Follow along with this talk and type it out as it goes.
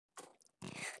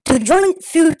To join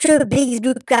future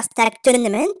BlazBlue Cross Tag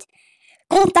tournament,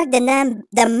 contact the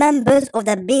members of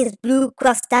the BlazBlue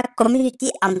Cross Tag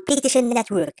community and petition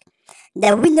network.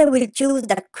 The winner will choose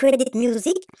the credit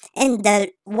music, and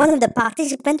one of the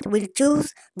participants will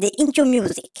choose the intro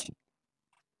music.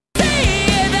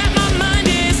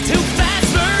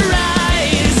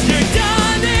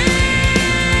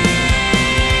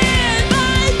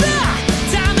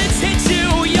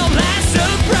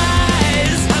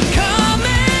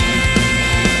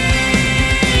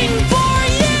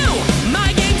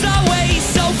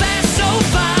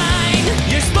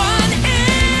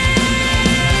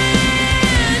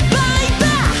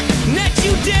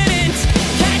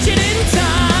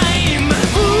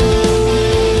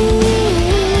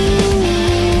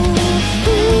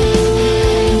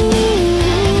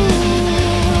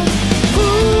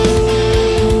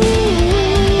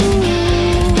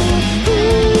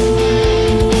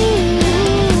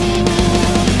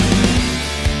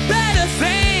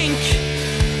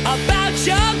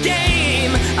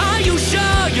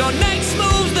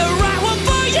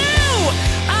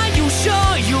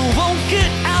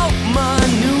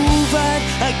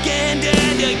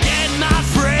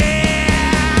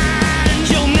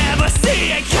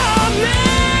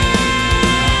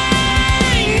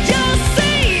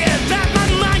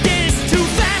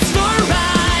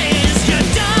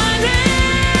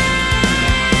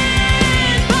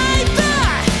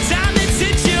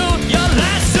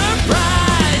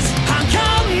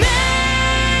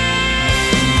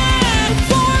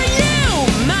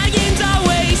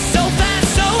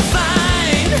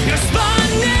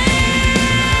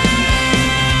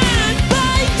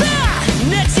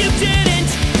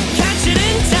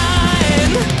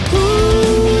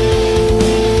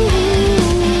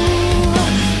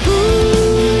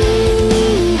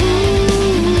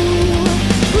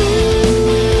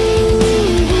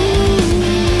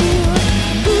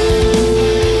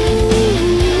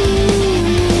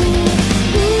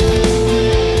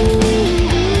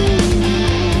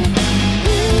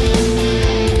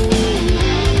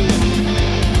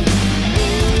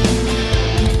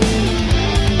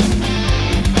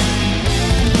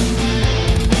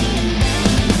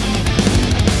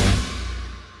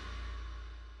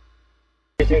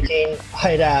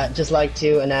 I'd just like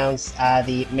to announce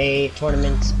the May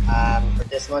tournament for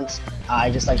this month.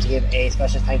 I'd just like to give a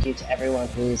special thank you to everyone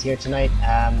who's here tonight.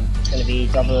 It's going to be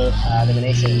double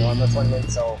elimination normal tournament,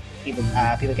 so people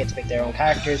get to pick their own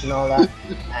characters and all that.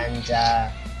 And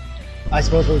I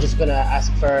suppose we're just going to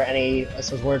ask for any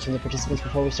words from the participants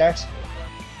before we start.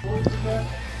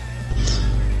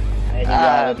 Anything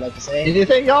y'all would like to say?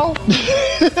 Anything, y'all?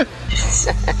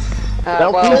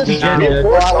 Well,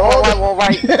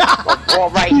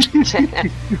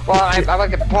 I'd like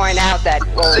to point out that,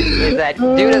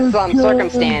 due to some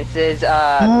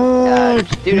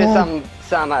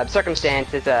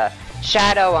circumstances,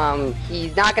 Shadow,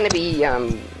 he's not going to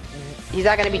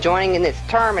be joining in this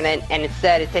tournament, and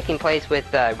instead it's taking place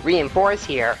with Reinforce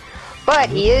here. But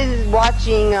he is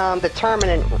watching the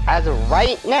tournament as of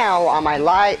right now on my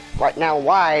live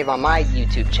on my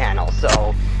YouTube channel.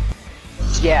 So.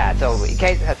 Yeah, so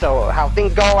how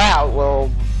things go out,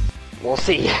 we'll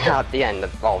see at the end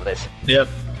of all of this. Yep.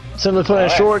 Simply put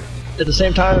it short, at the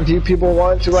same time, if you people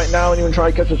want to right now and even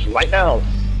try to catch us right now,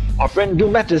 our friend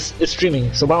Doommetis is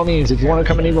streaming, so by all means, if you want to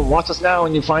come and even watch us now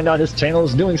and you find out his channel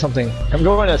is doing something, come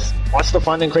join us. Watch the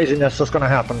fun and craziness that's gonna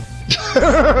happen.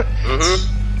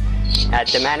 At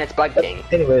the Man It's Bug King.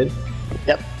 Anyway,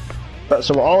 yep.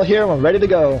 So we're all here and we're ready to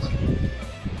go.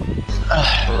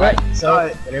 Right, so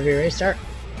whenever you're ready to start.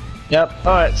 Yep,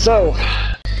 alright, so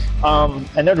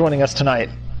and they're joining us tonight.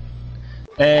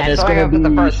 And it's gonna be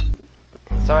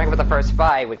starting with the first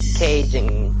fight with Cage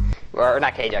and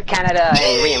not Cage, Canada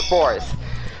and Reinforce.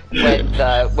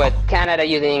 With Canada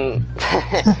using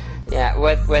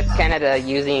with Canada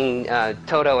using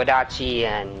Toto Adachi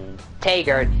and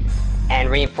Taggart, and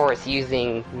Reinforce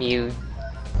using Mew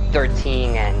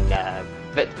 13 and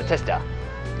Batista.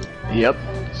 Yep.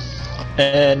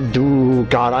 And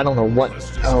God, I don't know what.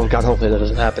 Oh God, hopefully that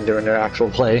doesn't happen during their actual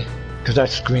play, because that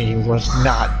screen was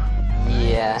not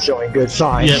showing good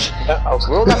signs. Yep.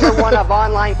 Rule number 1 of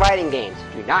online fighting games: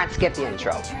 do not skip the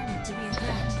intro.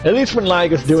 At least when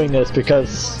Lag is doing this,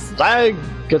 because Lag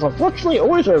is unfortunately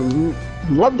always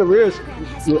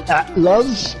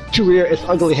loves to rear its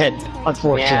ugly head.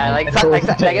 Unfortunately. Yeah, like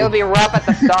it'll be rough at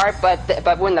the start, but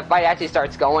when the fight actually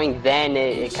starts going, then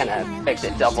it kind of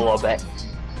fixes itself a little bit.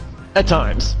 At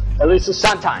times. At least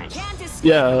sometimes.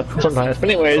 Yeah, sometimes. But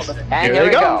anyways, and here we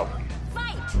go.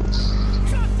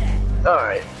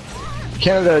 Alright.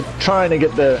 Canada trying to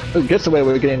gets away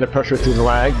with getting the pressure through the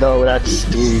lag, though that's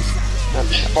the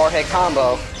four-hit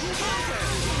combo.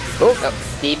 Oh,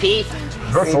 DP.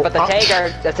 But the Tager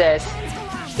assist.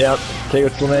 Yep, Tager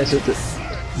eliminates it.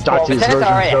 Dodges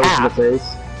version throws to the face.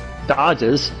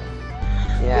 Dodges.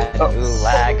 Yeah, ooh,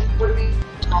 lag.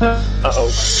 Uh-oh.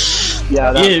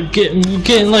 Yeah,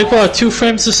 getting like what, 2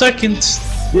 frames a second?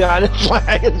 Yeah, this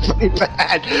lag is pretty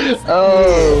bad.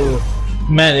 Oh.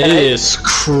 Man, it is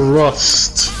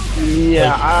crust.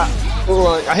 Yeah, I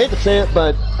hate to say it,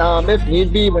 but if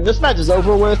need be, when this match is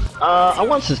over with, I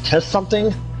want to test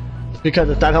something. Because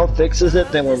if that help fixes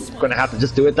it, then we're going to have to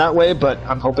just do it that way, but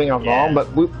I'm hoping I'm wrong.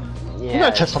 But we're going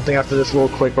to test something after this real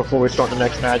quick before we start the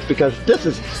next match, because this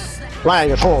is... lag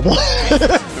is horrible.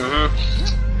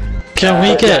 Can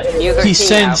we get... he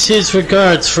sends his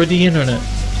regards for the internet.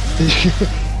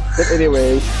 But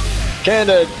anyways,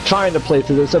 Canada trying to play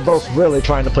through this, they're both really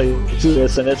trying to play through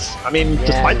this, and it's... I mean,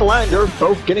 despite the lag, they're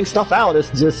both getting stuff out,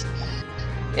 it's just...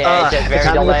 Yeah, it's just very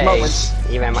delayed.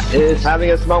 It's having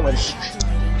its moments.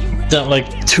 That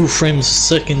like 2 frames a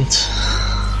second.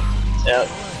 Yep.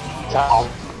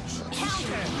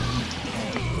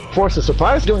 Force is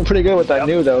surprised doing pretty good with that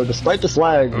new though, despite this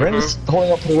lag. Ren's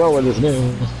holding up pretty well with his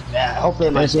new. Yeah, hopefully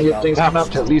it might get things come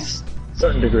out to at least a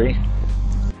certain degree.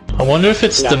 I wonder if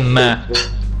it's the map.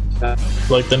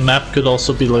 Like the map could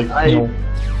also be like, you know,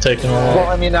 taken away. Well,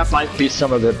 I mean that might be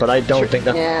some of it, but I don't think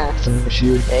that's an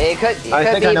issue. It could I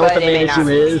think I know what the main issue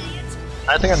is.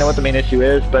 I think I know what the main issue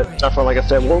is, but that's why, like I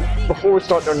said, before we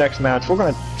start our next match, we're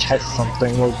gonna test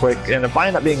something real quick, and if I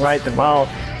end up being right, then well,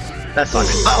 that's not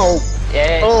good. Uh-oh!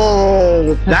 Yeah.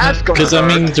 Oh, that's gonna Because I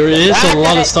mean, there is a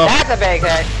lot of stuff That's a big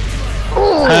hit.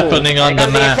 happening on the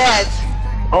map.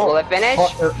 Will it finish?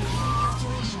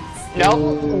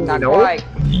 Nope, not quite.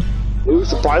 Ooh,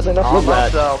 surprisingly enough, look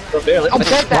at that. Barely. But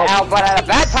that's the out, but at a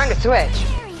bad time to switch.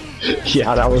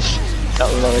 Yeah, that was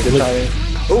really good timing.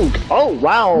 Ooh, oh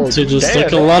wow! So just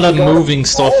like a lot of moving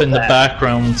stuff in the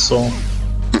background, so...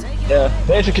 Yeah,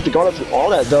 managed to keep the guard up through all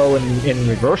that though in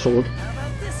reversal.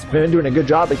 Been doing a good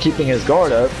job at keeping his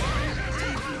guard up.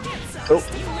 Oh,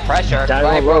 pressure,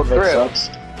 diagonal low broke through. mix-ups.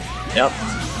 Yep,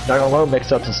 diagonal low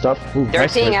mix-ups and stuff. Ooh,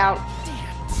 nice Dirtying out.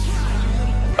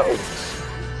 Uh-oh.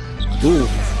 Ooh,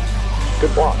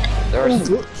 good block. There's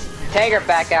Tager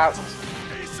back out.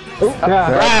 Ooh,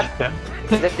 grab.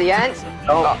 Is this the end?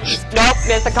 Oh. Nope,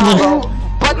 missed the combo.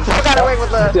 But still got away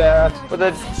with the B.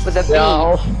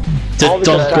 No. The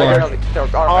dunk guard.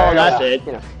 Oh, that's it.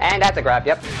 You know, and that's a grab.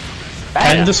 Yep.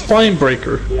 And the spine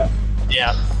breaker. Yeah.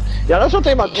 Yeah, that's one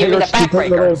thing about Tager's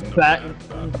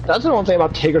That's the one thing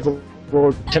about Tager's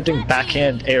little tempting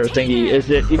backhand air thingy is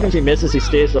that even if he misses, he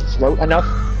stays afloat enough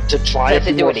to try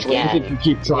to do it again. He can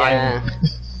keep trying.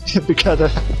 Because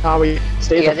of how he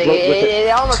stays afloat with it.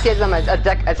 It almost gives him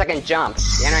a second jump.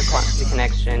 The internet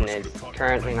connection is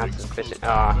currently not sufficient.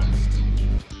 Now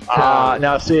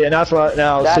see, and that's what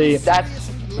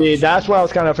that's what I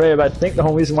was kind of afraid of. I think the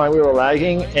whole reason why we were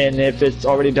lagging, and if it's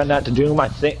already done that to Doom, I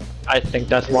think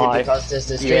that's why. Is it because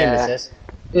this is stream assist?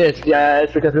 It's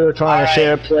because we were trying to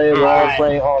share play while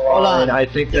playing online. I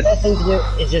think the best thing to do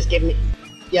is just give me.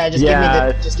 Yeah, just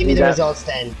give me the results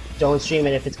then. Don't stream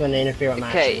it if it's going to interfere with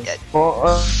matches.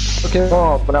 Well,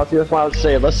 but that's why I would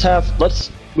say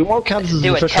we won't count this as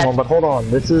an official one, but hold on,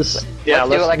 this is let's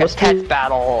do it like a test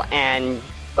battle and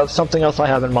of something else I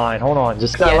have in mind. Hold on,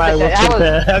 just that was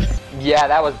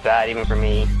bad even for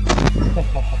me.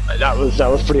 that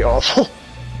was pretty awful.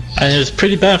 And it was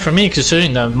pretty bad for me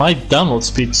considering that my download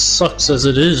speed sucks as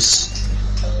it is.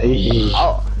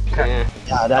 Oh. Okay.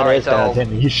 Yeah, that is bad.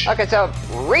 Okay, so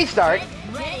restart.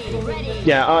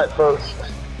 Yeah, alright folks.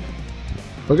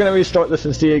 We're gonna restart this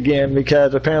and see again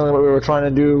because apparently what we were trying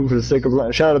to do for the sake of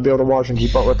letting Shadow be able to watch and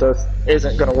keep up with us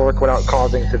isn't gonna work without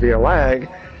causing severe lag.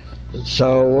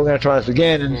 So we're gonna try this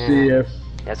again and see if...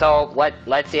 Yeah, so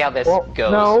let's see how this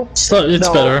goes. No. It's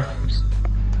better.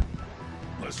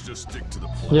 Let's just stick to the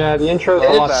plan. Yeah, the intro's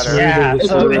a lot better. smoother. Yeah,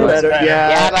 it's a little better.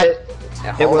 Yeah,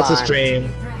 it was on. a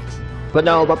stream. But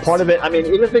no, but part of it, I mean,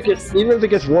 even if it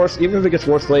gets worse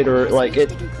later, like it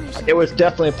was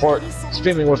definitely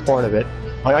streaming was part of it.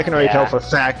 Like I can already tell for a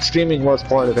fact, streaming was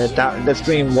part of it. The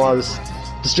stream was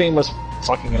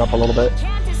fucking it up a little bit.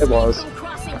 It was.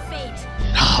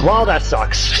 Well, that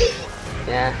sucks.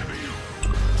 Yeah.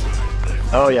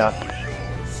 Oh yeah.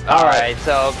 Alright,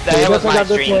 so that was my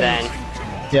stream then.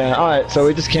 Yeah, alright, so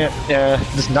we just can't,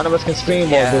 just none of us can stream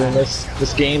while doing this.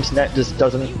 This game's net just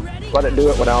doesn't let it do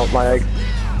it without lag.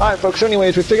 Alright folks, so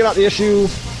anyways, we figured out the issue.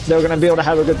 They're gonna be able to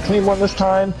have a good clean one this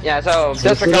time. Yeah, so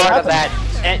disregard of that,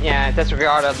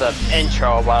 disregard of the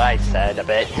intro, what I said a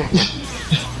bit.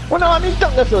 Well, no, I mean,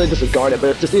 don't necessarily disregard it, but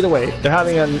it's just either way. They're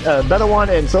having a better one,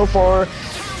 and so far,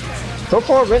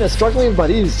 Ren is struggling, but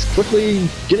he's quickly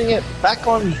getting it back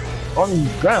on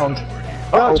ground.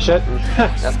 Oh shit!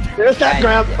 There's that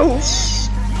grab. Ooh.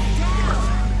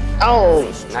 Oh!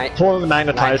 Nice. Pull the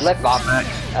magnetize. Nice lip off.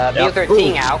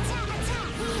 BO13 out.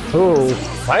 Ooh,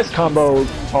 nice combo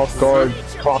off guard,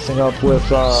 crossing up with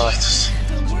I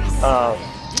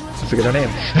forget her name.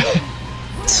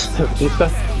 Batista?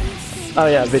 Oh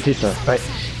yeah, Batista, right.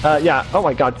 Yeah, oh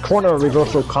my god, corner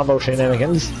reversal combo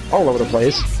shenanigans all over the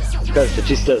place. Because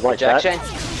Batista is like Projection.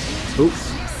 that. Oop.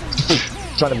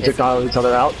 Trying to projectile each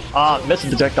other out. Missed the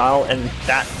projectile, and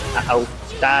that,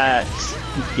 that's,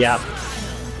 yeah.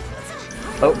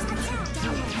 Oh.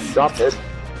 Dropped it.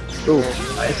 Ooh,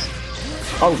 nice.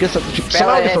 Oh, gets up,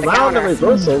 somehow gets around the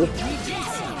reversal.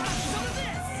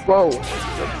 Whoa.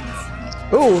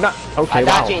 Ooh, not, okay,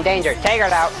 wow. Adachi in danger, take her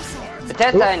out.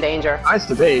 Batista in danger. Nice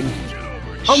evade.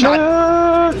 Oh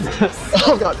man!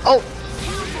 Oh god, oh!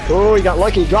 Oh, he got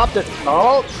lucky, dropped it.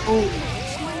 Oh!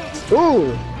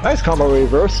 Ooh, nice combo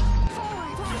reverse.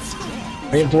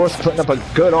 Reinforce putting up a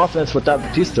good offense with that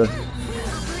Batista.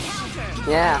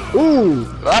 Yeah. Ooh!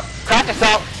 Up, crack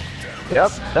assault.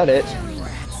 Yep, that it.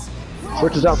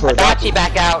 Switches out for a Adachi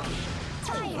back out.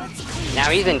 Now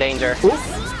he's in danger.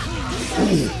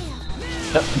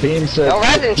 Yep, beams. No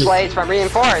resin plays from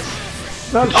Reinforce.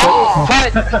 No, Oh,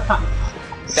 but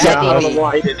yeah, I don't know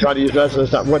why he didn't try to use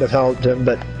resonance. That would have helped him,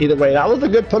 but either way, that was a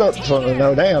good put up for him.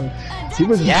 No, damn. He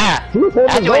was. yeah. He was holding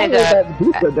his Actually, own with that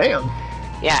Batista. Damn.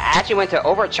 Yeah, actually went to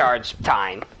overcharge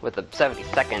time with the 70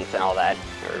 seconds and all that.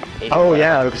 Or 80 Oh whatever.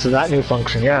 yeah, because of that new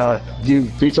function. Yeah,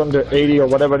 you reach under 80 or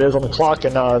whatever it is on the clock,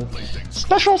 and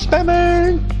special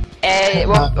spamming.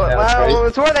 Well,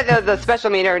 it's more that the special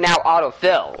meter now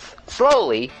autofills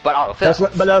slowly, but autofills.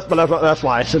 That's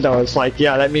why I said that. It's like,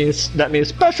 yeah, that means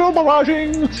special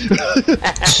barraging.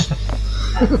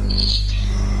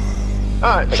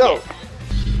 All right, so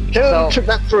took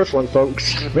that first one,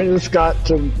 folks. Ren's got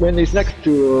to win these next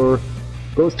two, or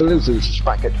goes to losers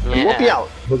bracket. He won't be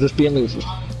out. We'll just be in losers.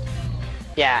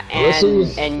 Yeah, Let's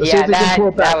and see yeah, if we can pull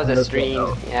it back that was from a this stream.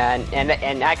 one, Yeah,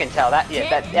 and I can tell that.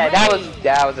 Yeah,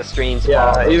 that was a stream.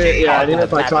 Yeah, even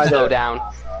if I try to slow down.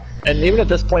 And even at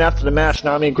this point after the match,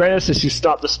 now I mean, granted, since you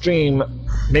stopped the stream,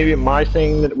 maybe my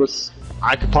thing that was,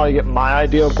 I could probably get my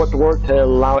idea of what to work to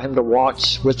allow him to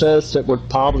watch with us. It would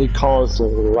probably cause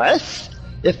less,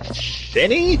 if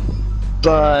any,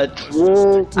 but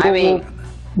we'll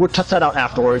test that out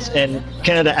afterwards. And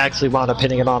Canada actually wound up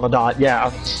hitting it on the dot.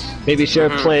 Yeah, maybe share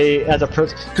play as a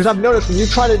person, because I've noticed when you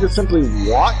try to just simply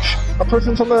watch a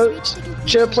person from a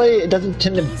share play, it doesn't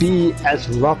tend to be as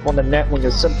rough on the net when you're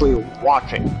simply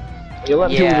watching. When you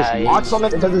let people just watch from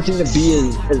it, it doesn't seem to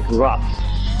be as rough.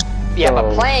 Yeah, so,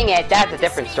 but playing it, that's a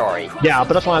different story. Yeah,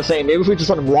 but that's what I'm saying. Maybe if we just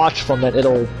let them watch from it,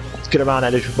 it'll get around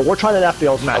that issue. But we'll try that after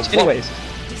y'all's match. Anyways,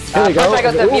 here we go. First I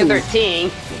got the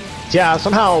BO13. Yeah,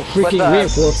 Somehow freaking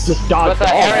Reinforce just dodged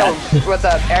with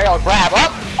the aerial grab.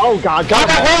 Oh god, got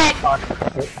him!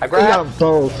 He got them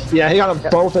both. Yeah, he got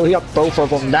them both. He got both of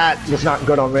them. That was not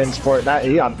good on Ren's part. That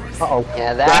he got.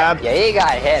 Yeah, grab. Yeah, he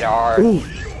got hit hard. Ooh.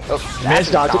 Oh, Man's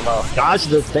dodge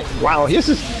the thing. Wow, he's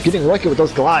just getting lucky with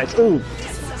those glides. Ooh.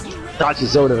 Dodges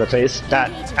Zoe in the face.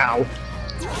 That. Ow.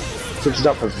 Switches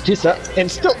up for Batista.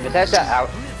 And still. Batista out.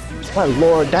 My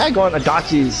lord, daggone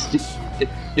Adachi's.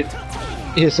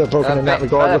 He is so broken in that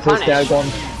regard with his daggone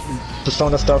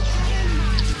Persona stuff.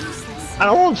 And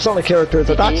all of Persona characters,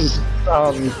 Adachi's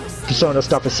Persona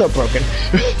stuff is so broken.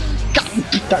 God,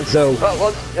 that Zoe.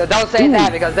 Well, don't say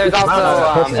that, because there's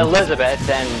also Elizabeth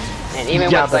and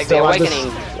even with like the Awakening,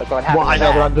 look what happened. Well, I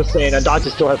know, but I'm just saying, Adachi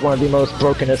still has one of the most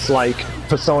brokenest like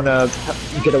Persona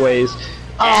getaways.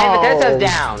 And Batista's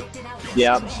down.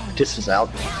 Yeah, Batista's out.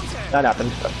 That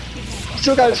happened.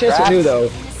 Still got a chance to do though.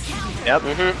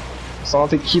 Yep. So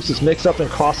if he keeps his mix-up and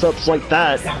cross-ups like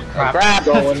that,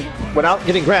 going without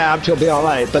getting grabbed, he'll be all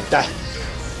right. But that,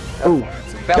 ooh,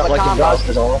 got like a dodge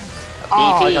it all.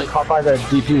 Oh, I got caught by the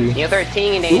DP.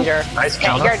 BO13 in danger. Ooh, nice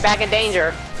counter. He back in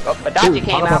danger. Oh, Adachi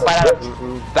came out by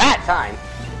that time.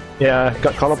 Yeah,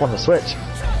 got caught up on the switch.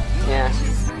 Yeah.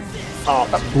 Oh,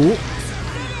 ooh.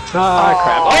 Crap.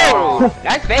 Oh,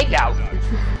 nice fake out.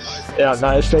 Yeah,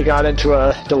 nice fake out into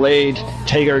a delayed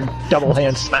Tager double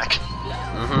hand smack.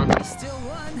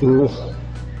 Ooh.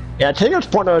 Yeah, Tager's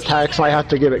partner attacks, I have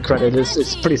to give it credit.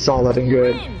 It's pretty solid and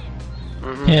good.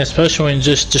 Yeah, especially when it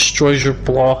just destroys your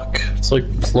block. It's like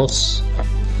plus.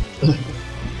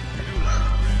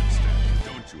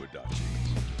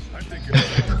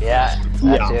 Yeah,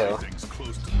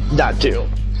 that too.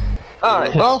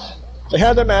 Alright, well, they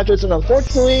had their matches, and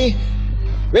unfortunately,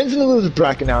 Ren's in the loser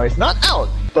bracket now. He's not out,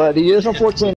 but he is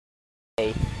unfortunately.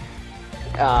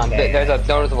 There's a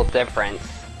noticeable difference.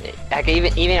 Like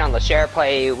even on the share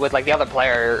play with like the other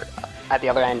player at the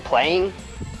other end playing,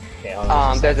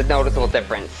 there's a noticeable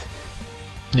difference.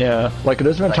 Yeah, like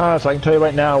there's been times I can tell you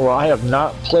right now where I have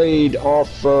not played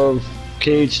off of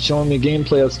Cage showing me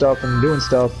gameplay of stuff and doing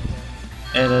stuff,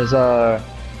 and is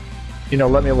you know,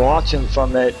 let me watch him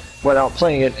from it without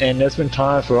playing it. And there's been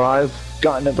times where I've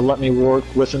gotten it to let me work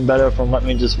with him better from let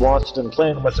me just watch it and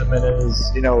playing with him, and is,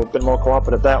 you know, been more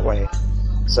cooperative that way.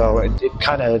 So it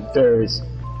kind of varies.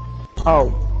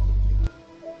 Oh,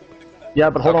 yeah,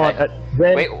 but hold on.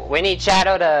 Wait, we need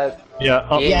Shadow to.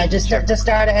 Yeah. Yeah, just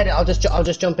start ahead. I'll just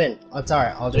jump in. It's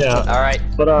alright. I'll just. Yeah. All right.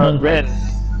 But Ren.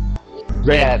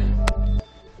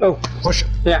 Oh, push.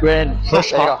 Yeah. Ren, push.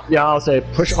 There you go. Yeah, I'll say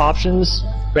push options.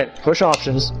 Ren, push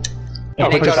options.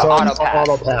 And then push go to auto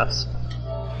pass.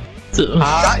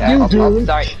 pass. You do.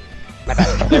 Sorry. My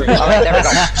bad. There we go. Alright, there we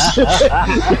go.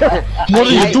 What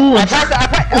are you doing?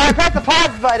 I pressed the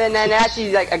pause button and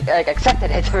actually like accepted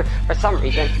it for some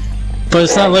reason. But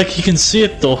it's not like you can see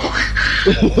it though.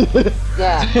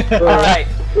 Yeah. Alright.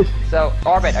 So,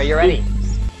 Orbit, are you ready?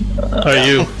 Are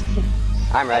you?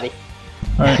 I'm ready.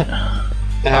 Alright.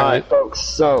 Alright, folks.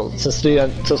 So, since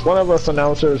one of us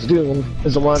announcers, Doom,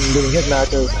 is the one doing his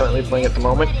matches, currently playing at the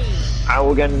moment, I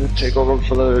will again take over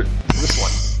for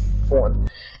this one.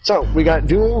 So, we got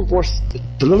Doom versus.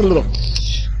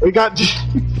 We got.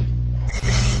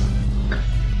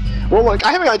 Well, look,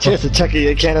 I haven't got a chance to check it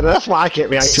in Canada. That's why I can't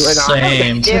react to it.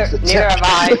 Same. Neither have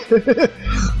I.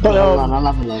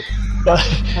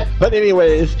 But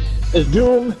anyways, it's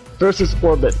Doom versus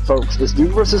Orbit, folks. It's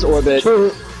Doom versus Orbit.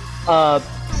 And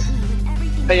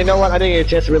you know what? I didn't get a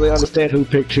chance to really understand who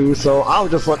picked who, so I'll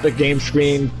just let the game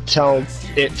screen tell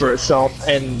it for itself,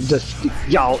 and just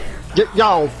y'all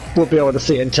will be able to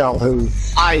see and tell who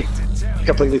I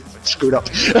completely screwed up.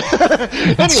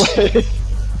 Anyway.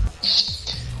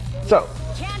 So,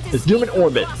 it's Doom and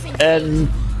Orbit, and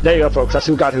there you go, folks, that's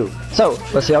who got who. So,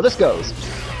 let's see how this goes.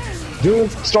 Doom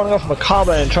starting off with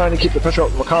Macabre and trying to keep the pressure up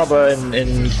with Macabre and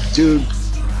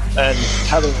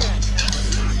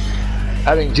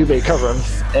having Jubei cover him.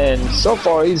 And so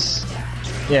far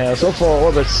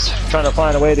Orbit's trying to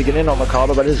find a way to get in on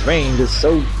Macabre, but his range is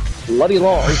so bloody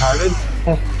long. Retarded.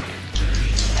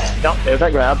 No, there's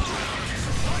that grab.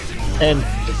 And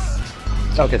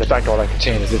okay, the back door like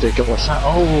chain is ridiculous.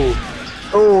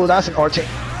 Oh, that's an R-chain.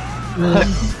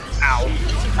 Ow.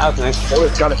 That was nice.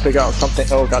 Orbit's got to figure out something.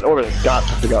 Oh god, Orbit's got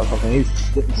to figure out something. He's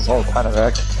getting his whole kind of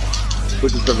wrecked.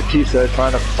 Which is for Batista,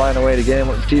 trying to find a way to get in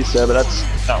with Batista, but that's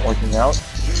not working out.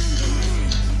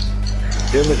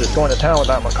 Doom is just going to town with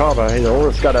that Macabre.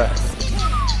 Orbit's got to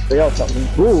figure out something.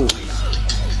 Ooh,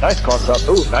 nice cross up.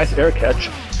 Ooh, nice air catch.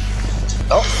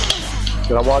 Oh,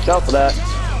 gotta watch out for that.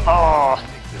 Oh.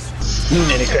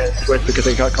 And he couldn't switch because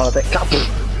they got caught.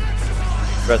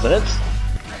 Resonance.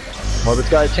 Orbit's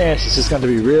got a chance. He's just going to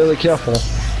be really careful.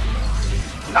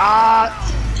 Ah!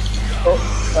 Oh,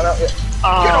 got out here.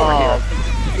 Get over here.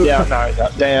 Yeah, no,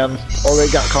 damn.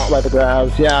 Orbit got caught by the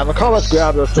grabs. Yeah, Macabre's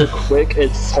grabs are so quick,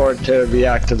 it's hard to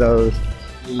react to those.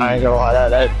 I ain't gonna lie,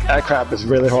 that crap is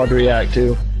really hard to react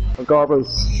to.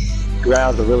 Macabre's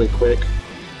grabs are really quick.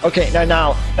 Okay,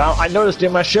 now I noticed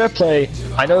in my share play,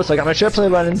 I got my share play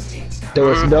running. There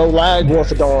was no lag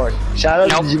worth a darn. Shadow,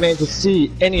 did you manage to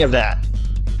see any of that?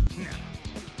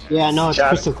 Yeah, no, it's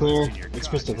crystal clear. It's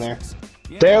crystal clear.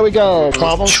 There we go.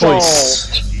 Problem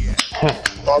solved.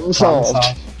 Problem solved.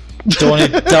 The only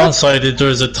downside is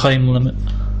there's a time limit.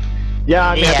 Yeah,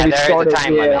 I'm gonna have to restart it.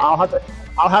 Limit.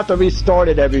 I'll have to restart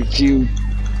it every few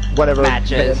whatever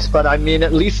matches. Minutes. But I mean,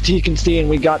 at least he can see, and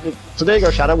we got it. So there you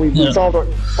go, Shadow. We solved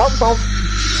it. Problem solved.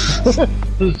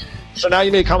 So now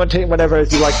you may commentate whatever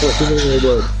as you like to, assuming you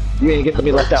would. You ain't getting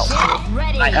me left out.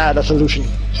 I had a solution.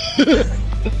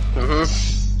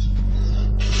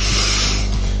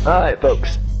 Alright,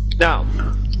 folks. Now,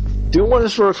 Doom won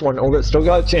his first one. Orbit still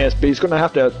got a chance, but he's gonna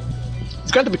have to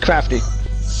be crafty.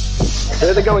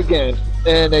 There they go again.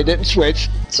 And they didn't switch,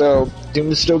 so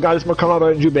Doom still got his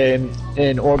Macabre and Jubei,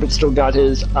 and Orbit still got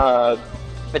his,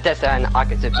 Batista and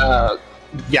Akatsuki.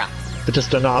 yeah.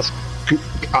 Batista and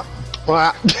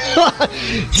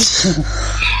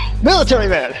Military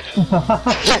man!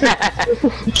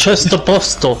 Chester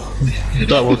Busto.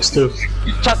 That works too.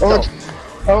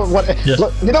 Oh, what? Yeah.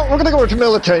 Look, you know, we're gonna go to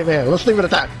military man. Let's leave it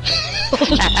at that.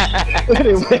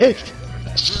 Anyway,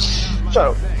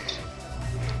 so,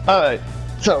 alright.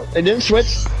 So, it didn't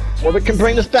switch. Orbit can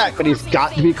bring us back, but he's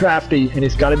got to be crafty and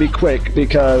he's got to be quick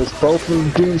because both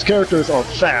of Doom's characters are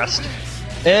fast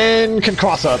and can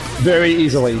cross up very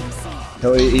easily.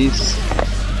 So he's...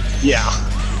 Yeah.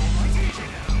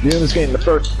 Doom's getting the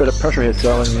first bit of pressure hits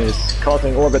though, and is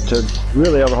causing Orbit to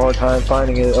really have a hard time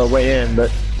finding a way in,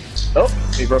 but... Oh,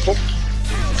 reversal.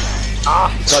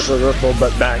 Ah, that's a reversal,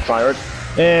 but backfired.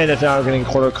 And it's now getting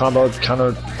quarter combo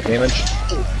counter damage.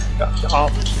 Oh,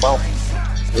 well,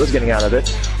 he was getting out of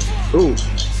it. Ooh,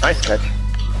 nice catch.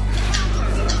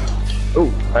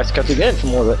 Ooh, nice catch again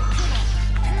from Orbit.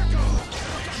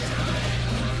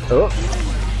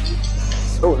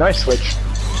 Oh, nice switch.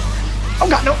 Oh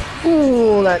god, no!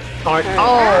 Ooh, that art.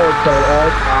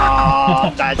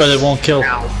 Oh, that's... But it won't kill.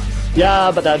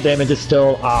 Yeah, but that damage is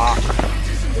still, that's...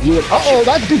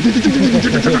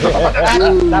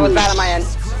 That was bad on my end.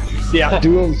 Yeah,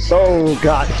 Doom so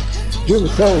got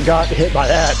hit by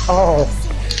that. Oh,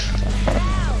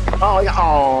 yeah,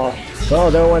 oh,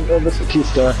 there went Elvis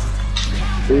Batista.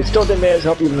 He still did manage to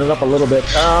help even it up a little bit.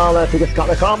 Oh, let's think it's got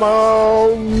the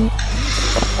combo.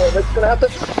 Oh, that's gonna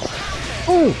happen.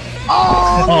 Ooh.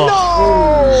 Oh,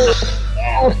 no!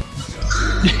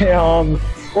 Damn.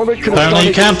 Apparently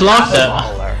you can't block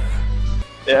that.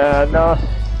 Yeah, no.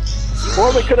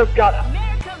 Orbit could have got...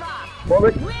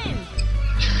 Orbit...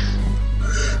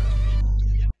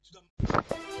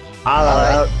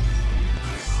 Alright.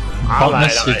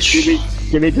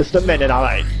 Give me just a minute,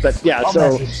 alright. But yeah,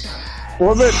 so...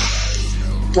 Orbit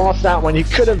lost that one. He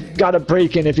could have got a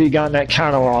break in if he got that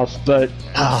counter off, but...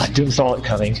 Doom saw it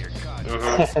coming.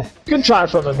 Good try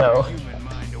from him though.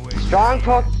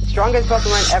 Strongest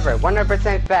Pokemon ever,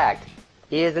 100% fact.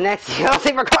 He is the next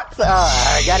DLC for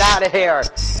get out of here!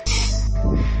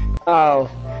 Oh.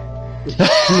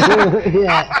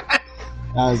 Yeah.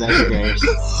 That was actually great.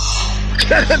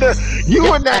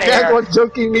 You and that guy was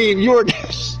joking mean. You're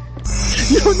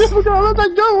never gonna let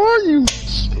that go, are you?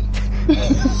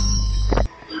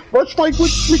 Much like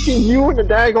with freaking you and the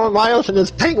daggone Miles and his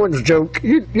Penguins joke.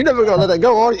 You're never gonna let that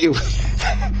go, are you?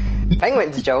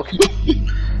 Penguins joke?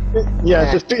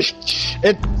 Yeah, it's a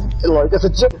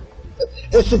joke.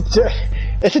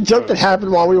 It's a joke that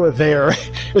happened while we were there.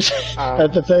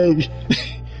 That's the thing.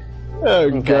 Oh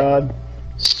god.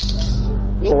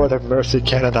 Lord have mercy,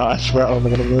 Canada, I swear I'm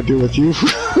gonna do with you.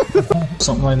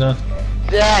 Something like that.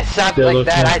 Yeah, something like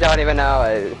that, I don't even know.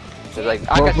 It's like,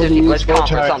 I got 50 BlizzCon or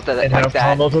something like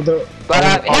that.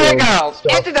 But here we go!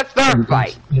 Into the third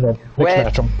fight! With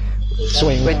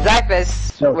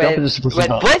Zyphus,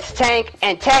 with Blitz Tank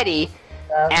and Teddy,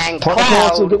 and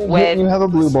Cloud with... You have a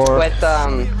blue bar. With,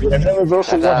 and then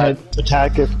reversal one-hit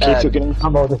attack if you're getting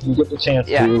comboed if you get the chance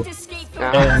to.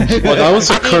 Well, that was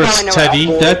a cursed Teddy.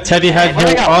 That Teddy had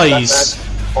no eyes.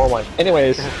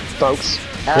 Anyways, folks,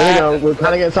 here we go. We're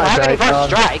kind of getting sidetracked.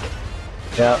 Strike.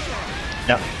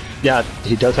 Yeah,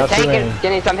 he does have to range.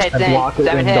 Getting some hits in,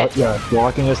 7 hits. Yeah,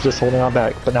 blocking is just holding on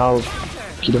back. But now,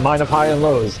 keep in mind of high and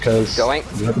lows, because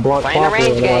you have to block properly,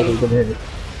 otherwise he's gonna hit it.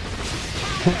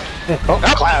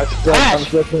 Cloud!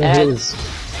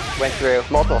 Went through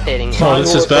multiple hitting. Oh,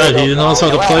 this is bad. He knows how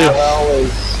to play it.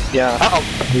 Yeah.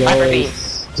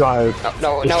 Drive.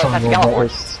 No, it's not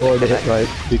Skeletor. Or to hit right,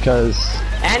 because...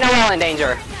 And Noelle in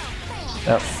danger.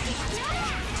 Yep.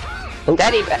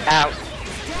 Teddy out.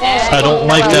 I don't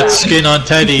like that skin on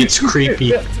Teddy, it's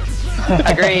creepy.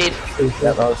 Agreed.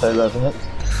 Yep, I would say that, isn't it?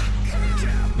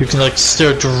 You can like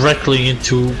stare directly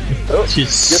into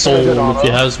his soul if he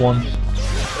has one.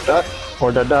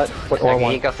 Or that, or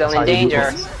one. Eco's still in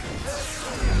danger.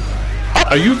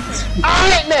 Are you?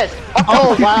 Oh, it missed!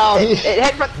 Oh wow! It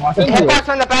hit back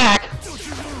from the back.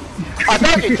 Oh,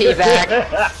 don't you teabag!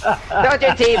 Don't you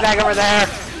teabag over there!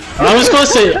 I was gonna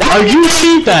say, are you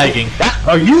teabagging?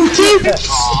 Are you teabagging?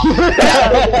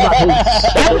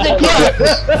 That was a good!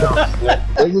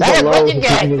 That was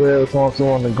good! It's also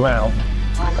on the ground.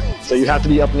 So you have to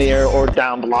be up in the air or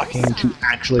down blocking to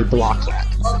actually block that.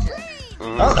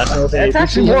 That's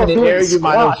actually more in the air, you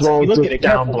might as well just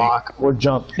down block or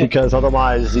jump, because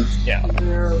otherwise, yeah.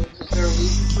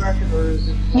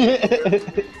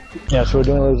 Yeah, so we're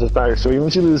doing lose this back. So even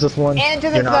if you lose this one, into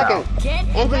the second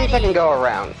go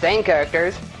around. Same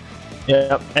characters.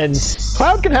 Yeah, and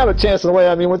Cloud can have a chance in a way.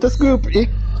 I mean, with this group,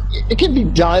 it can be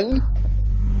done,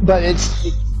 but it's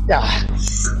yeah.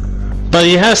 But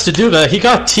he has to do that. He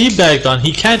got teabagged on.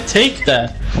 He can't take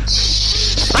that.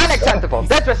 Unacceptable.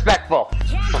 Disrespectful.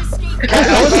 I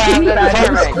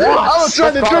was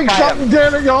trying to drink something,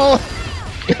 damn it, y'all.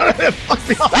 That's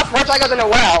first I goes in a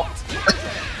well.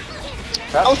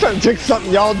 I was trying to drink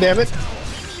something, y'all, damn it.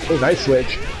 Oh, nice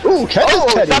switch. Ooh, catch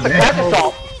Teddy. That's a catch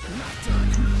assault.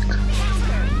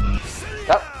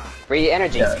 Oh, free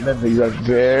energy. Yeah, remember, you have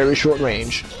very short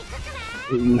range.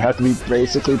 You have to be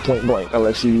basically point blank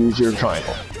unless you use your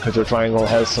triangle, because your triangle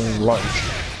has some lunge.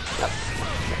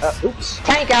 Oops.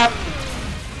 Tank out.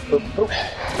 Oops.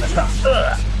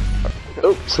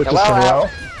 Switches Hello, from Al. low.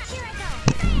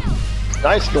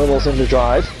 Nice normals into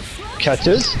drive.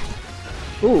 Catches.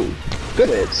 Ooh, good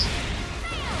hits.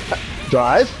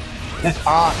 Drive.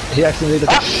 He actually needed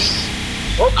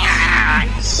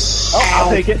I'll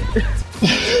take it.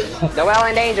 Noel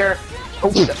in danger.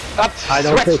 Up. I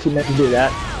don't Switch. think he meant to do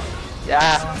that.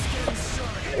 Yeah.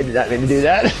 He did not mean to do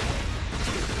that.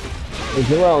 If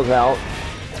Noel's out.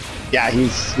 Yeah,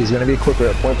 he's gonna be quicker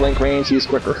at point blank range. He's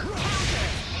quicker.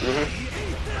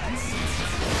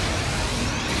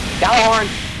 Gallahorn.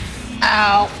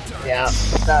 Ow. Yeah,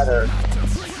 that hurt.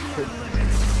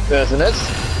 Isn't it?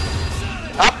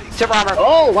 Up. Super armor.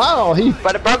 Oh wow, he.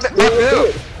 But it broke the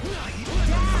move.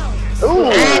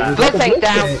 Ooh. And Blitz tank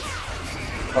down.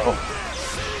 Uh-oh.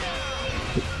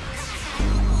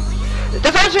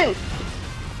 Diversion.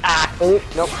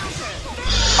 Nope.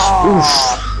 Oh.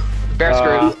 Bear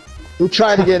screw. He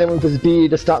tried to get him with his B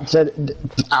to stop Teddy.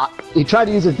 He tried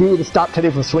to use his B to stop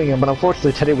Teddy from swinging, but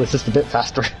unfortunately Teddy was just a bit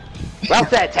faster. Well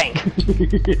said, Tank.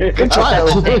 Good try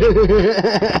though.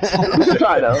 Good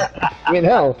try though. I mean,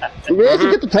 hell, he managed to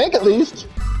get the tank at least.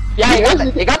 Yeah,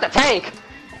 he got the tank.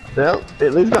 Well,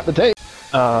 at least got the tank.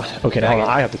 Okay, now hold on.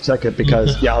 I have to check it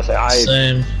because yeah, I'll say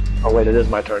Same. Oh wait, it is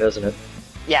my turn, isn't it?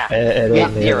 Yeah. It Yeah,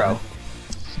 is, 0.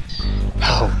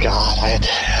 Oh God, I had.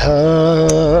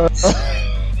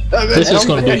 This is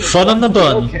going to be fun on the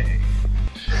bun.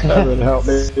 That would help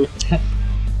me.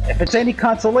 If it's any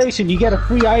consolation, you get a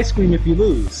free ice cream if you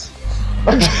lose.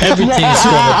 Everything's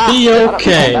going to be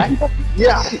okay.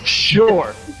 Yeah,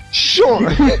 sure. Sure.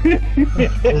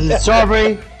 This is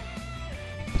strawberry.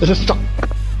 This is stop.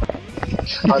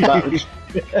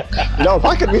 You know, if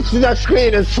I could reach through that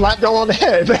screen and slap y'all on the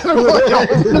head,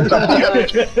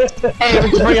 Hey,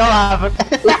 it's free, I'll have it.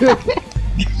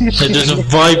 Hey, there's a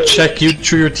vibe check you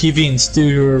through your TV and steal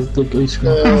your like, ice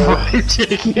cream.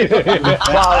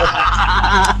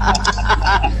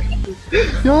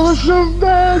 Y'all are so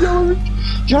bad.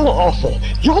 Y'all are awful.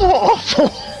 Y'all are awful.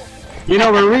 You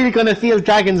know, we're really gonna feel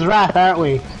Dragon's wrath, aren't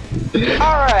we?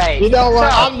 Alright. You know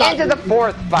what? So, I'm not into the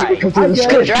fourth fight. Because of the The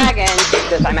screen. dragon.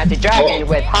 This time at the dragon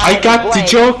with High I got the Blake,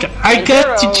 joke! I and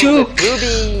got the Zero joke! with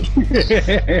Ruby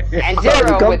and Come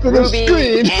Zero with to the Ruby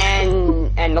screen.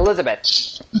 and Elizabeth.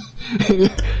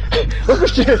 Look what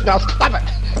she is now. Stop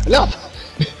it. Enough.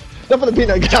 Enough of the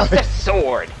peanut The gallery.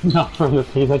 sword. Not from the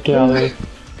peanut gallery.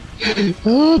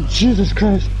 Oh, Jesus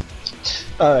Christ.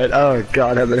 Alright, oh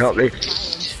God, heaven help me.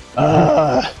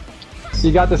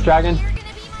 You got this, Dragon?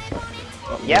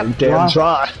 Yep. Damn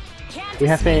try. We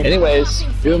have faith. Anyways,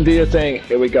 do your thing.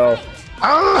 Here we go.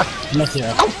 Oh,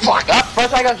 fuck. Well,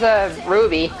 first I go to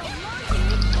Ruby.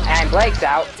 And Blake's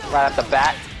out right off the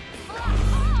bat.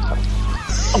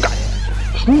 Oh, God.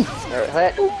 There it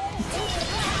hit.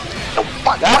 Oh,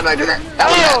 fuck. Why did I do that?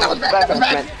 That was bad. That was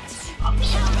bad.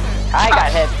 I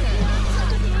got hit.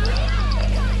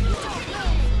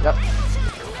 Yep.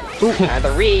 And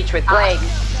the reach with Blake.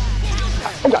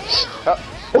 Oh, God. Oh,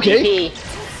 Okay. PP.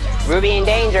 Ruby in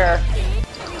danger.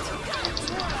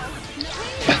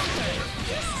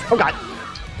 Oh, God.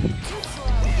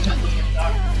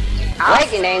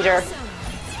 Blake in danger.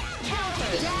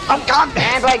 Oh, God.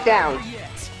 And Blake down.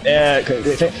 Yeah,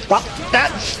 stop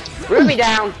that. Ruby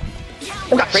down.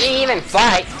 Oh, God. Pretty even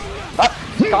fight. Up.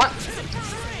 Come on.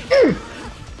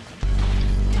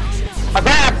 A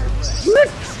grab.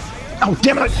 Oh,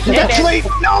 damn it. Hit That's it. late.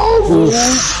 No.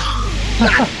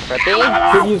 Rippy.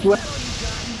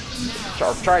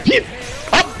 Sharp charge.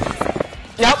 Up.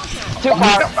 Nope. Too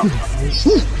far.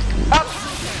 Up.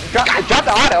 Drop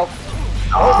the auto.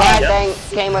 Oh, bad thing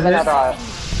came with another auto.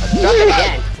 Drop it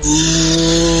again.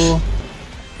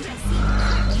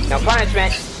 No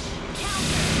punishment.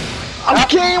 I'm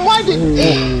kidding. Why did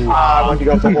I want to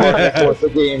go for more? Of course, the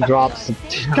game drops.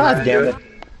 God damn it.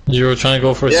 You were trying to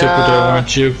go for a Yeah. super there,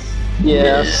 weren't you?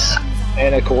 Yes.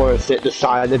 And of course, it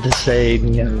decided to say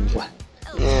no.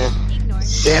 Yeah.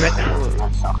 Damn it.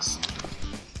 That sucks.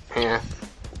 Yeah.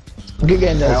 Good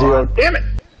game, that Zero. Damn it.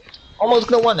 Almost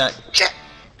could have won that. Shit.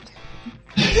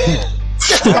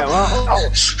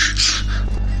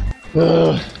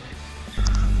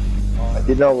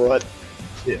 You know what?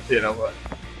 Yeah, you know what?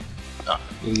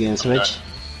 You gonna switch?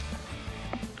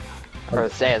 Or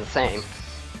stay the same.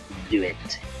 Do it.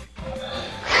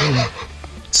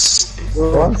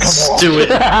 Come on. Do it!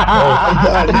 Come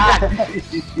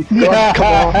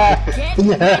on.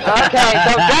 Okay,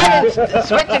 so Dragon's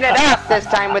switching it up this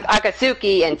time with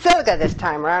Akatsuki and Silica this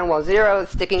time around, while Zero is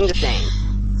sticking the same.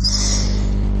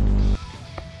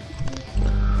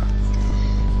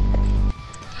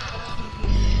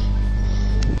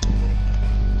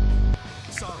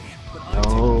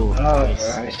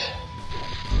 Alright.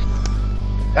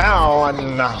 Ow,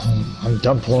 I'm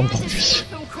done pulling punches.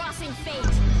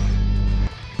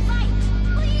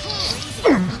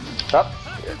 Oh,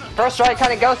 first strike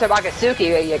kind of goes to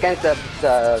Akatsuki against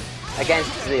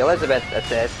the Elizabeth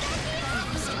assist.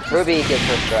 Ruby gets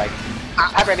first strike.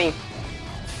 Hyper beam.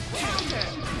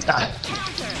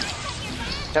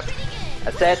 Yep.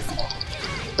 Assist.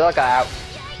 Silica out.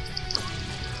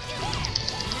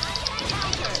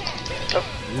 Oh.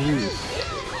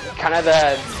 Kind of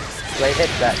the late hit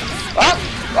set. Oh!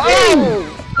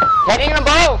 Oh! Hitting them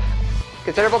both!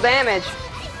 Considerable damage.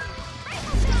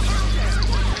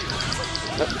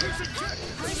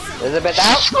 Elizabeth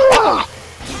out.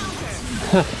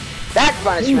 That's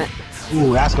punishment.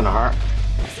 Ooh, that's gonna hurt.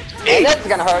 And that's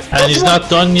gonna hurt. And he's not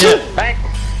done yet. Right.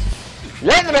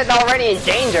 Elizabeth's already in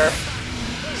danger.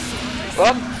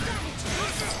 Whoop.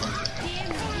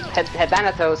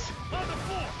 Thanatos.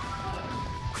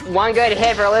 One good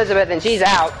hit for Elizabeth and she's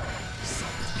out.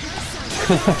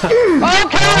 Oh,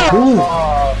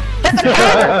 cow! Hit the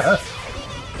counter!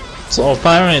 So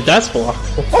apparently that's blocked.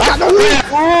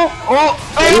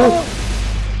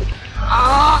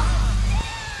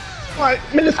 What?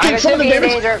 Minuscule I'm in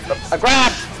danger. A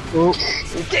grab. Ooh.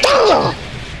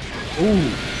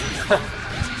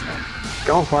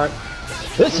 Go for it.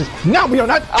 This is now we are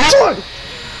not Nope.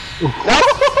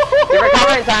 You're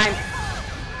recovering time.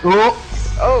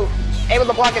 Oh, able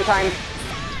to block in time.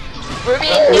 Ruby,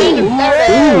 there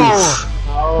it is.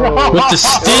 With the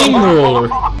steamroller.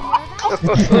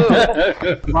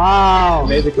 Wow.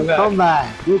 Good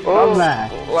comeback. Good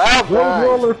comeback. Well done.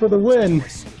 Roller for the win.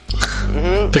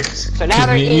 So now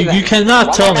they're even. You cannot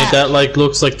One tell more me match. that like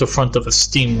looks like the front of a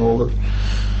steamroller.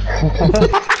 It kinda is.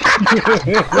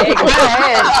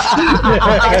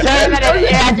 Considering that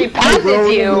it actually passes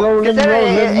you.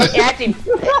 Considering it actually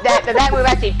that move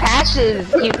actually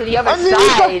passes you to the other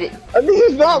side. I mean,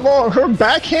 he's not wrong. Her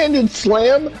backhanded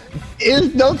slam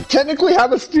does technically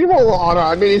have a steamroller on her.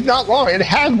 I mean, he's not wrong. It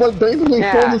has what basically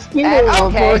throws a steamroller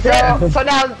on Okay, for her.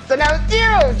 so now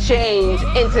Zero change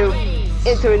into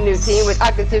a new team with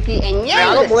Akatsuki and I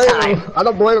Yang don't this blame time. him. I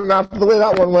don't blame him after the way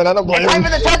that one went. I don't blame It's him.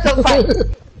 time for the Tetsu fight.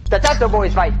 The Tetsu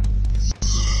boys fight.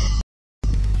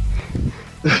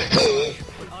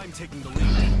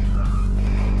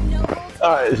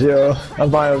 Alright, Zero.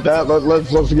 I'm fine with that. Let's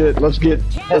get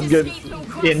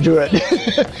into it.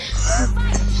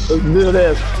 Let's do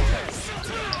this.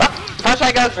 First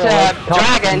strike goes to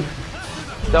Dragon.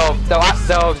 So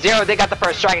Zero did got the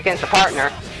first strike against the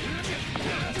partner.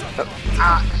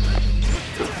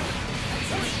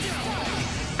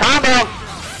 Combo!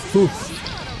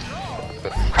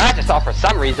 Crash yourself for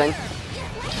some reason.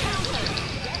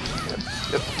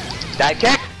 Dive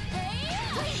kick.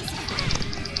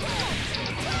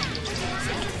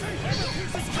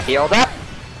 Healed up.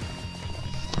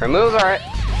 Her moves are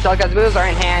Silica's moves are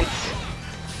enhanced.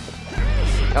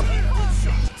 Oh.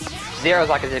 Zero's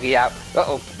Akatsuki out.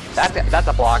 Uh-oh. That's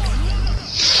a block.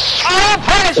 Oh,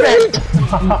 punishment!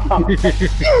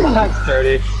 That's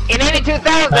dirty. It made me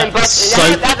 2,000, but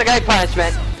that's a good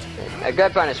punishment. A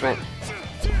good punishment.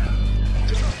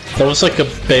 That was like a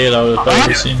bailout if I've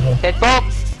ever seen one. Hit bolt.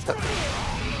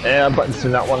 Yeah, buttons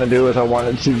did not want to do as I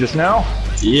wanted to just now.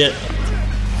 Yeah.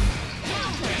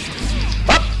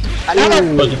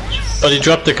 Another. But he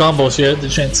dropped the combo, so you had the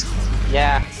chance.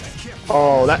 Yeah.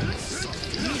 Oh, that.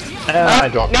 I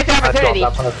dropped. Missed opportunity.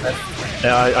 that punishment.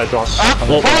 Yeah, I dropped.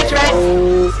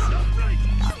 Punishment.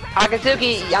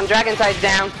 Akatsuki on Dragon Side's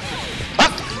down.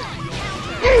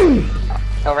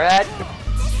 Overhead.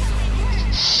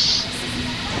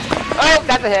 Oh,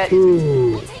 that's a hit.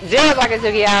 Zero's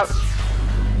Akatsuki out.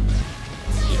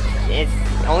 It's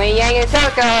only Yang and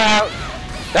Silica are out.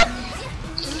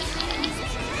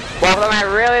 Both of them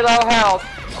have really low health.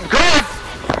 Grab!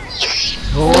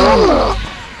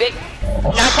 Big.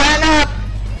 Not quite enough.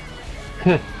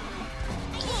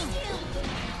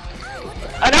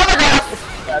 Another grab!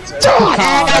 That's it.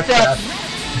 And that's it.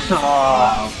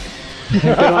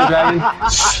 Good one, Dragon.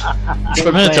 For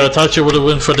a minute, I thought you would have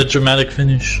went for the dramatic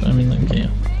finish. I mean, like,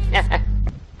 yeah.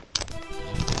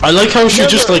 I like how she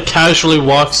just like casually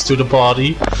walks to the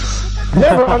body.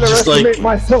 Never underestimate like-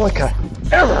 my Silica.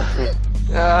 Ever.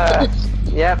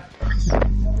 Yep.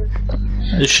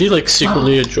 Is she like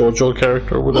secretly a JoJo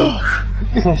character or whatever?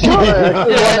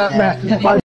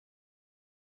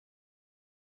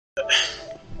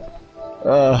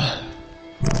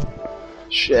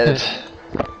 Shit.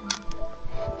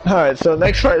 Alright, so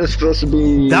next fight is supposed to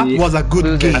be... That was a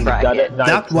good game. Bracket.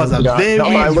 That was a very, No,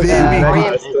 very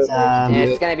good.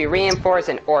 It's gonna be reinforced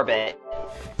in orbit.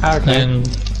 And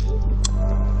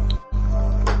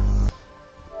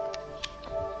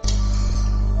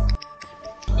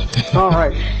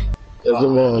Alright. Yes, it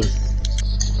was.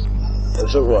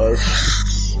 Yes, it was.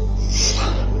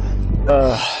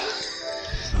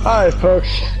 Alright, folks.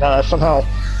 Somehow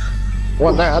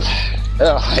won that.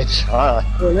 Well,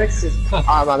 next is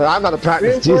I'm not a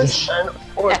practice, Jesus. and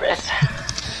orbit.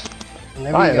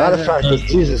 I am not a practice,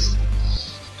 Jesus.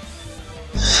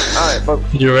 Alright,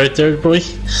 folks. You right there, boy?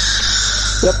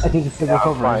 Yep, I think it's the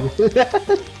recovery.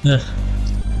 Yeah.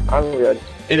 I'm good.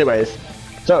 Anyways,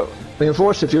 so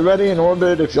reinforce if you're ready, and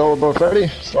orbit if y'all are both ready.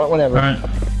 Start whenever. Alright.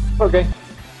 Okay.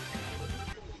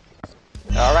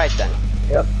 Alright then.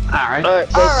 Yep.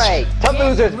 Alright, top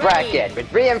losers bracket with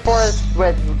reinforced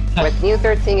with New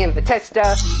 13 and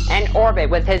Batista, and Orbit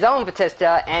with his own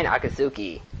Batista and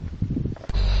Akatsuki.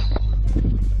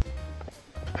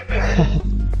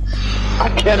 I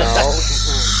get it.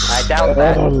 I doubt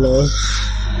that. Oh, no.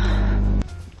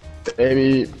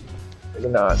 Maybe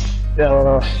not. Yeah, I don't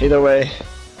know. Either way,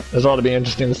 this ought to be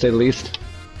interesting to say the least.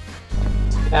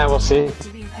 Yeah, we'll see.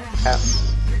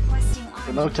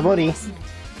 Good luck to Buddy.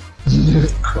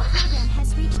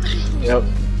 Yep.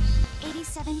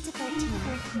 87 to 13.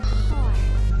 4.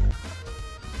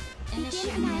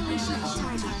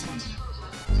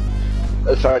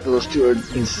 The fact that those two are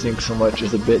in sync so much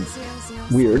is a bit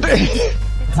weird. Oh,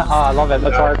 I love it.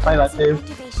 That's why I play that too.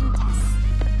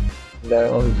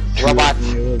 No,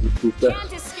 Robots. Yep.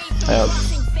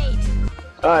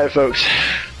 Alright, folks.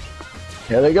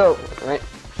 Here they go. Right.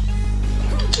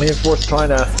 Reinforced trying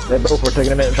to. They both were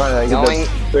taking a minute trying to get Going. this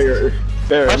bigger.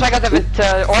 First I got to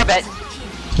Orbit.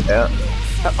 Yeah.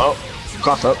 Oh,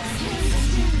 cross up.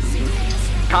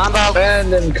 Combo.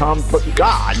 And then God.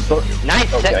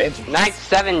 Nice. Okay. Nice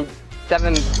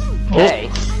 7K.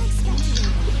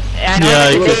 And Yeah,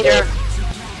 Orbit you could- danger.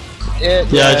 It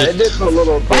did for a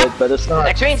little bit, but it's not.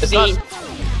 Extreme speed.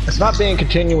 It's not being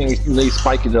continually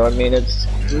spiky though. I mean,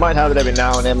 you might have it every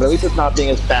now and then, but at least it's not being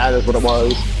as bad as what it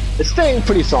was. It's staying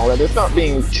pretty solid. It's not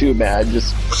being too bad,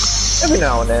 just every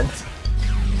now and then.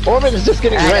 Orbit is just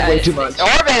getting red way too much.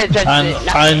 Orbit is just.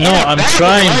 I know, I'm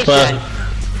trying, but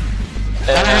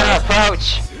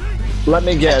approach. Let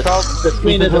me guess. The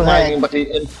screen isn't lagging, but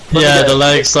the yeah, the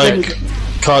lag's like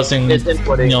causing, it's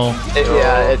inputting. you know.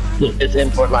 It's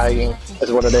input lagging.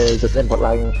 Is what it is. It's input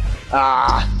lagging.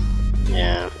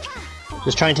 Yeah.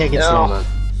 Just try and take it slow, man.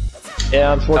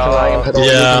 Yeah, unfortunately, I am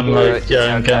Yeah, I'm like,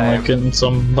 I'm kind of getting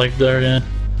some like there, yeah.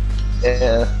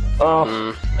 Yeah.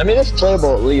 I mean, it's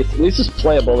playable at least. At least it's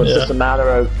playable. It's just a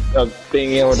matter of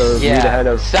being able to read ahead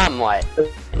of. Somewhat.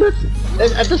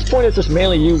 At this point, it's just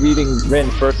mainly you reading Rin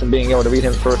first and being able to read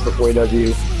him first before he does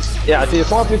you. Yeah, see, as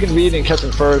long as you can read and catch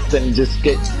him first, then just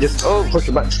push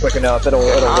your buttons quick enough. It'll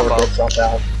work itself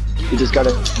out. You just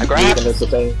gotta read him as the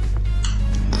thing.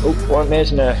 Oh, well,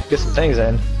 managing to get some things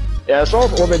in. Yeah, as long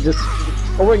as Orbit is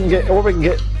able to get around.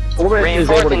 Orbit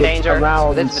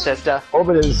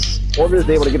is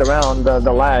able to get around the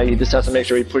lag. He just has to make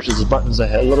sure he pushes his buttons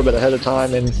a little bit ahead of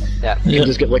time, and he can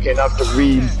just get lucky enough to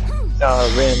read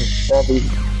Rin. Or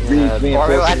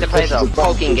we'll have to play the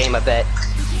poking game a bit.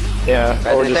 Yeah.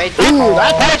 Or just, ooh,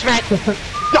 that's punishment!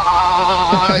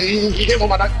 He gave him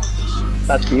my nut.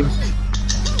 That's beam.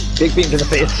 Big beam to the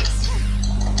face.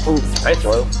 Ooh, nice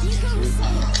throw.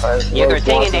 You're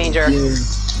 13 in danger.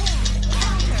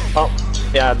 Oh,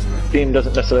 yeah, beam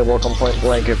doesn't necessarily work on point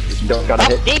blank if you don't got a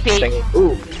hit. DP. Thingy.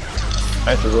 Ooh,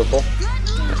 nice reversal.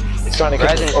 He's trying to get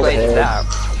Resin this plays overhead. out.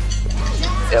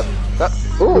 Yep.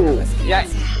 Ooh. Yeah.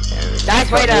 Nice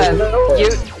way to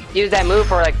use that move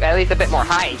for like at least a bit more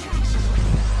height.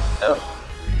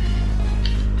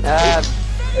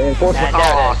 Reinforcement.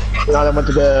 Now that went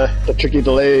to the tricky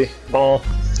delay ball.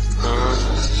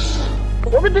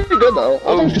 Orbit did good though.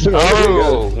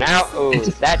 Now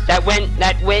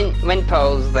that wind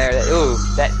pose there.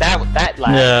 That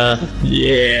lag.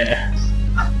 Yeah.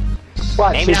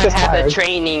 What? Maybe She's not just have tired. the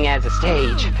training as a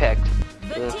stage picked.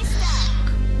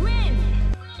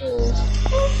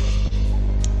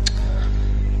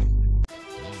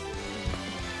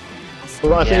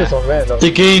 Well, I think it's on red though.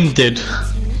 The game did.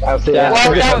 Well, in a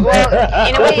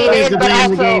way it is, but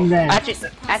also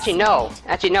actually no.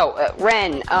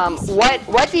 Ren,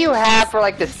 what do you have for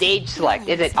like the stage select?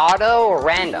 Is it auto or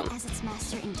random?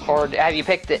 Or have you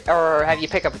picked it? Or have you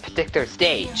picked up a particular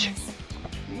stage?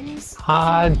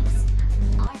 I'm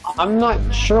not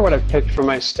sure what I picked for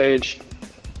my stage.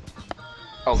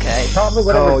 Okay. Probably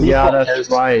whatever. Oh yeah, default that's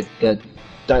is. right.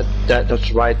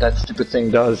 That's right. That stupid thing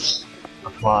does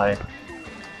apply.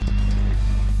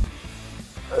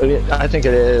 I think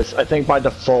it is. I think by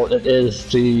default it is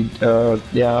the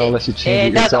unless you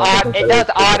change it yourself. It does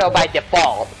auto by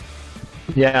default.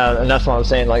 Yeah, and that's what I'm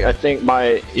saying. Like, I think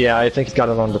he's got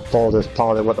it on default. Is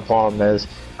probably what the problem is.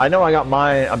 I know I got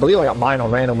mine. I believe I got mine on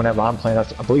random whenever I'm playing. I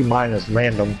believe mine is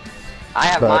random. I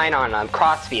have mine on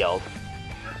crossfield.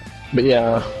 But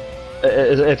yeah,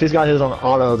 if he's got his on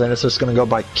auto, then it's just gonna go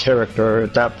by character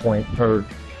at that point. Or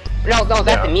no,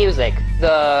 that's the music.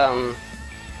 The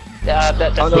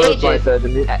stages.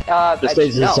 The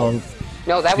stages is on.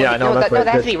 No, that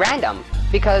has to be random.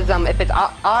 Because if it's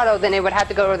auto, then it would have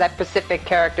to go to that specific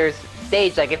character's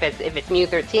stage. Like if it's Mew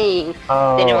 13,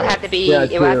 then it would have to be a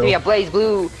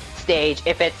BlazBlue stage.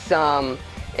 If it's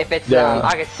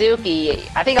Akatsuki,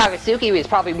 I think Akatsuki is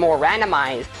probably more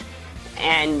randomized,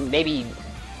 and maybe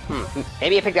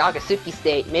it picked the Akatsuki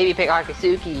stage. Maybe it picked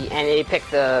Akatsuki, and it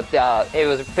picked it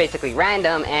was basically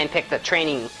random and picked the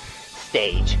training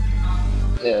stage.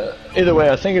 Yeah. Either way,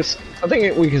 I think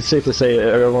we can safely say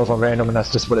everyone's on random, and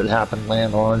that's just what it happened to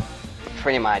land on.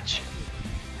 Pretty much.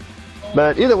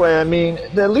 But either way, I mean,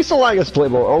 at least the lag is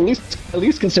playable. Or at least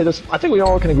can say this. I think we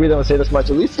all can agree that and say this much.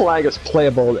 At least the lag is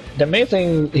playable. The main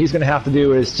thing he's gonna have to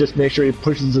do is just make sure he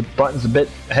pushes the buttons a bit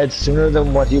ahead sooner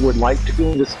than what he would like to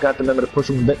do. Just got to remember to push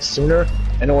them a bit sooner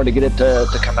in order to get it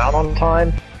to come out on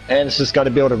time. And it's just got to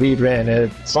be able to read RAN.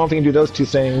 As long as he can do those two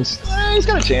things, he's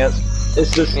got a chance. It's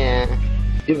just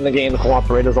getting the game to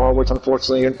cooperate is all, which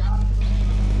unfortunately you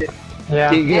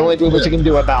can only do what you can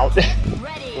do about.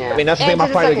 I mean, that's the thing about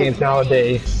fighter games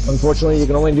nowadays. Unfortunately, you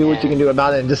can only do what you can do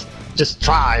about it, and just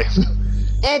try.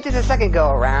 And it's a second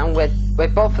go around with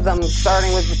both of them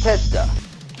starting with Batista,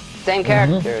 same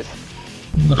characters.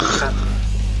 Music's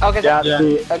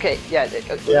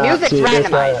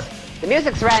randomized. The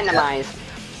music's randomized,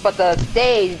 but the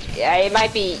stage it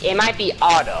might be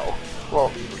auto.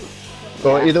 Well,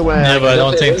 either way. Yeah, but I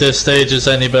don't think this stage is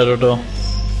any better though.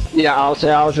 Yeah, I'll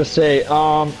just say,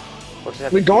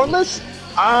 regardless,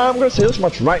 I'm gonna say this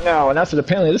much right now, and that's that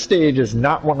apparently this stage is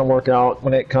not wanting to work out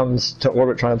when it comes to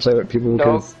Orbit trying to play with people,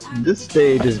 because this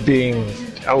stage is being,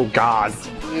 oh god,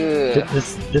 this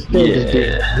stage is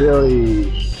being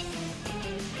really.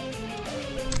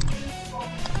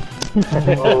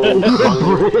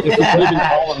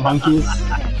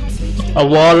 A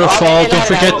waterfall, don't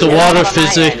forget the water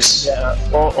physics. Yeah,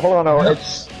 well, hold on, no,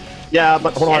 it's... Yeah,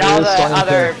 but hold on, I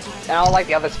don't like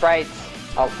the other sprites.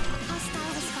 Oh.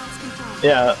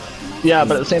 Yeah,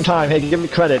 but at the same time, hey, give me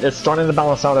credit, it's starting to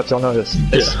balance out if you'll notice.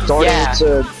 It's starting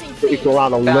to equal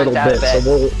out a little bit, so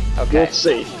we'll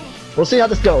see. We'll see how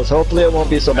this goes, hopefully it won't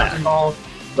be so bad.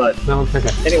 But,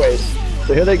 anyways,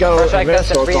 so here they go.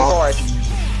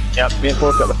 Yep,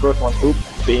 reinforce got the first one. Oop,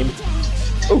 beam.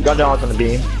 Ooh, got dodge on the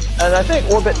beam. And I think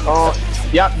Orbit,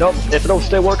 if it'll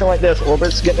stay working like this,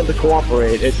 Orbit's getting it to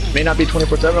cooperate. It may not be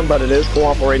 24/7, but it is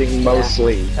cooperating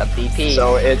mostly.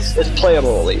 So it's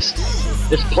playable at least.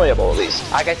 It's playable at least.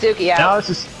 Akatsuki out. Now it's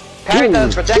just... Parry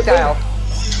those projectile.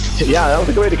 Yeah, that was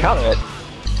a good way to counter it.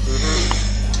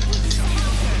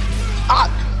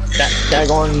 That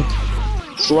daggone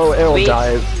slow arrow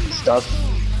dive stuff.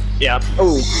 Yeah.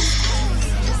 Ooh.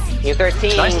 Mew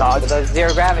 13 nice dodge. with a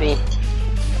zero gravity.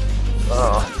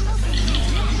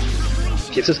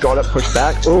 Keeps his guard up, push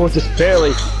back. Oh, just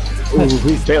barely. Ooh,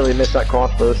 he barely missed that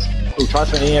cross burst. Ooh, tries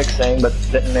for an EX thing, but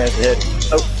didn't manage to hit.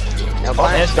 Oh,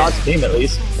 managed to dodge team at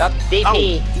least. Up,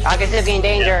 DP. Akatsuki in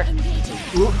danger.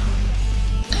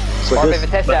 Orbit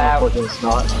Batista out. It's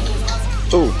not.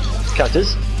 Ooh,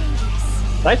 catches.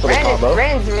 Nice little combo.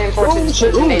 Ran's reinforcements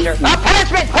in danger. Oh,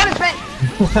 punishment!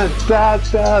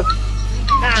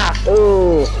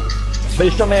 Ooh. But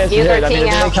he still managed to hit. I mean, it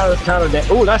didn't count as counter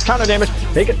damage. Ooh, that's counter damage.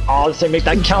 Make it. Oh, let's say make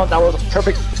that count. That was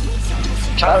perfect.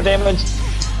 Counter damage.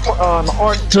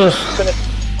 Finish.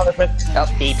 Punishment. Oh,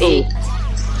 DP.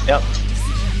 Yep.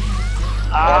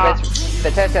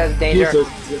 Batista's danger.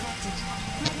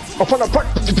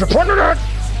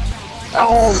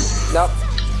 Oh, nope.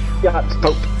 Got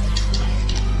poked.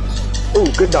 Ooh,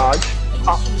 good dodge.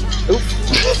 Oop.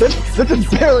 This is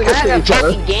barely kind of a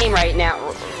pokey game right now.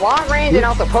 Long range and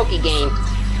also pokey game.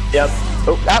 Yep.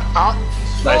 Oh,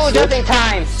 nice. Oh, just in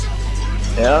time.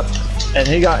 Yep. And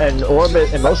he got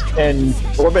Orbit's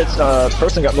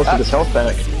person got most of his health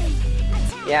back.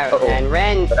 Yeah, and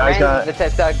Ren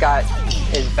Batista got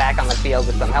his back on the field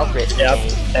with some health rate. Yep.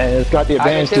 And it's got the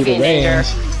advantage to the range.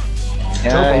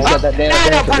 Yeah, he's got that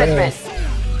damage. Punishment.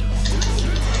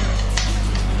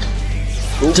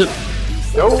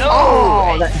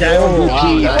 Oh, that down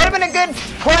DP. It would have been a good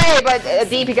play, but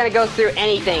DP gonna go through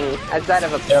anything outside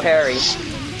of a parry.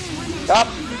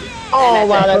 Oh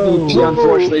wow, that DP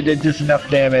unfortunately did just enough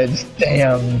damage.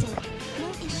 Damn.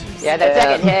 Yeah, that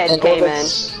second hit came in.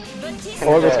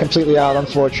 Orb completely out,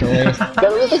 unfortunately. But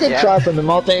it was a good try from him.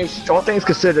 All things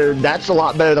considered, that's a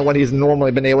lot better than what he's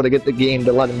normally been able to get the game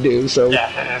to let him do. So,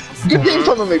 good game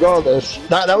from him regardless.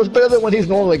 That was better than what he's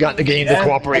normally gotten the game to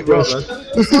cooperate with.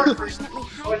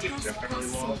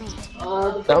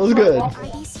 That was good.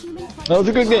 That was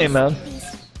a good game, man.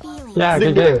 Yeah,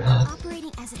 good game.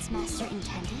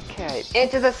 Okay,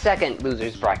 into the second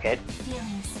loser's bracket.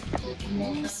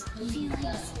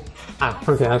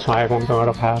 Okay, that's why I won't go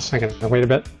auto pass. I can wait a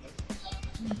bit.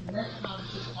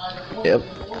 Yep.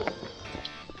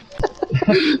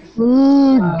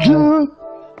 Oh, God.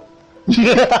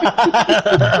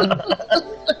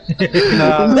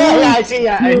 Yeah, I see.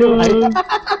 I know.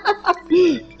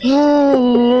 Oh,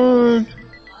 Lord.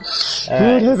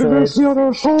 Lord, have mercy on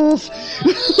our souls.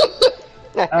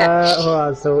 Hold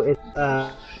on. So it's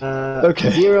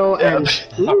Okay. 0 and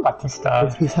About to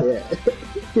start.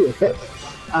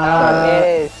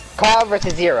 It is Cloud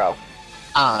versus Zero.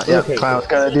 Yeah, Okay. Cloud's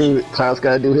gotta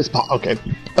do his part. Okay.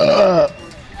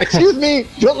 Excuse me,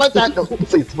 don't let that go.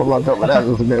 Please, hold on, don't let that.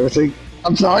 Was embarrassing.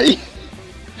 I'm sorry.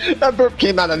 That burp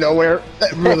came out of nowhere.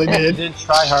 That really did. Didn't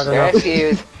try hard You're enough.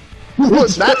 excused. Look,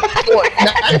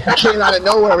 that came out of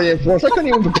nowhere, reinforced. I couldn't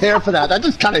even prepare for that. That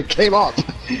just kind of came up.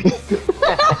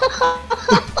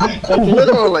 Like,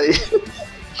 literally.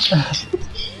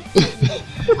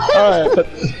 Alright, but...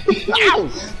 Ow!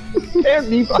 Spare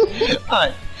me.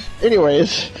 Alright.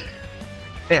 Anyways.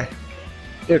 Yeah.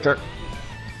 Your turn.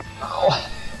 Oh.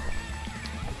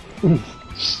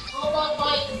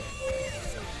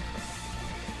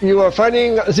 You are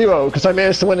fighting Zero, because I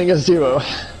managed to win against Zero.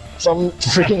 Some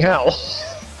freaking hell.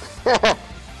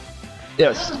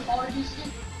 Yes.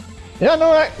 Yeah,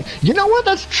 no, you know what?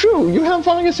 That's true. You haven't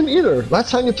fought against him either. Last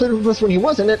time you played with us when he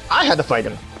wasn't it, I had to fight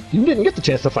him. You didn't get the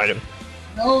chance to fight him.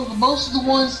 No, most of the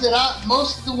ones that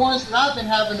I've been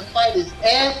having to fight is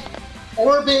F,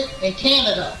 Orbit, and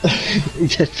Canada.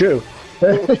 Yeah, true.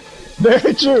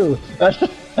 Very true.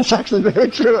 That's actually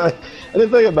very true. I didn't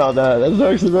think about that. That's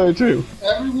actually very true.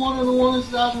 Every one of the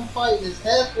ones that I've been fighting is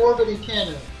F, Orbit, and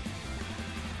Canada.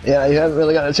 Yeah, you haven't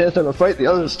really gotten a chance to fight the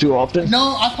others too often.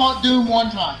 No, I fought Doom one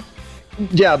time.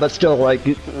 Yeah, but still, like,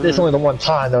 it's only the one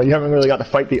time, though. You haven't really got to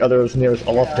fight the others near as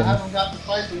often. I haven't got to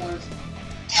fight the ones.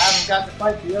 I haven't got to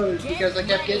fight the others because I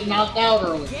kept getting knocked out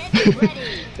early.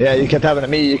 Yeah, you kept having to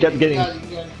me. You kept getting...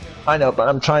 Yeah. I know, but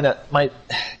I'm trying to...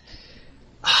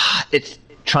 It's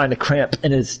trying to cramp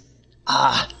and is...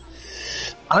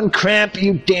 Uncramp,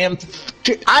 you damn...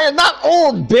 I am not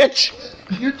old, bitch!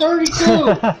 You're 32!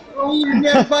 You're older than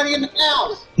everybody in the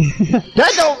house!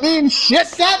 That don't mean shit!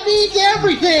 That means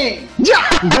everything! Yeah!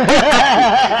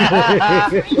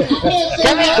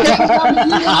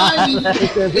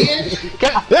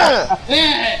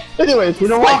 Anyways, You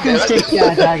know what?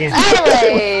 Dragon.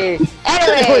 Anyway,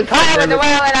 Cloud with the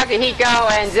Whale and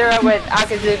Akihiko, and Zero with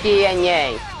Akazuki and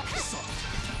Yang.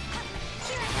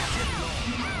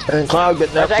 And Cloud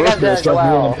getting that Which I first got bit starts as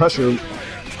well. building pressure.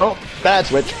 Oh, bad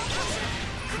switch.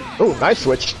 Oh, nice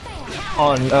switch.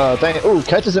 On, oh,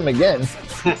 catches him again.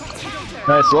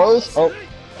 Nice slows. Oh,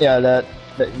 yeah, that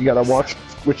you gotta watch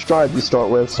which drive you start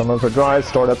with. Some of her drive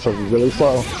startups are really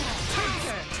slow.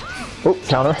 Oh,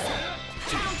 counter.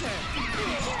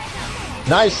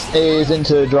 Nice A's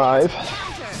into drive.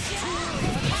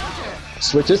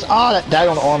 Switches. Ah, that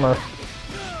daggone armor.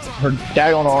 Her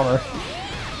daggone armor.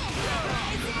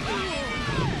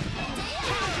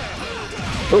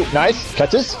 Oh, nice.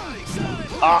 Catches.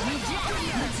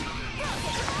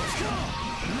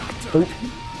 Ooh.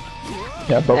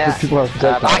 Yeah, both these people have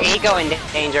dead. Akihiko in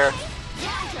danger.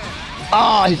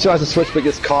 He tries to switch but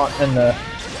gets caught in the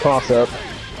cross-up.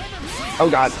 Oh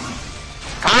god.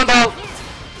 Combo!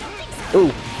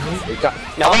 Ooh.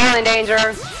 No Whale in danger.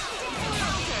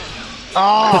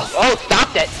 Oh,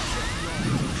 stopped it.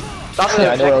 Stopped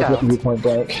Yeah, I it know I was with looking at point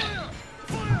blank.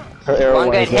 Her arrow one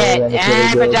good went there, hit, and it's and really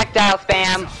good. projectile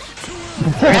spam.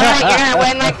 Really? You're gonna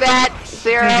win like that?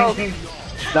 Zero?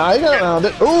 Nah, he got around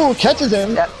it. Ooh, catches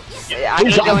him. Yep.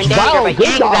 Akihiko in danger, Wow, but good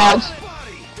Yang's dodge. out.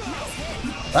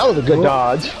 That was a good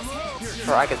dodge.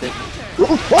 For Akazuki.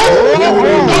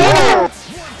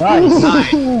 Nice.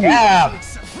 Yeah.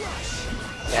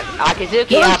 Yeah, Akazuki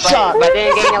Good up, shot. but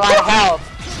didn't gain a lot of health.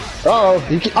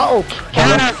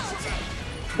 Counter.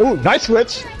 Ooh, nice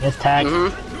switch. Nice tag.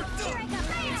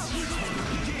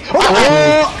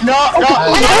 Oh, no.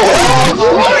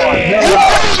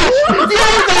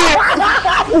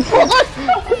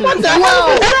 What the hell?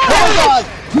 Oh god.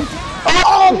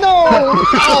 Oh no.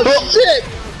 Oh shit.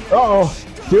 Uh-oh.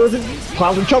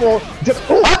 Cloud's in trouble.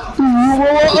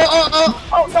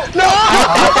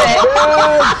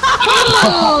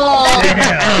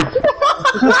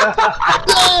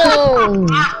 Damn!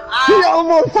 He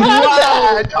almost had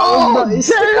that! Oh,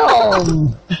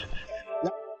 damn!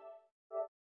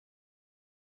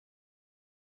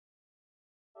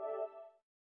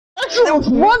 Actually,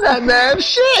 almost won that, man!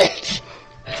 Shit!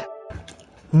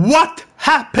 What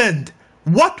happened?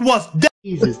 What was that?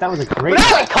 Jesus, that was a great.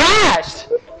 That clashed!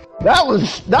 That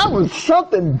was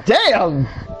something. Damn!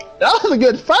 That was a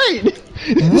good fight.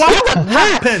 What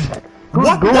happened?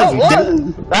 What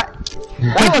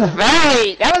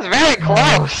That was very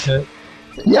close.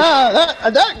 Yeah,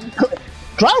 that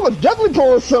Cloud was definitely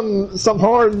pulling some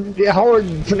hard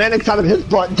phonetics out of his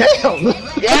butt. Damn!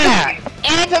 Yeah!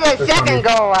 Into the second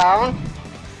go around.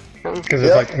 Because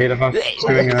there's like 8 of us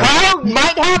doing it. Cloud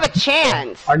might have a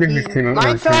chance. I think this team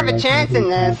Might still have a chance in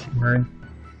this.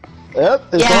 Yep.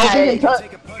 Yeah.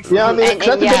 Yeah, I mean, that's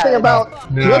a good thing about.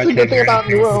 That's a good thing about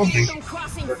Noel.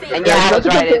 And yeah, that's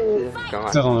right.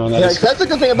 That's a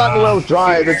good thing about Noel's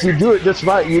drive. If you do it just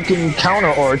right, you can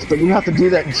counter orts, but you have to do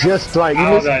that just right.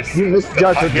 You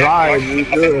misjudge the drive. I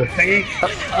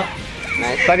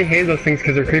study hate those things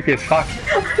because they're creepy as fuck.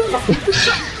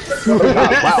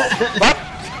 Wow.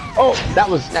 Oh, that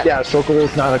was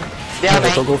circle's not a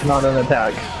circle's not an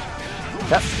attack.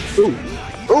 Yep. Ooh.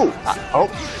 Oh.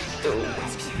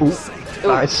 Ooh.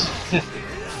 Nice.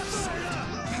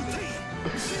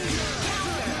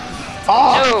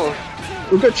 Oh!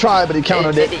 Good try, but he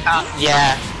countered it.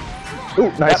 Yeah.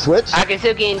 Ooh, nice switch.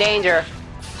 Akatsuki in danger.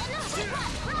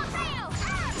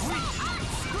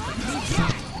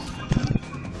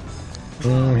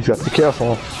 You got to be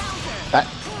careful. That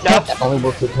only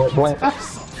works with point blank.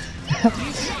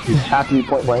 You have to be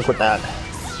point blank with that.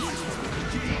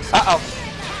 Uh-oh.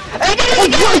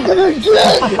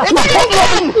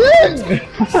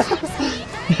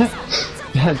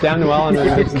 Down to well under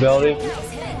invincibility.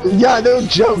 Yeah, no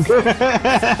joke.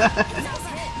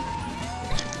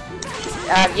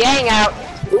 Yang out.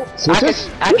 Switches?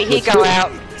 Akihiko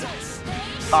out.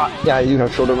 Yeah, you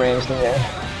have shorter range than Yang.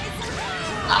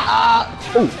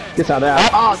 Ooh, gets out of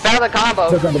that. Found the combo.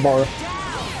 Took on the bar.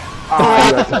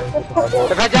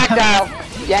 The projectile.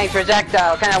 Yang's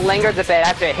projectile kind of lingers a bit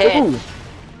after a hit. Ooh.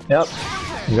 Yep.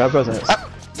 You got presence.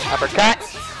 Uppercut.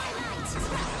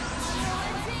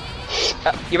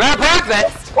 You ran a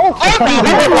profit. Oh,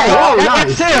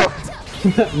 nice.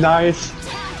 Nice.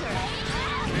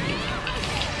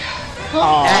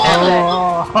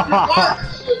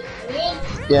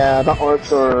 Yeah, the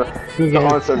arts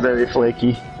are very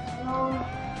flaky.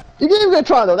 You gave it a good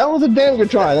try though. That was a damn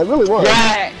good try. That really was.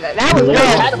 Yeah, that was good.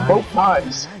 Had him both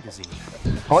times.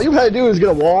 All you had to do is get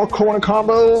a wall corner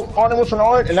combo on him with an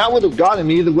art, and that would have gotten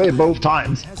him either way both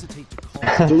times.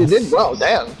 So you did well.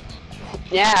 Damn.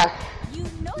 Yeah.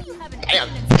 Damn.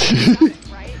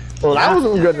 Well, that was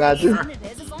a good match.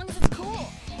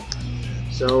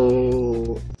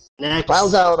 So next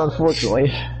Cloud's out,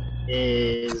 unfortunately.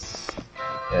 Is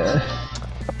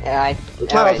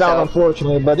Cloud's out,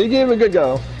 unfortunately, but he gave it a good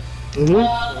go.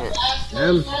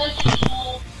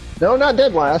 No, not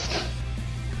dead last.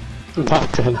 Not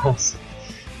dead last.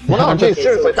 Well, no, I'm being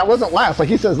serious. Like that wasn't last. Like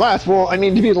he says last. Well, I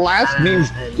mean to be last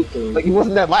means like he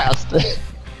wasn't dead last.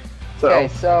 Okay,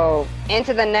 so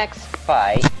into the next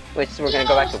fight, which we're gonna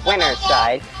go back to winner's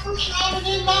side.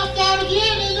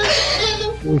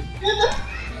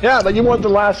 Yeah, but you want the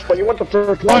last, but you want the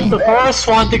first one. The first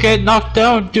one to get knocked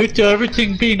down due to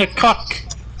everything being a cock.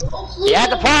 Yeah,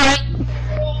 the point.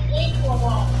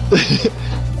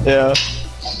 Yeah.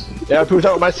 Yeah, I proved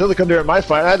out with my silicon during my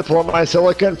fight. I had to pull out my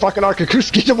silicon fucking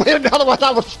Arkakuski to win, otherwise I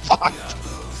was fucked.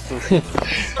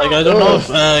 Like, I don't know if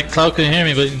Cloud can hear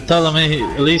me, but tell him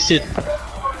at least he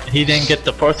didn't get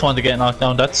the first one to get knocked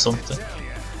down. That's something.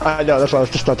 I know, that's why I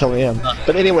was just not telling him.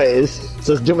 But anyways,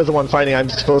 since Doom is the one fighting, I'm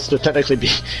supposed to technically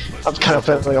be... I'm kind of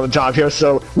failing on the job here,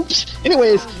 so... Oops.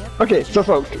 Anyways, okay, so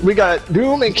folks, we got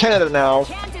Doom in Canada now.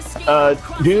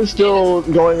 Doom's still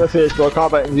going with his Pro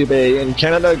Combat in Zubei, and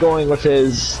Canada going with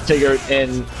his Tiger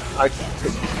in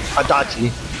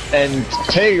Adachi. And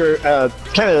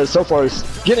Canada so far is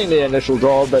getting the initial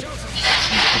draw, but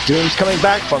Doom's coming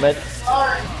back from it.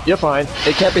 You're fine,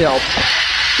 it can't be helped.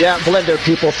 Yeah, Blender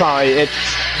people, sorry, it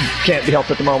can't be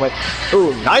helped at the moment.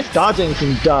 Ooh, nice dodging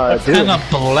from Doom. What kind of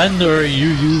blender are you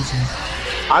using?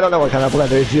 I don't know what kind of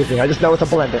blender he's using, I just know it's a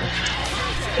blender.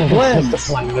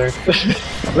 Blender.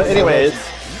 But anyways,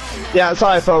 yeah,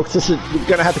 sorry folks, this is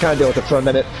gonna have to kind of deal with it for a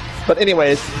minute. But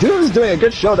anyways, Doom's doing a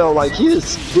good show though, like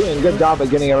he's doing a good job of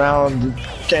getting around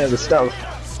Canada's stuff.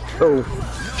 Oh,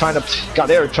 trying to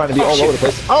be all over the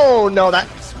place. Oh no, that.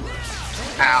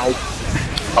 Ow.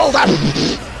 Oh, that.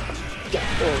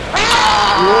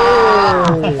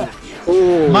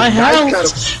 Ooh, My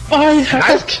nice health! My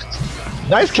health!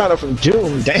 Nice counter from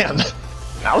Doom, damn.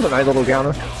 That was a nice little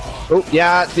counter. Oh,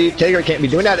 yeah, see, Tager can't be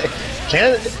doing that.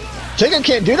 Tager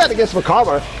can't do that against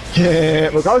Macabre.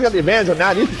 Macabre's got the advantage on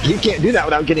that. He can't do that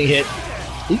without getting hit.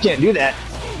 He can't do that.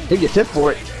 He gets hit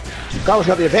for it. Macabre's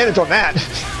got the advantage on that.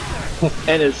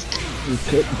 And his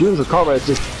Doom's Macabre is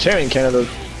just tearing Canada's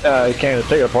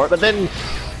Tager apart. But then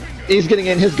he's getting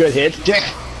in his good hits.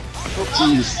 Oh,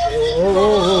 jeez.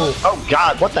 Oh,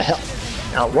 God, what the hell?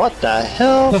 Now, what the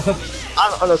hell? I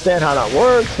don't understand how that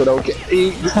works, but okay.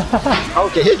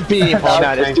 Okay, his beam on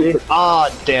that is just... Oh,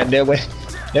 damn, they went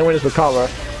his Macabre.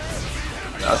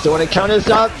 So when it counters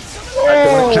up,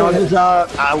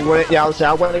 I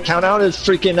wouldn't count out his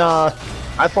freaking,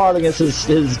 I fought against his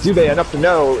Zubei enough to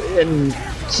know in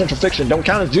Central Fiction. Don't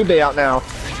count his Zubei out now.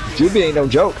 Zubei ain't no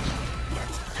joke.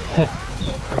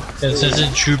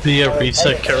 Isn't Zubei a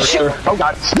reset character? Oh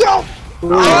god. No!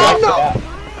 Oh no!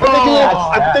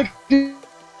 I think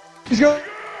he's gonna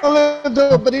live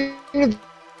though, but he...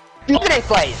 Opening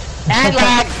plays! And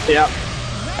lag! Yep.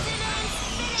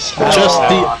 Just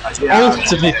the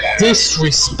ultimate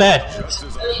disrespect.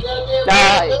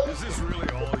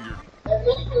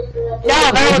 No,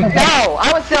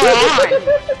 I was still alive.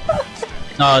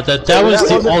 No, that was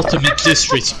the ultimate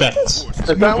disrespect.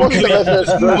 If that wasn't the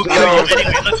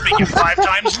Anyway, let's make it 5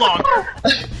 times longer.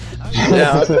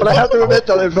 Yeah, but I have to admit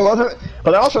though,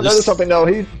 but I also noticed something though.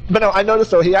 I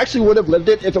noticed though he actually would have lived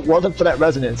it if it wasn't for that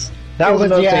resonance. That was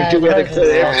another thing too. We had to consider.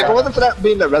 If it wasn't for that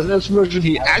being the resonance version,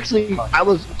 he actually, I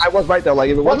was right there. Like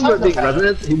if it wasn't for it being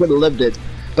resonance, he would have lived it.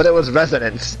 But it was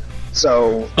resonance.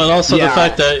 So. But also the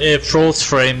fact that it froze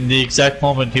frame the exact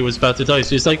moment he was about to die. So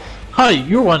he's like, "Hi,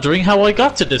 you're wondering how I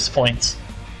got to this point."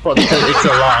 Well, it's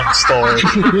a long story.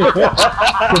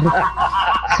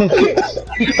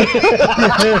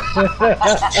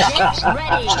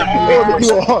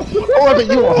 Or that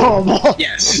you were home.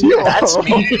 Yes, that's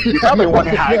me. You probably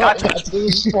wonder how I got to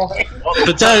this point.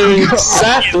 But that is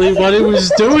exactly what it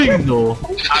was doing, though.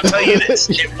 I'll tell you this,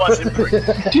 it wasn't pretty.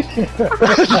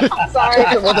 Sorry,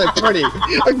 it wasn't pretty.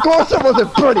 Of course it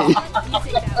wasn't pretty.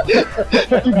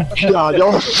 God,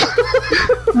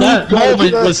 that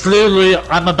moment was literally,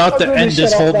 I'm about to end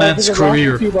this whole man's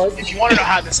career. If you want to know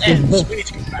how this ends, we need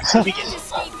to go back to the beginning.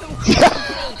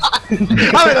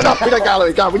 Alright, enough peanut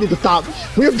gallery. God, we need to stop.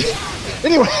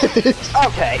 Anyway.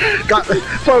 Okay. God,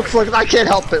 folks, look, I can't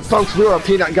help it. Folks, we're a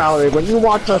peanut gallery. When you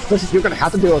watch us, you're gonna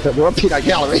have to deal with it. We're a peanut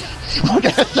gallery. What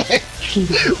can I say?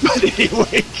 But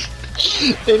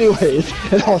anyways,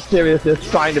 in all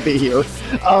seriousness, trying to be here.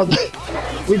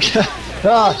 We got.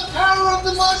 The power of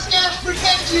the mustache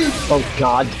protect you! Oh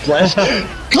God, bless.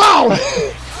 Clown!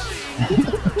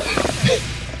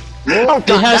 Oh, God,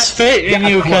 he has faith in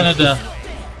you, Canada.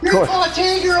 Your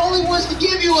Tager only wants to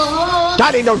give you a hug!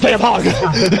 That ain't no damn hug!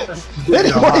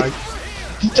 Anyway,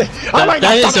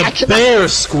 that is a bear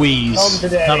squeeze,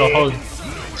 not a hug.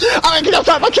 Alright, get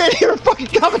outside! I can't hear fucking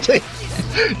commenting!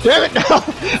 Damn it, no!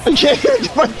 I can't hear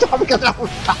it one time because I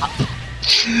won't stop!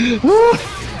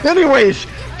 Anyways,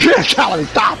 Callie,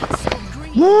 stop!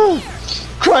 Woo!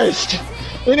 Christ!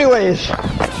 Anyways,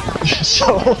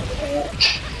 so...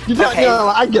 You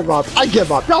know, I give up.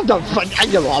 Y'all done fun. I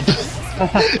give up.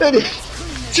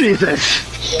 Jesus.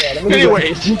 Yeah,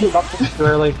 anyways. You give up too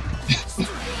early.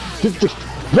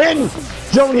 Ben!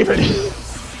 Don't even...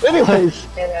 Anyways.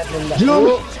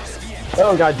 Doom...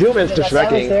 Oh god, Doom is just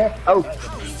wrecking. Oh.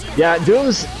 Yeah,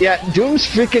 Doom's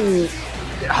freaking...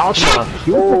 Hawkman.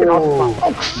 Oh,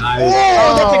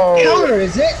 that's a counter,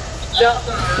 is it?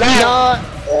 No.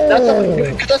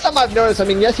 That's something I've noticed. I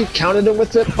mean, yes, he countered him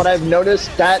with it, but I've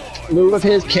noticed that move of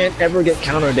his can't ever get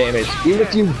counter damage. Even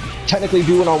if you technically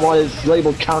do it on what is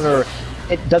labeled counter,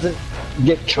 it doesn't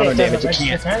get counter damage. It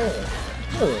can't.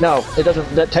 No, it doesn't.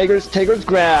 That Tager's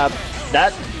grab,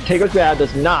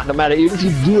 does not. No matter, even if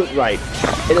you do it right,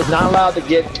 it is not allowed to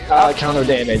get counter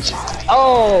damage.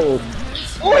 Oh.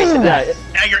 That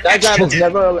grab is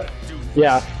never.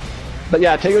 Yeah. But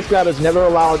yeah, Tager's grab is never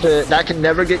allowed to. That can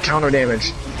never get counter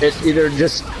damage. It's either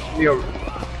just,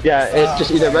 it's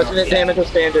just either resonant damage or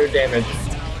standard damage.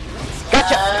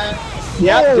 Gotcha.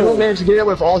 Yeah, Doom managed to get it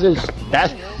with all his.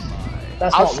 That's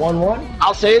not 1-1.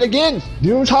 I'll say it again.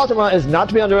 Doom's Hawkman is not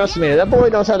to be underestimated. That boy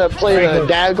knows how to play the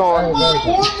daggone.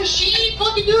 War Machine,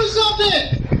 fucking do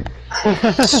something!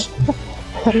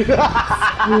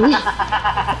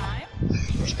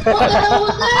 What the hell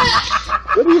was that?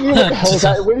 What do you mean? What the hell is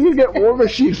that? Where do you get War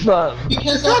Machine from?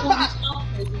 Because that's what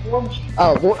he's War Machine.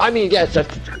 Oh, well, I mean, yes,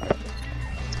 that's...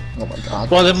 Oh my god.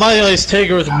 Well, in my eyes,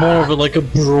 Tager is more of like a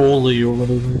Broly or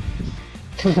whatever.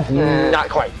 Not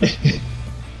quite.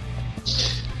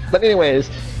 But anyways,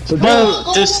 so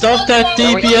well, the stuff that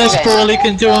DPS Broly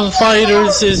can do on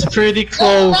fighters is pretty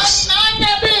close.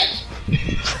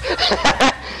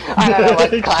 I don't know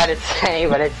what Cloud is saying,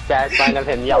 but it's that sign of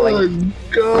him yelling. Oh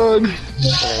god.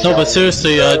 No, but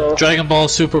seriously, Dragon Ball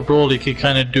Super Broly can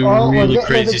kind of do really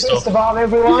crazy stuff.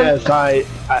 Yes,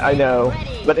 I know.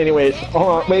 But anyways,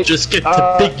 hold on, wait. Just get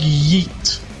the big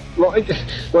yeet.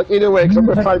 Look, either way, because I'm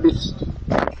gonna try to be.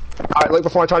 Alright, look,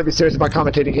 before I try to be serious about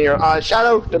commentating here,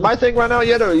 Shadow, did my thing run out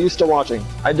yet, or are you still watching?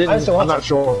 I'm not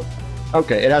sure.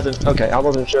 Okay, it hasn't. Okay, I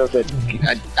wasn't sure if it.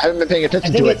 I haven't been paying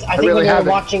attention to it. I think really when you're haven't.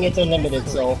 watching, it's unlimited,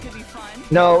 so.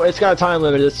 No, it's got a time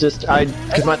limit. It's just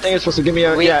because my thing is supposed to give me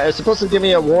a it's supposed to give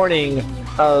me a warning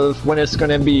of when it's going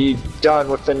to be done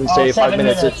within say 5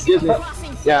 minutes. It gives me,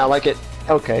 yeah, like it.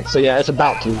 Okay, so yeah, it's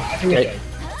about to. Okay.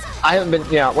 I haven't been.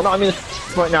 Yeah, well, no, I mean,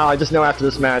 right now I just know after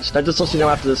this match. I just let you know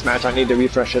after this match I need to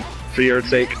refresh it for your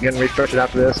sake. Again, refresh it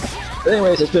after this. But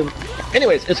anyways, it's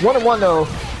 1-1 though.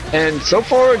 And so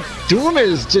far, Doom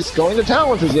is just going to town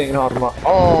with his Yang and Hawkma.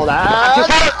 Oh,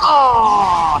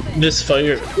 that!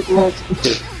 Misfire.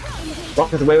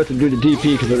 Walking away with him due to DP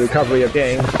because of the recovery of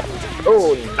Yang.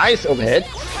 Oh, nice overhead.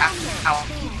 Ow.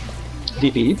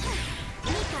 DP.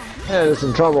 Yeah, he's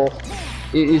in trouble.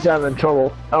 He's having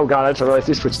trouble. Oh god, I just realized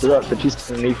he switched it up, but he's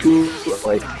Niku.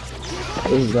 Like,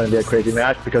 this is going to be a crazy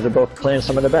match because they're both playing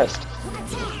some of the best.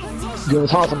 Doom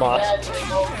is Hawkma.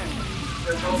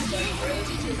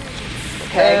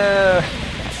 Okay.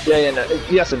 Yeah, no.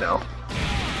 Yes and no.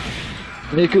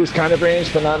 Miku's kind of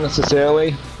ranged, but not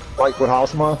necessarily, like with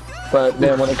Hawkma. But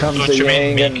then when it comes to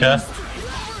Yang and yeah,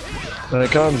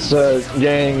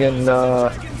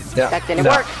 that didn't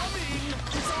work.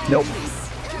 Nope.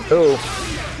 Oh,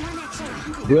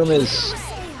 Doom is.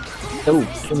 Oh,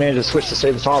 he managed to switch to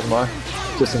save his Hawkma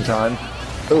just in time.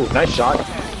 Oh, nice shot.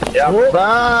 Yeah,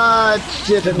 but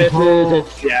if it misses,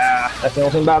 it's yeah. That's the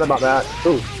only thing bad about that.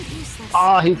 Ooh.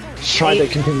 Ah, he tried to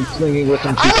continue swinging with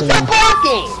him too soon.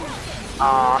 Blocking!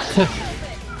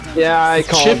 Yeah, I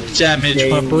call chip damage,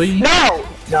 my boy.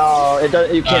 No, it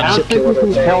does. You can't chip kill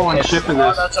it. Tell on shipping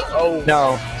this.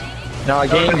 No, a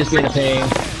game just being a pain.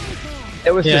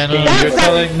 It was just. No, you're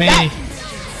telling me.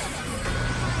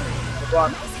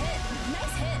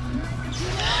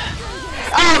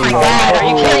 Oh my god, are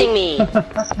you kidding me?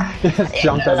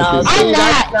 Jumped out of I'm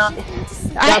not mad.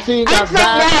 I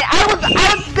was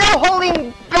still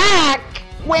holding back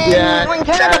when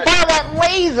Canada bought that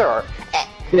laser.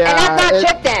 And that's not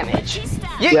chip damage.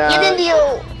 You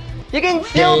can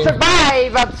still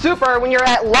survive a super when you're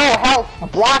at low health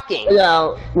blocking.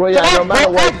 Yeah, well yeah, so no matter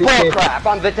what you can't. Crap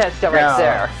on Vitesta right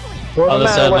there. Well, no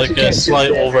matter what, like a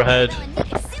slight overhead.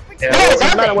 Yeah,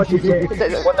 no matter what you can't.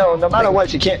 Well, no matter what,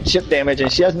 she can't chip damage,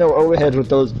 and she has no overhead with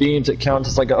those beams. It counts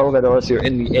as like an overhead unless you're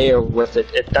in the air with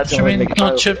it. That's the only thing.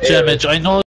 Not chip damage. I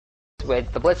know.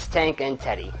 With the Blitz Tank and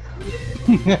Teddy.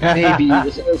 Maybe. I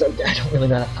don't really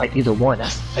know how to fight either one.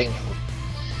 That's the thing.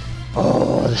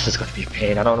 Oh, this is going to be a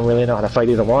pain. I don't really know how to fight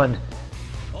either one.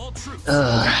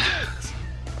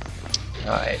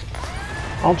 Alright.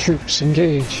 All troops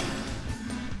engage.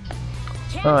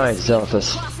 Alright,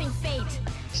 Zelphus.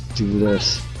 Let's do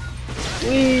this. A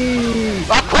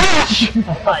crash! It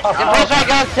looks like I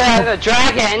got the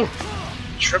dragon.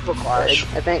 Triple crash.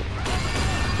 I think.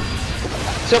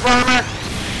 Super armor.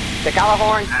 The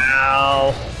Calahorn.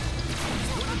 Ow.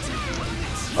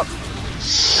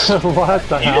 What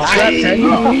the hell? I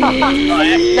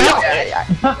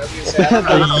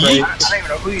don't even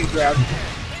know who you grabbed.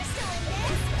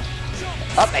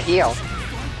 Up a heel.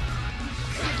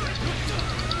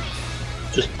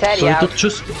 Just Teddy out.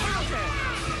 Just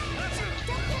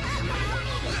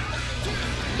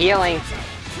healing.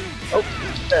 Oh.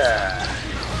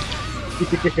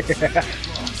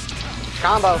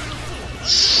 Combo.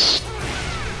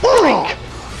 Blink.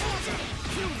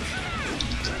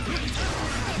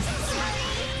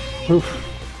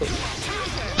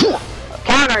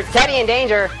 Counter. Teddy in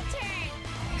danger.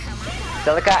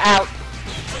 Silica out.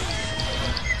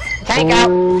 Tank out.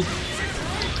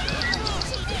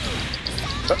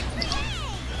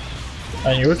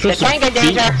 and you were just beating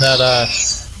that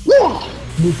ass.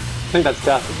 I think that's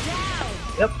death.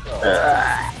 Yep.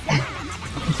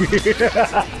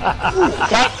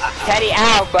 Teddy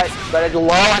out, but it's low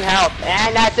on health,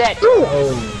 and that's it.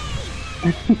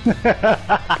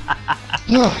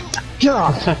 Oh,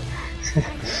 God.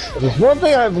 There's one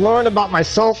thing I've learned about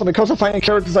myself when it comes to fighting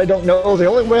characters I don't know. The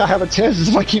only way I have a chance is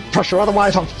if I keep pressure,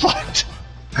 otherwise I'm fucked.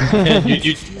 Yeah,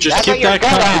 you just that's keep that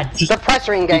combo. Just the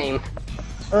pressuring game.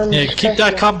 Yeah, keep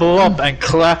that combo up and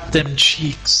clap them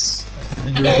cheeks.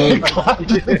 I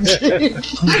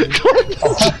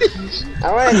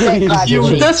want to say clap your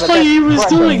cheeks, That's but what he was correct.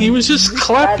 doing. He was just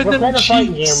clapping We're them playing a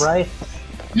fighting cheeks. game, right?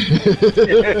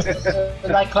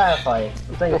 Like clarifying.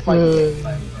 We're playing a fighting game.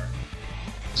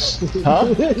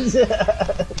 Huh?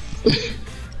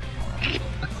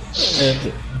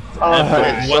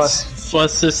 And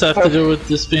what's this have to do with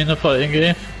this being a fighting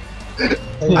game? I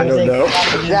don't know.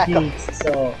 Exactly.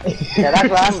 So. Yeah, that's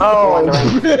what I'm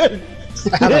wondering.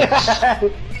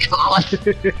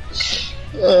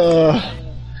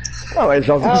 Alright,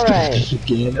 so All right.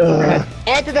 again.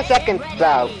 And to the second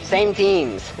bout. Same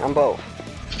teams on both.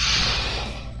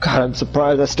 God, I'm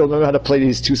surprised I still don't know how to play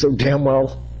these two so damn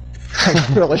well.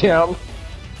 I really am.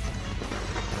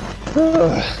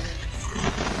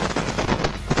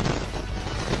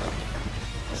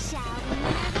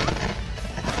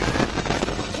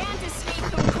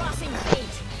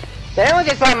 Did anyone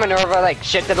just find Minerva like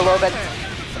shifted a little bit?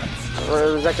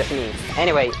 Or was that just me?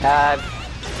 Anyway,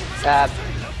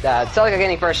 Celica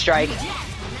getting first strike.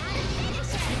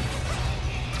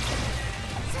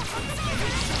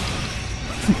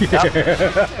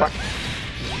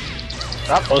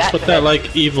 Let's put that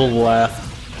like evil laugh.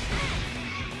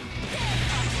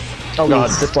 Oh god,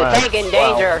 this The laugh. tank in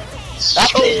danger.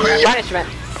 Oh, punishment.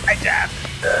 I jab.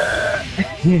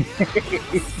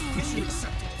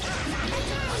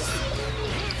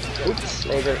 Oops,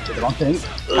 laser. Wrong thing.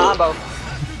 Combo.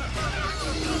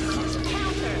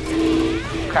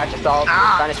 Crouch assault.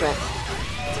 Punishment.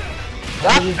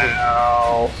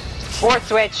 Ow. Fourth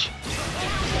switch.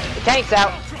 The tank's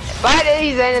out. But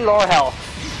he's in lower health.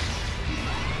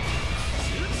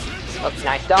 Oh,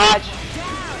 nice dodge.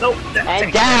 Nope.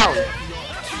 And down.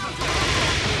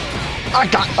 I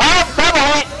got. Oh, double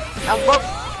hit.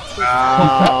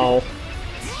 Ow.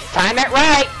 Time it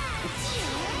right.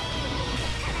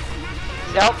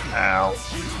 Nope. Ow.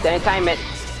 Didn't time it.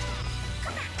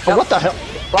 Oh, what the hell?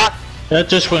 Block. That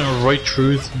just went right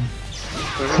through them.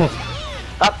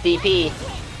 Up DP.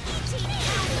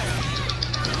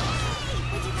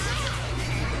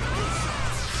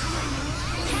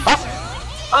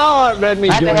 Oh, it read me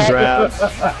Right doing ahead. grab.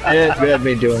 It read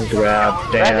me doing grab.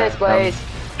 Damn. Resonance plays.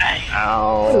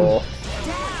 Ow.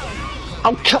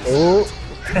 I'm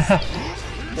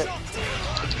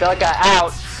Celica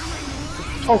out.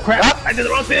 Oh crap! I did the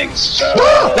wrong thing.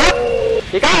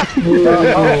 You got it.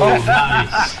 Oh,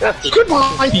 nice.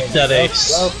 Goodbye. Beat that ace.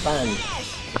 Well fun.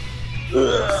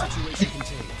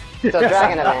 So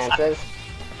Dragon advances.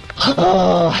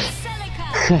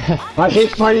 I hate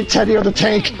fighting Teddy or the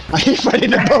tank. I hate fighting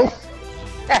them both.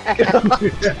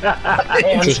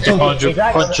 Just 200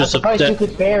 punches I'm of surprised you death.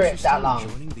 could bear it that long.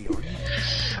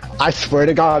 I swear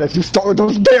to God, if you start with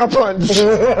those bear puns.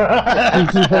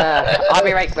 I'll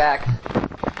be right back.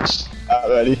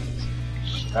 Ready?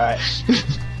 Alright.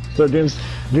 So Doom's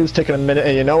taking a minute,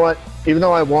 and you know what? Even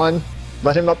though I won,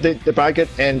 let him update the bracket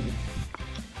and...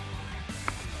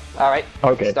 Alright.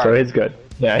 Okay, start. so he's good.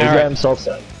 Yeah, he got himself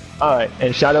set. Alright,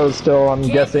 and Shadow's still, I'm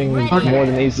guessing, more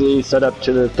than easily set up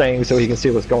to the thing so he can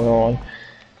see what's going on.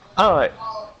 Alright.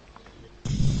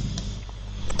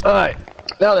 Alright,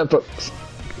 now then folks.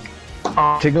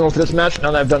 Taking over for this match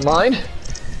now that I've done mine.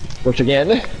 Which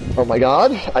again, oh my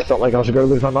god, I felt like I was going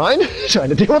to lose my mind trying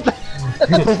to deal with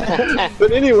that.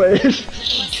 But anyways,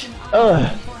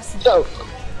 so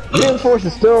Reinforce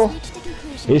is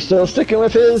he's still sticking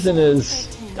with his and his.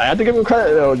 I have to give him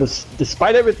credit though.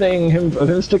 Despite everything,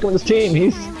 him sticking with his team,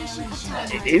 he's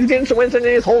getting some wins and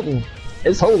he's holding.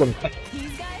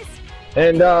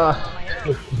 And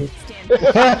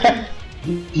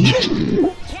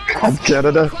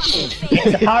Canada.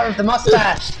 The power of the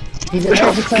mustache. He's an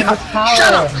exercise of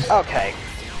power. Okay.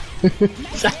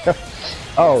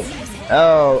 Oh,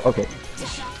 okay.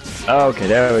 Okay,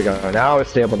 there we go. Now it's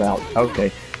stabled out.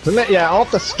 Okay. So, yeah,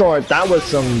 off the start, that was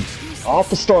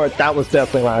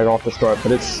definitely lag off the start,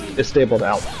 but it's stabled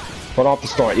out. But off the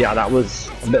start, yeah, that was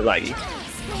a bit laggy.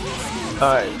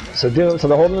 Alright, so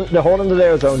they're holding to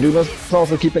their zone. Doom is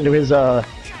also keeping to his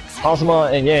Ozma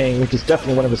and Yang, which is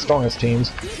definitely one of his strongest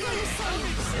teams.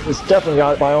 It's definitely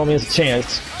got by all means a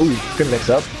chance. Ooh, good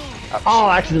mix up. Oh,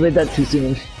 I actually did that too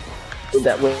soon. Did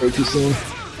that way too soon.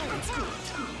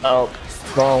 Oh,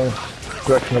 wrong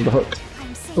direction of the hook.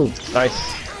 Ooh, nice.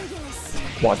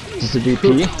 Watch, this is a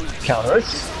DP.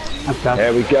 Counters.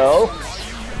 There we go.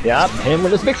 Yep, him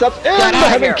with his mix up. And the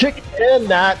heaven kick. And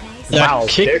that. Wow,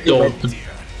 kick though.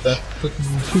 That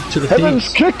fucking to the Heaven's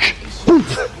face. kick.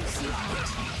 Poof.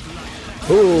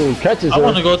 Ooh, catches I her.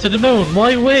 want to go to the moon.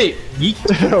 Why wait? Yeet.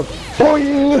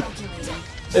 Boing!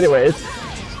 Anyways,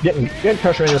 getting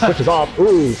pressure and it switches off.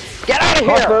 Ooh. Get out of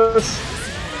here! Crossbows.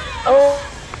 Oh.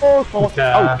 Oh,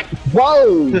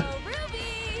 whoa!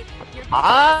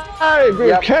 I agree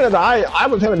with Canada. I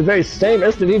was having the very same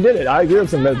instant he did it. I agree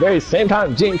with him at the very same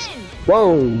time. Jinx.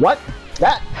 Whoa, what?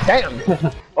 That?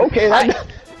 Damn. Okay,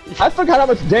 I forgot how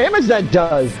much damage that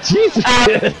does. Jesus.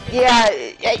 Yeah,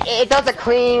 it does a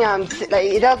clean,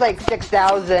 it does like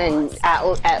 6,000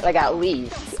 at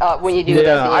least, when you do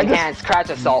the enhanced crouch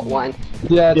assault one.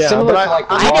 Yeah, it's similar to like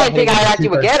I didn't think I actually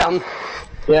would get him.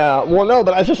 Yeah, well, no,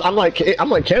 but I'm like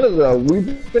Canada.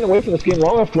 We've been away from this game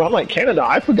long enough. I'm like Canada.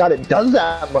 I forgot it does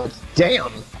that much.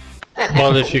 Damn.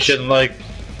 Well, if you can like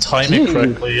time it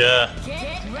correctly, yeah.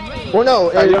 Well,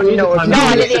 no, I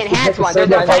did the enhanced one. There's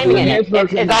no timing in it.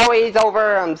 It's always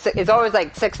over. It's always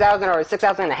like 6,000 or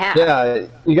 6,000 and a half. Yeah,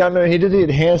 you gotta remember he did the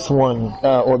enhanced one,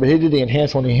 but he did the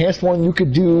enhanced one. The enhanced one you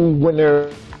could do when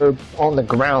they're on the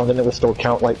ground, and it would still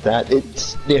count like that.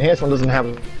 The enhanced one doesn't have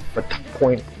a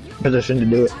point position to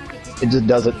do it. It just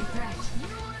does it.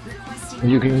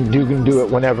 You can do it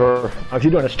whenever. If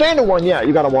you're doing a standard one, yeah,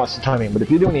 you gotta watch the timing. But if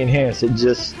you're doing the enhanced, you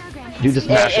just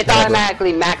mash it. It's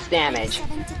automatically max damage.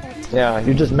 Yeah,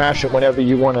 you just mash it whenever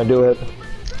you want to do it.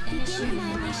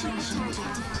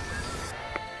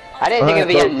 I didn't think it'd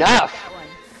be enough.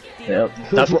 Yep.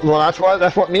 That's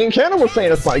what me and Canada were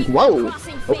saying. It's like, whoa,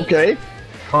 okay.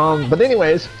 But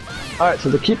anyways, all right. So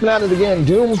they're keeping at it again.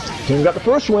 Doom got the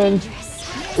first win.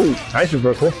 Ooh, nice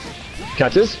reversal.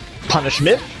 Catches.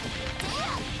 Punishment.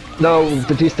 No,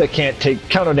 Batista can't take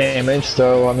counter damage,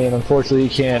 so I mean, unfortunately,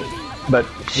 he can't. But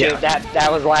shoot, yeah. that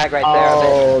was lag right there.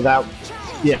 Oh,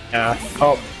 yeah.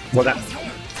 Oh, well,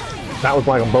 that was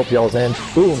like on both y'all's ends.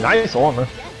 Ooh, nice armor.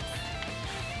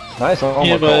 Nice armor.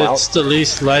 Yeah, but it's the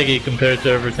least laggy compared to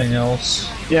everything else.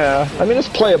 Yeah, I mean, it's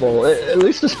playable. At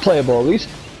least it's playable. At least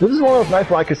this is one of those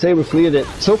nights where I could say with Leah that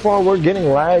so far we're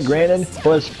getting lag, granted,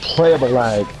 but it's playable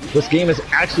lag. This game is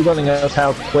actually letting us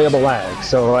have playable lag.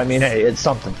 So, I mean, hey, it's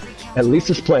something. At least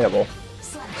it's playable.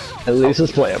 At least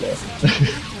it's playable.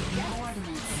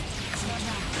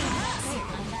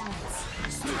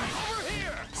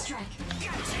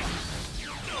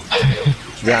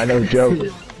 Yeah, no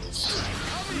joke.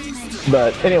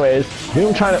 But anyways,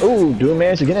 Doom trying to Doom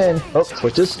managed to get in. Oh,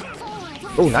 switches.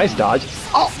 Oh, nice dodge.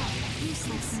 Oh!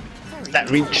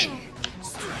 That reach.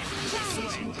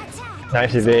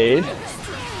 Nice evade.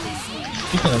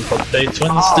 Updates.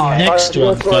 When's the next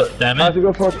one? God damn it. I have to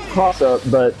go for a cross-up,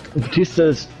 but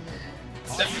Batista's...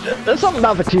 There's something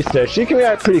about Batista. She can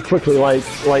react pretty quickly like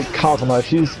Kazuma.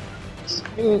 She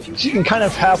can kind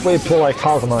of halfway pull like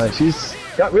Kazuma. She's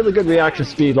got really good reaction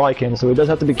speed like him, so he does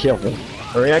have to be careful.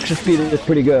 Her reaction speed is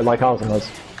pretty good like Kazuma's.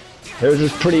 They're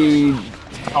just pretty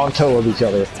on toe of each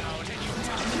other.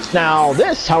 Now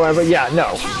this, however, yeah,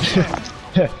 no.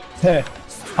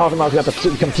 Kazuma's got the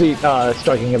complete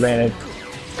striking advantage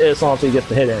as long as he gets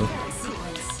the hit in.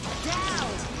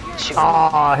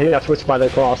 Ah, he got switched by the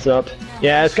cross up.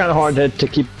 Yeah, it's kind of hard to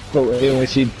keep when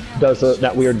she does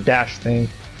that weird dash thing.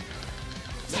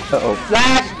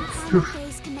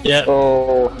 Yeah.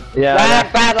 Oh, yeah.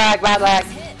 Bad lag.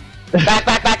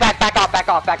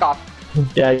 Back off.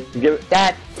 Yeah, give it.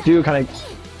 That. Do kind of.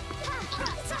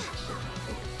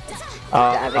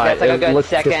 I think that's like a good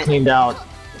second. It's cleaned out.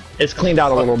 It's cleaned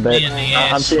out a little bit.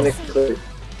 I'm seeing it clear.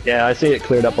 Yeah, I see it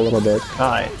cleared up a little bit.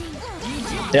 Alright.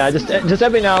 Yeah, just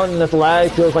every now and then if the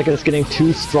lag feels like it's getting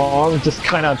too strong, just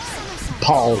kind of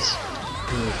pause.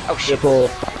 Oh shit. It will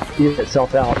even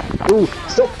itself out. Ooh,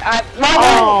 so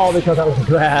oh, because that was a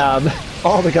grab.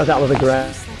 Oh, because that was a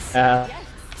grab.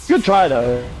 Good try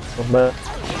though, but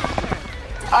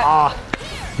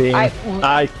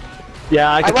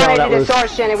yeah, I could tell that was. I wanted to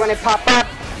distortion when it popped up.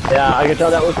 Yeah, I could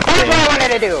tell that was. That's what I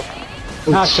wanted to do.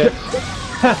 Ah shit.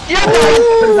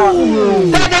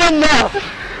 That's enough.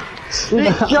 You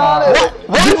got it!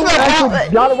 Once that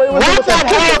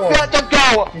health got to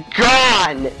go,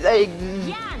 gone!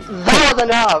 That was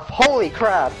enough! Holy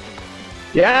crap!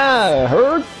 Yeah,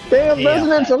 her damn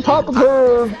resonance on top of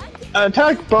her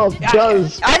attack buff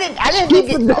does I didn't think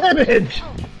it... damage!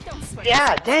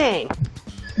 Yeah, dang!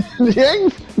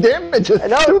 Damage is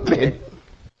stupid!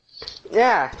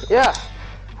 Yeah.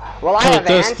 Well, it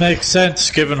does make sense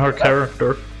given her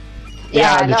character.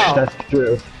 Yeah, I know. That's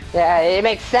true. Yeah, it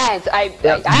makes sense. I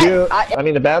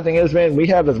mean, the bad thing is, man, we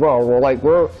have as well.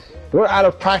 We're out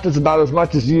of practice about as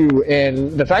much as you,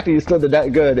 and the fact that you still did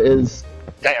that good is,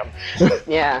 damn.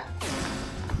 Yeah.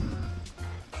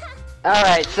 All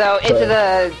right, so into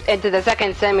the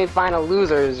second semi-final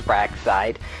losers bracket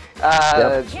side.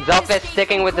 Zelfis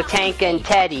sticking with the tank and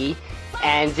Teddy,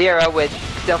 and Zero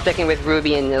still sticking with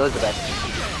Ruby and Elizabeth.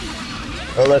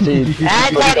 Unless he and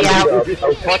Teddy out.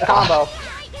 Fourth combo.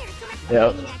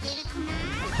 Yep.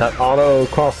 That auto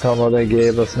cross combo they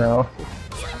gave us now.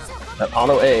 That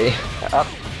auto A.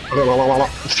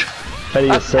 Teddy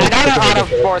is so another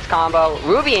auto force combo.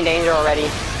 Ruby in danger already.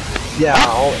 Yeah.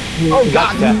 Oh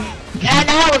god. And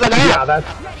that was enough. Yeah, that's.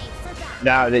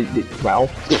 Now well.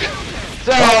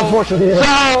 So unfortunately. Zero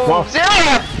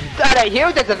at a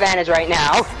huge disadvantage right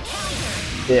now.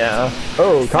 Yeah.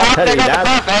 Oh, Teddy,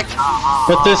 that's perfect.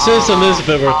 But this is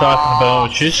Elizabeth we're talking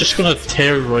about. She's just gonna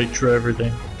tear right through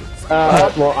everything.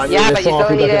 Well, I mean, yeah, but you still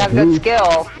need to have good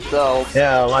skill, so...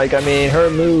 Yeah, like, I mean, her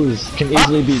moves can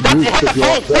easily be grouped if you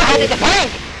want to.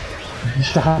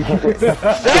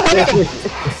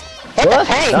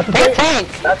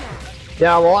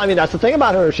 Yeah, well, I mean, that's the thing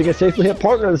about her. She can safely hit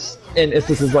partners in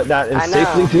instances like that and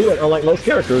safely do it, unlike most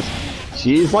characters.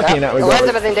 She's lucky in that regard.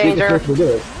 Elizabeth in danger.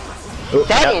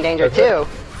 Teddy in danger, too.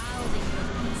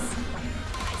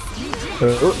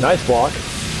 Nice block.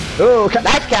 Oh,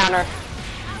 nice counter.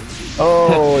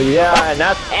 Oh yeah, and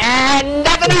that's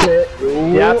enough.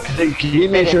 Yep, he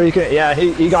made sure he could. Yeah,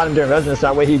 he got him during resonance.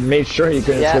 That way, he made sure he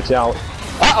couldn't switch out.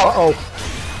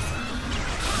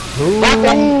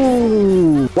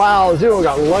 Ooh! Wow, Zero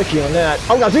got lucky on that.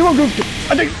 Oh god, Zero goofed.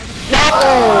 I think. I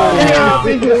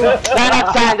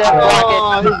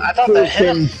thought that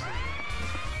hit him.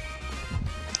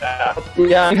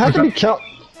 Yeah, you have to be careful.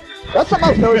 That's something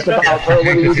I've noticed about her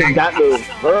when using that move.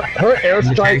 Her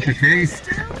airstrike.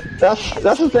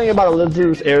 That's the thing about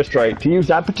Elizabeth's airstrike. To use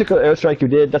that particular airstrike you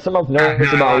did, that's something I've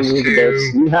noticed about using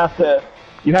this.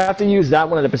 You have to use that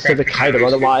one at a specific height, or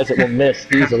otherwise it will miss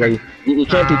easily. You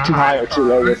can't be too high or too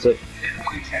low with it.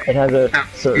 It has a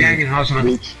certain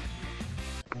reach.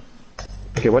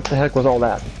 Okay, what the heck was all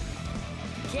that?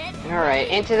 Alright,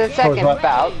 into the second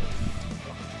bout.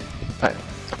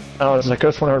 Oh, it's like I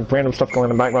just heard random stuff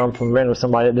going in the background from random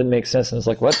somebody that didn't make sense, and it's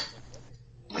like, what?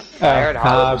 I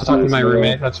was talking to my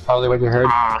roommate, that's probably what you heard.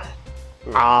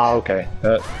 Okay.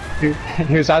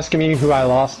 He was asking me who I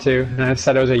lost to, and I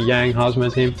said it was a Yang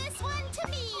Hosma team.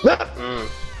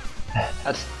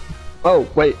 That's... Oh,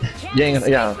 wait. Yang,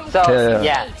 yeah. So,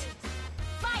 yeah.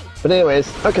 But anyways,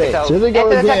 okay, so here they go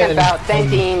into the again. second bout, same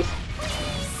teams.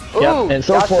 Ooh, yeah, and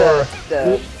so far...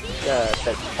 The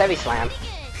heavy slam.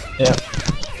 Yeah.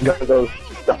 Got those.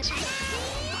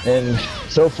 And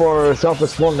so far,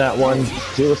 Selfless won that one.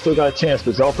 Zero still got a chance,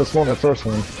 but Selfless won the first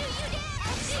one.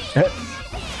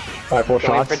 Alright, 4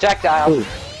 shots. Projectile. Ooh.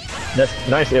 That's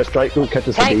nice airstrike. Ooh,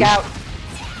 catches the bees. bees. Out.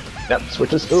 Yep,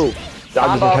 switches. Ooh.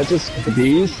 Dodges and catches the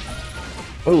bees.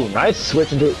 Ooh, nice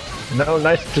switch into... No,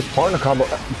 nice just partner combo.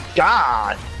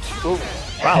 God! Ooh.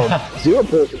 Wow, Zero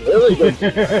pulls really good.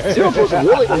 Zero pulls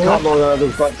really good combo out of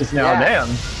his butt just now. Damn.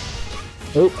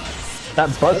 Oop. That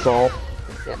buzzsaw.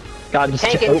 Yeah. God, just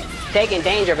taking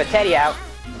danger, but Teddy out.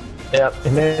 Yep,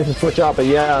 and then to switch out, but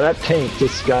yeah, that tank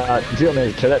just got Zero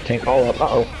managed to tear that tank all up.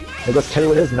 There goes Teddy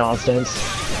with his nonsense.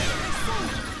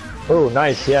 Oh,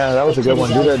 nice, yeah, that was a good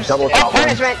one. Do the double top one.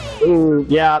 Ooh,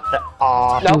 yeah,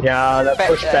 yeah, that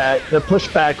pushback, the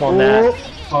pushback on that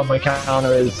on my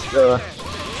counter is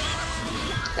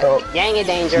Yang in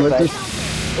danger, but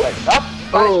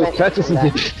catches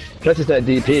that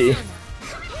DP.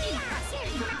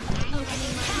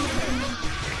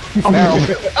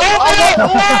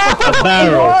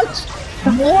 Barrel.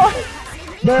 What?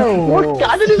 No. What? I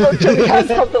didn't know Teddy had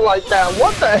something like that.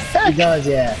 What the heck? He does,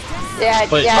 yeah. Yeah,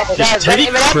 Wait, yeah. Is Teddy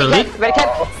Krillin?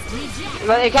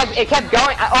 But it kept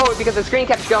going. Oh, because the screen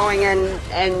kept going and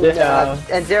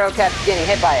Zero kept getting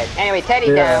hit by it. Anyway,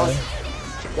 Teddy down.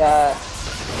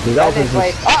 Second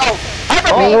place.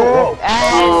 Hyper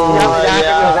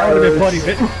That would have been funny,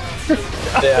 but...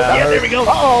 Yeah, there we go.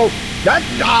 That's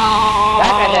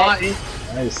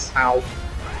nice. Ow.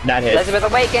 That hit. Elizabeth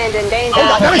awakened and danger.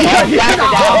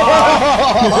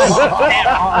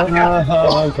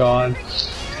 Oh god.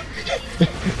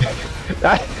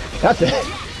 That's it.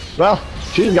 Well,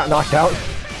 she just got knocked out.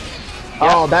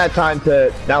 Oh, bad time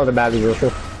to... That was a bad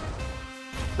reversal.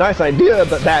 Nice idea,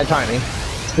 but bad timing.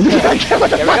 Here we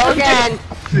go again.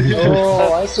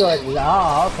 Oh, I saw it.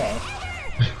 Oh, okay.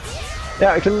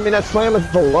 Yeah, I mean, that slam is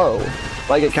the low.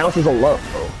 Like, it counts as a low.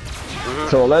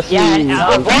 So unless you...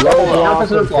 unblockable.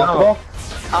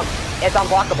 It's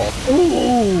unblockable.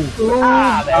 Ooh.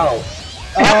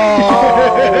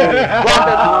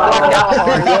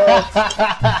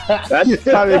 That's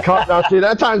time he caught. Now, see,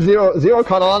 that time Zero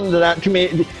caught on to that. To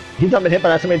me, he's not been hit by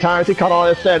that so many times. He caught on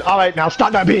and said, "All right, now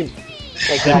stop that beam."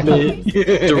 Exactly.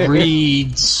 The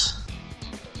reads.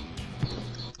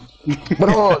 But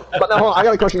hold on, I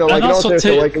got a question though. Like, no,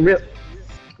 seriously, like,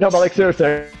 no, but like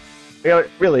seriously,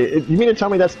 Really, you mean to tell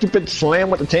me that stupid slam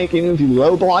with the tank, even if you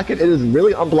low block it, it is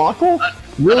really unblockable?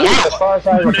 Really? Yeah, as far as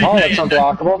I recall, it's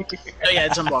unblockable. Yeah,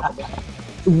 it's unblockable.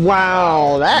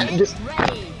 Wow, that just...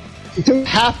 You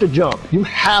have to jump. You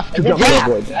have to jump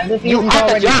forward. You have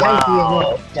to jump.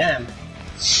 Wow. Damn.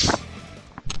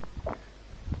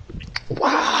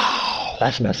 Wow,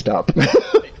 that's messed up.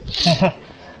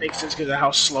 Makes sense because of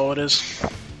how slow it is.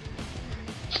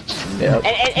 Yeah. And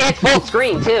it's full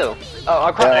screen too. Oh,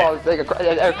 across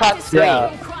the screen.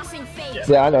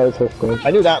 Yeah, I know it's full screen.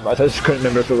 I knew that much. I just couldn't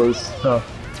remember if it was. Oh.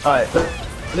 Alright.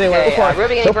 Anyway, Okay,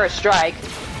 Ruby in for a strike.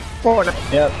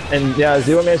 Yep, and yeah,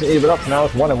 Zero managed to eat it up, so now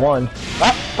it's 1-1.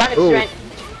 Punishment.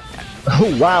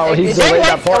 Oh, wow, he delayed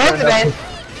that partner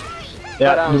enough.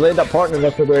 Yeah, But, delayed that partner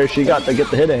enough to where she got to get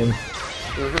the hit in.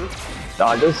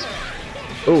 Dodges.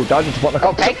 Ooh, dodges the partner.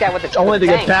 Oh, take that with the only to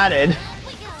tank. get batted.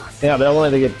 Yeah, but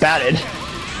only to get batted.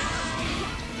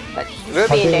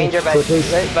 Ruby in danger, but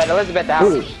Elizabeth out.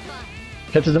 Ooh.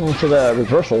 Catches him for the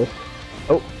reversal.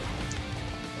 Oh.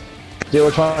 They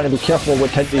were trying to be careful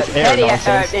with Teddy's air Teddy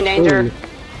nonsense. in danger. Ooh.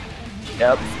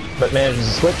 Yep, but manages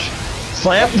to switch.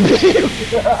 Slam!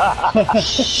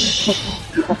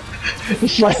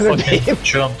 Slam beam!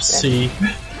 Jump C.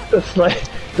 The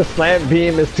slam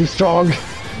beam is too strong.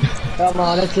 Come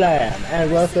on, a slam,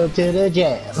 and welcome to the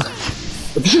jam.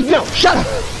 No, shut up!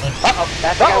 Uh-oh,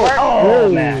 that's not gonna work. Oh,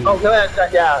 man. Oh, no,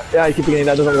 yeah, I keep forgetting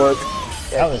that doesn't work.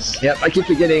 That was... Yep, I keep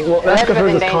forgetting. Well, that's because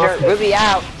hers is constant. Ruby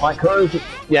out. Like hers,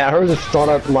 yeah, hers is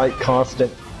startup like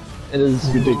constant. It is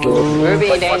ridiculous.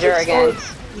 Ruby in danger again.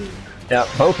 Yeah,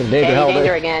 both in danger. Teddy in Hell,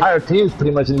 danger the again. entire team's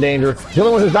pretty much in danger. The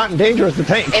only one who's not in danger is the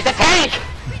tank. It's a tank!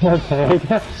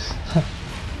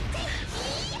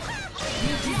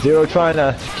 Zero trying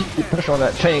to keep pressure on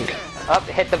that tank. Up,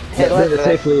 hit It Elizabeth.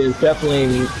 safely is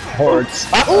definitely hard.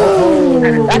 Ooh,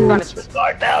 that's gonna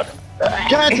start down.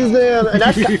 Catches him, and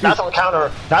that's on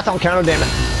counter. That's on counter damage.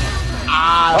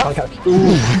 Ah, that's on counter.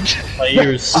 Ooh. My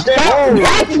ears. What the hell?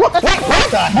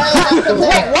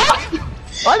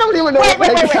 I don't even know what the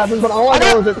heck happened, but all I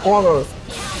know is it's armor.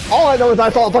 All I know is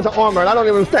I saw a bunch of armor, and I don't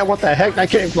even understand what the heck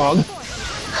that came from.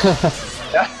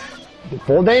 Yeah.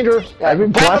 Full danger. Every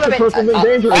blasted person's in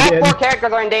danger again. All 4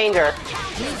 characters are in danger.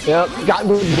 Yep. Got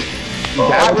Ruby.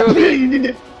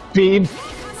 Feed.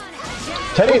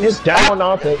 Teddy and his down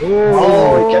nonsense.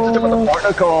 Oh, he catches him with a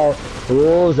partner call.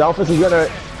 Oh, Zelfus is gonna...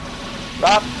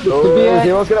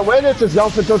 Zero's gonna win it if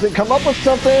Zelfus doesn't come up with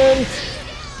something.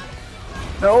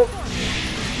 Nope.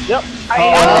 Yep.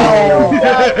 Oh,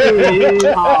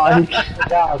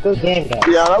 good game, guys.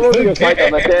 Yeah, that was a good fight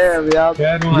on the damn, yeah.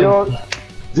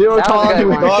 Zero called onto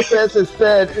his offense and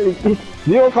said...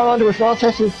 Zero called onto his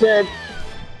offense and said...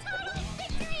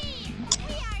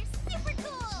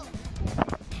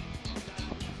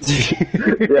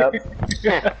 Yeah.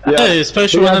 Hey,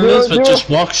 especially when Elizabeth just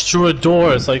walks through a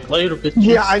door. It's like, later, bitch.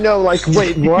 Yeah, I know, like,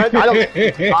 wait, what? I don't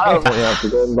have to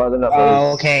go by the numbers.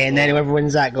 Oh, okay, and then whoever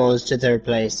wins that goes to 3rd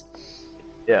place.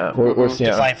 Yeah, we're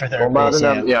to fight for 3rd place,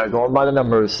 yeah, going by the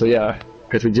numbers, so yeah.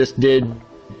 Because we just did...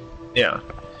 Yeah.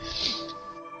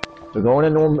 So going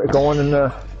in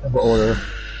the order.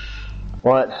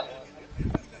 What?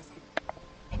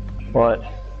 What?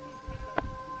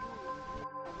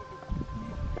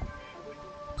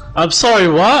 I'm sorry,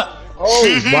 what?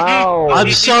 Oh, wow. I'm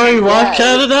sorry, what,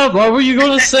 Canada? What were you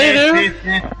gonna say there?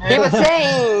 He was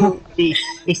saying...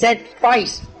 He said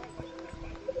fight.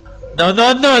 No,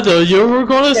 you were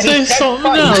gonna say something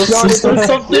else. There's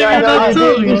something Yeah, you're not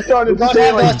doing. you started to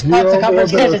say like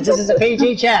This is a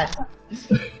PG chat.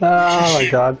 Oh my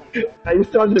god. You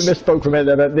started to misspoke for a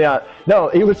minute, but yeah. No,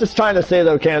 he was just trying to say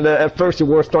though, Canada, at first you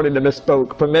were starting to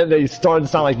misspoke. For a minute you started to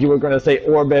sound like you were going to say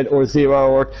orbit or zero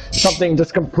or something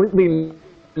just completely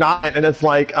not, and it's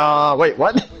like, wait,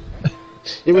 what?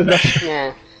 It was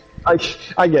Yeah.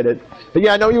 I get it. But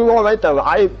yeah, no, you were alright though.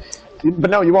 But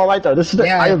no, you were alright though. This is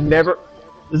Yeah. this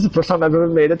is the first time I've ever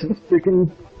made it to the freaking...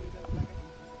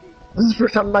 This is the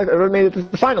first time I've ever made it to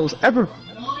the finals, ever.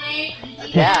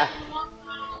 Yeah.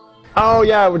 Oh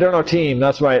yeah, we're doing our team.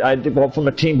 That's right. I did, well, from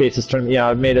a team basis tournament. Yeah,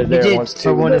 I've made it there once too.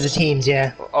 For one of the teams,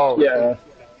 yeah. Oh. Yeah.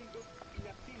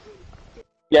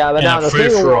 Yeah, but Yeah, now the free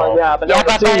single for all. one. Yeah, but now Yeah, the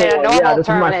but single in a one. Yeah, normal this is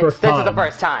my tournament, first this is time. the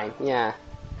first time. Yeah.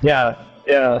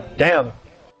 Yeah. Damn.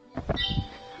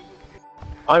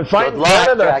 I'm Good fighting luck,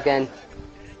 Canada. Dragon.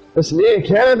 It's me and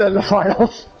Canada in the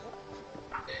finals.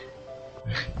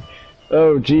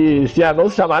 Oh jeez, yeah.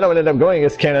 Most time I don't end up going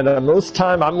against Canada. Most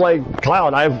time I'm like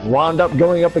Cloud. I've wound up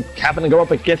having to go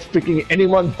up against freaking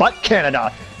anyone but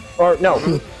Canada, or no.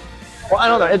 Well, I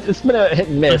don't know. It's been a hit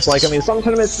and miss. Like I mean, some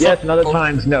tournaments yes, and other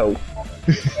times no.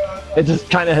 It just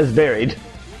kind of has varied.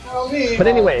 But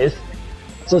anyways,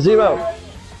 So 0.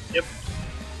 Yep.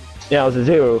 Yeah, it was a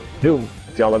 0. Doom.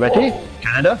 If y'all are ready,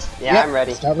 Canada. Yeah, Yep. I'm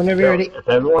ready. Start whenever you're ready. If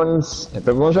everyone's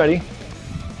ready.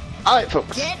 Alright,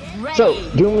 folks. So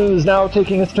Doom is now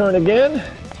taking his turn again.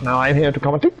 Now I'm here to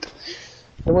commentate.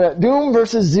 And we're at Doom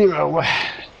versus 0.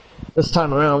 This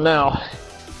time around now.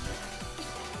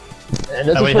 And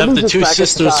we have the two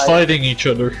sisters fighting each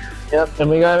other. Yep, and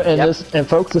we got and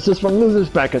folks, this is from losers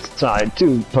bracket side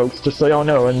too, folks, just so y'all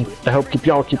know, and I hope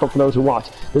y'all keep up for those who watch.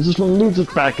 This is from losers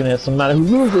bracket, so no matter who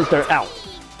loses, they're out.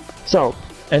 So,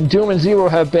 and Doom and 0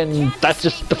 have been, that's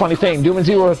just the funny thing, Doom and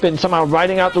 0 have been somehow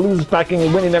riding out the losers bracket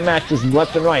and winning their matches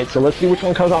left and right, so let's see which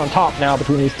one comes on top now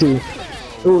between these two.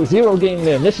 Ooh, 0 getting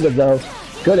the initiative though.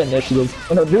 Good initiative.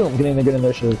 Oh no, Doom getting the good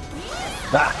initiative.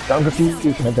 Ah, some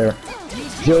confusion right there.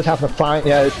 0's having to find,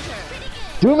 yeah,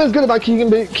 Doom is good about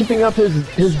keeping up his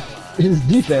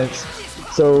defense,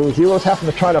 so 0's having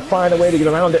to try to find a way to get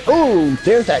around it. Oh,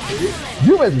 there's that.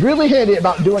 Doom is really handy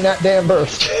about doing that damn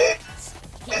burst.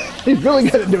 He's really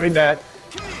good at doing that.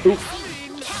 Oop.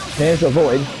 Managed to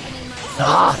avoid.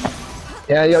 Ah!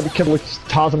 Yeah, you gotta be careful with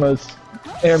Tazuma's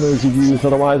air moves you use,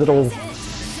 otherwise it'll...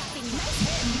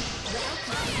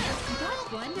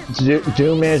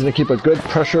 Doom managed to keep a good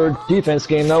pressure defense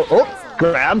game though. Oh,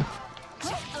 grab.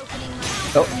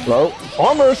 Oh, low.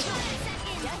 Almost.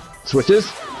 Switches.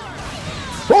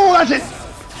 Oh, that's it!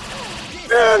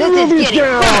 And Ruby's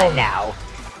down! Now.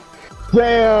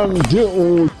 Damn,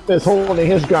 Doom is holding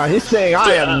his ground. He's saying,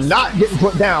 I am not getting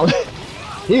put down.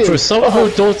 For someone who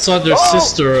dotes on their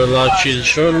sister a lot, she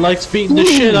sure likes beating the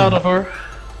shit out of her.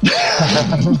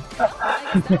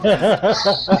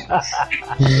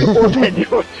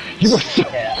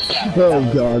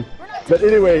 Oh god. But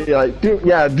anyway, like, Doom,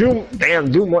 yeah, Doom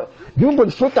put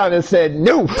his foot down and said,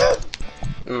 no!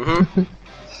 Doom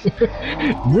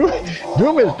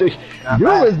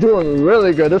is doing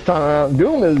really good this time around.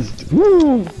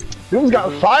 Doom's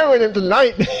got fire in him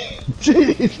tonight.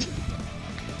 Jeez.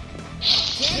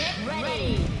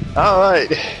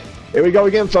 Alright. Here we go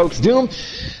again, folks. Doom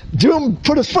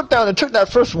put his foot down and took that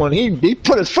first one. He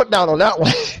put his foot down on that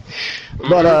one.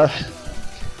 But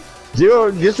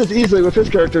 0 just as easily with his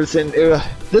characters, and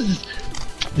this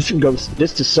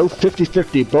is so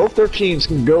 50-50. Both their teams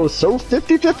can go so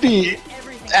 50-50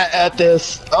 at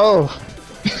this. Oh.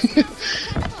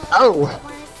 Oh.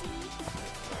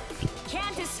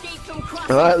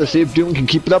 Alright, let's see if Doom can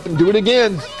keep it up and do it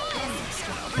again.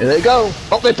 Here they go.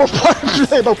 Oh, they both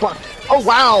blocked. Oh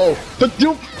wow. But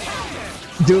Doom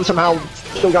somehow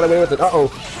still got away with it. Uh-oh.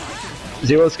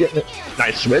 0's getting it.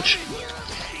 Nice switch.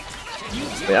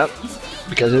 Yep.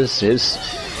 Because his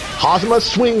Hazuma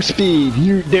swing speed.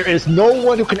 There is no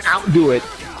one who can outdo it.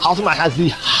 Hazuma has the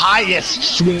highest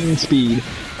swing speed.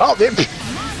 Oh, they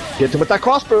gets him with that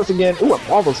cross burst again. Ooh, a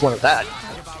marvelous one at that.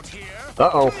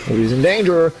 Uh-oh. He's in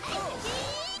danger.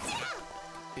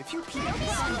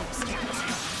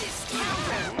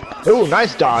 Ooh,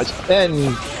 nice dodge.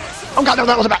 And oh god, no,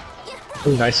 that was a bad.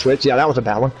 Ooh, nice switch. Yeah, that was a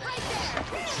bad one.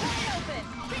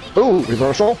 Ooh,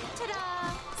 reversal.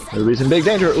 Ruby's in big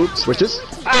danger. Oops, switches.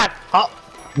 Ah! Oh,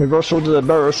 reversal to the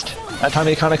burst. That time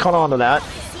he kind of caught on to that.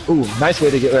 Ooh, nice way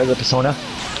to get rid of the persona.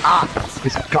 Ah!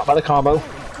 He's caught by the combo.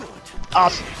 Ah!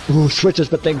 Ooh, switches,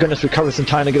 but thank goodness recovers in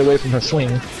time to get away from her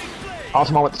swing.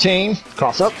 Awesome with the chain.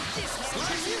 Cross up.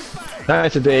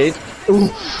 Nice evade. Ooh!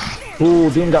 Ooh,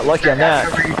 Doom got lucky on that.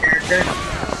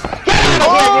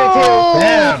 Oh!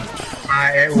 Damn!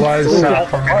 It was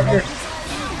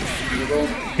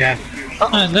yeah.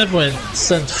 And that went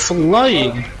sent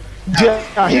flying.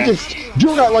 Yeah, he just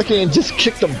Doom got lucky and just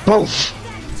kicked them both.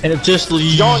 And it just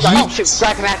yeets.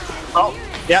 Grab him at. Oh,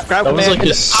 yeah, grab that him. Was like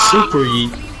a super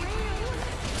yeet.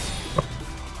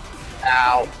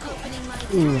 Ow.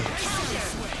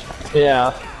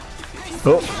 Yeah.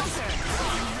 Oh.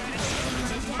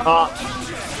 Oh.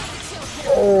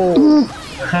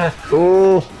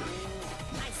 Oh.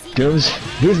 Doom's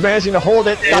managing to hold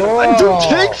it. Doom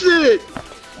takes it!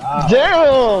 Wow.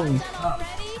 Damn!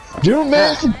 Doom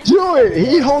managed to do it!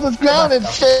 He held his ground and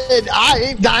said, I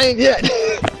ain't dying yet!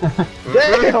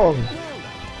 Damn!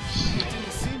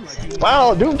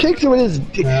 Wow, Doom kicks it with his...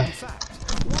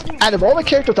 Out of all the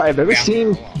characters I've ever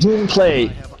seen Doom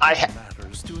play,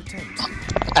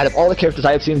 out of all the characters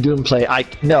I have seen Doom play,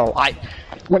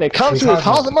 when it comes to his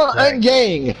Hazuma and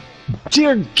gang,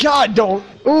 dear God, do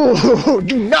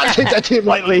not take that team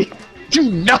lightly. Do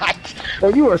not,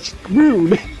 or you are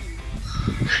screwed.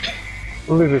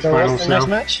 Losers finals now.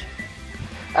 Match?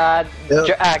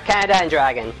 Canada and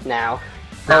Dragon now.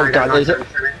 Oh God, is it?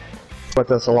 But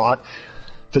that's a lot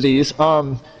for these.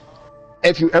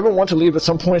 if you ever want to leave at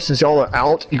some point, since y'all are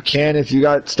out, you can. If you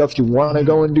got stuff you want to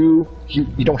go and do, you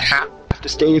don't have to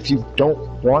stay if you don't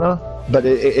wanna. But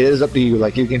it is up to you.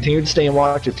 Like, you continue to stay and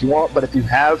watch if you want. But if you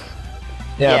have,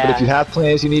 but if you have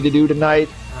plans you need to do tonight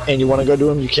and you want to go do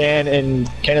them, you can. And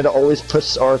Canada always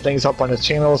puts our things up on his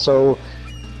channel, so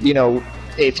you know,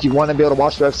 if you want to be able to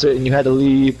watch the rest of it and you had to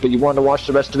leave, but you wanted to watch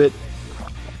the rest of it,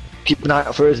 keep an eye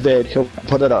out for his vid. He'll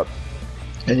put it up.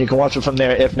 And you can watch it from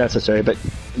there if necessary, but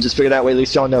just figure that way, at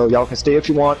least y'all know. Y'all can stay if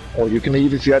you want, or you can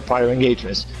leave if you had prior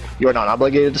engagements. You are not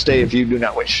obligated to stay if you do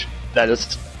not wish. That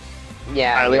is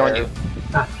highly on you.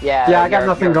 Yeah, I got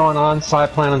nothing going on, so I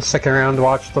plan on sticking around to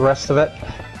watch the rest of it.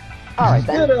 Alright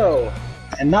then. Ditto!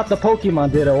 And not the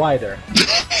Pokemon Ditto either.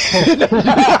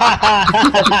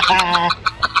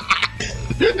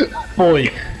 Boy.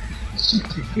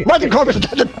 Martin Corbin!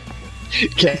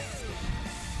 Okay.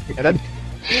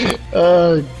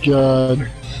 Oh god.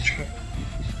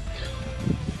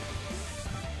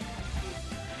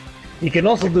 You can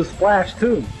also do Splash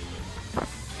too.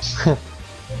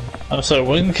 I'm sorry,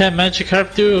 when can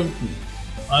Magikarp do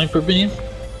Hyper Beam?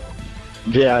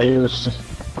 Yeah, he was.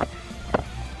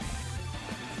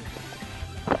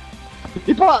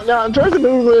 He probably, now in terms of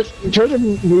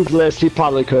move list, he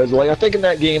probably could. Like, I think in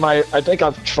that game, I think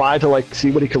I've tried to like see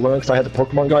what he could learn because I had the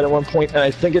Pokemon guide at one point, and I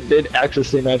think it did actually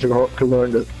say Magikarp could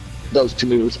learn those two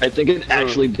moves. I think it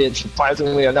actually did,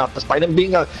 surprisingly enough, despite him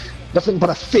being nothing but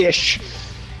a fish.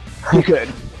 He could.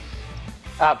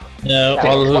 Yeah,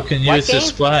 all who can use is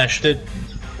Splash. In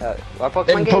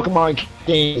Pokemon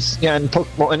games, yeah, in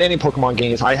any Pokemon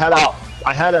games, I had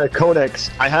a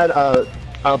codex. I had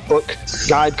a book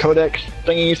guide codex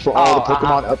thingies for all the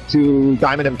Pokemon up to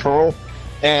Diamond and Pearl,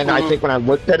 and I think when I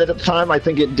looked at it at the time, I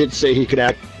think it did say he could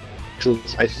actually.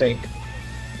 I think.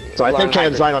 So I think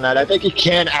Ken's right on that. I think he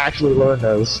can actually learn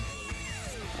those.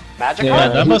 Magikarp? Yeah,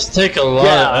 that must take a lot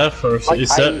of effort. Like,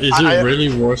 is it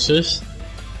really worth it?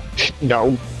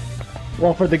 No.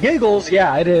 Well, for the giggles,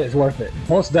 yeah, it is worth it.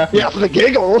 Most definitely. Yeah, for the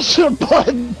giggles,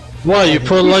 but... What, you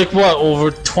put like, what,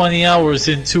 over 20 hours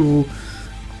into...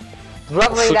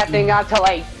 leveling that thing up to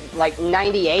like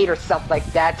 98 or stuff like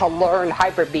that to learn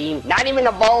Hyper Beam, not even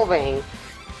evolving,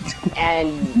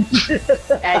 and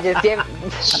just give...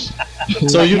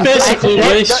 So you basically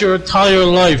waste your entire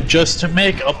life just to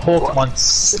make a Pokemon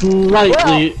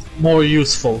slightly more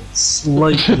useful.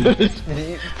 Slightly.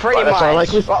 Pretty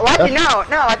much. Well, actually, no,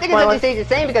 I think it's stays the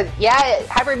same because, yeah,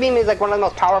 Hyper Beam is like one of the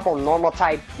most powerful normal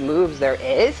type moves there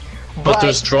is. But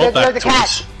there's drawback to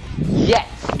it. Yes.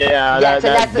 Yeah,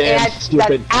 that's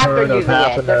stupid turn of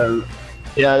half an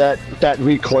yeah, that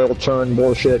recoil turn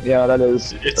bullshit. Yeah, that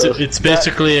is. It's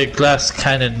basically a glass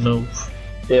cannon move.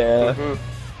 Yeah.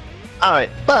 All right,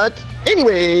 but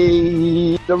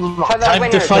anyway, time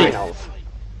to fight.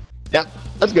 Yep,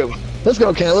 let's go. Let's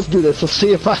go, Ken. Let's do this. Let's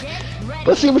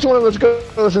see which one of us goes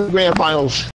to the grand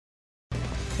finals.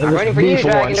 I'm ready for you,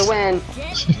 Dragon, to win.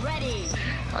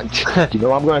 You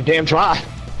know I'm gonna damn try.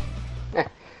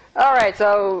 Alright,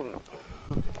 so...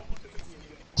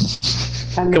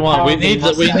 Come on, we need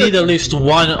at least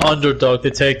one underdog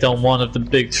to take down one of the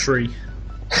big three.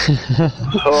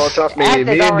 Oh, trust me,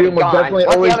 me and Doom have definitely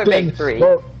always been...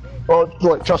 Well,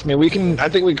 look, trust me, I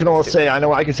think we can all say, I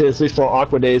know I can say this at least for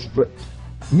Aqua Days, but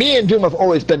me and Doom have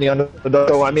always been the underdog,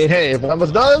 so I mean, hey, if one of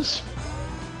us does,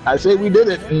 I say we did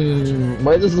it, and the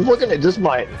way this is looking, it just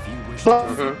might.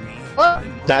 But,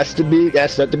 that's to be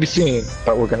seen,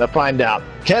 but we're gonna find out.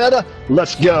 Canada,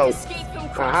 let's go!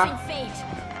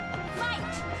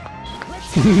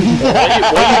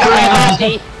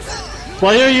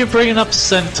 Why are you bringing up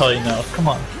Sentai now? Come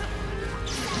on.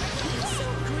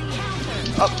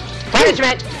 Oh,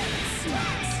 punishment!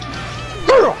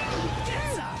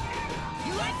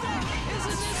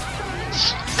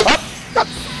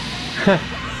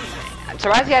 I'm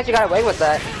surprised you actually got away with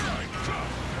that.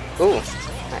 Ooh.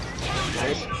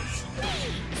 Nice.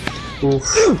 Oof.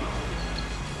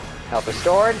 Health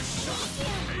restored.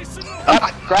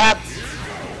 Up, grab.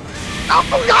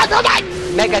 Oh god, no,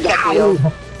 no. Mega tech wheel.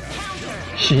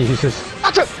 Jesus.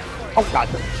 Oh god.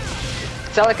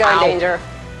 Celica in danger.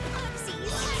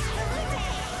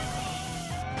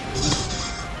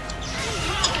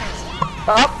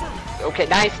 Up. Okay,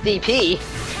 nice DP.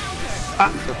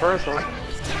 The first one.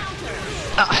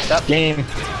 Up. Game.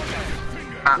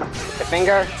 The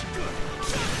finger.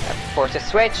 Force a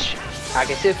switch.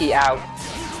 Akatsuki out.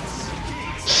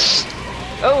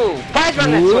 Oh, prize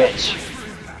run that switch.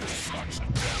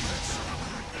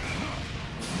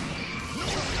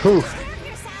 Whew.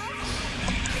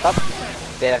 Up.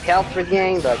 Bit of health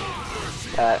regained, but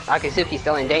Akatsuki's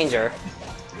still in danger.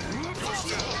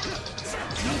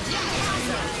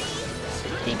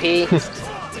 P.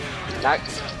 Not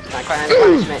quite under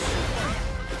punishment.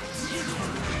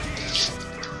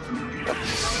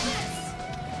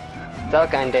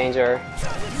 Celica in danger.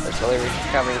 They're slowly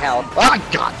recovering health. Oh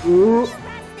god!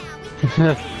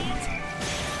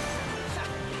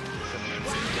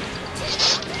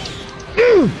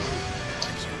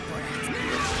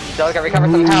 Celica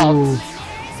recovered some health.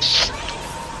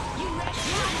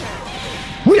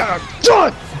 We are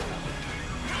done!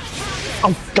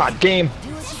 Oh god, game.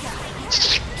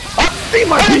 Be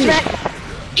my punishment!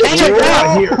 Just take it out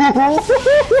of here!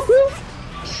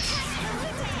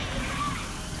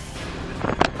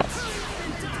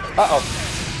 Uh-oh.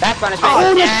 That's punishment.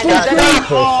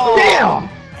 Oh, Damn!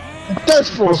 That's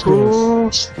full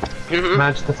schools.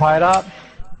 Managed to tie it up.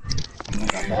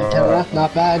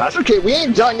 Not bad. That's okay, we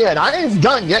ain't done yet. I ain't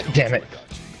done yet, damn it.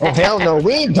 Oh hell no,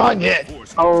 we ain't done yet.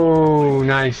 Oh,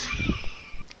 nice.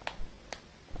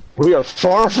 We are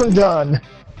far from done.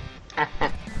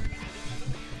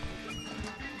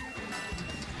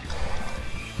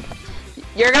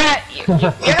 You're gonna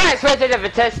switch to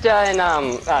Batista and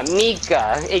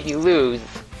Mika if you lose,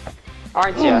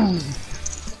 aren't you?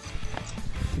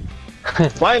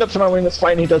 Flying up to my wing this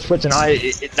fight and he does switch and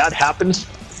that happens.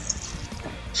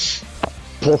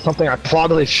 Pull something I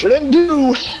probably shouldn't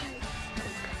do.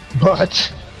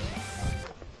 But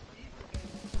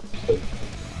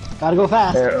gotta go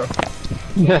fast.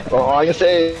 Well, all I can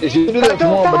say is you do that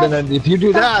more, but then if you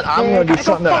do that, I'm gonna do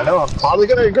something that I know I'm probably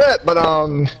gonna regret, but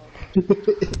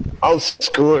I'll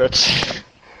screw it.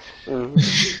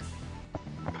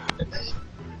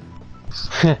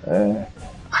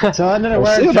 So in other We'll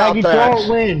words, see about Draggy, that. don't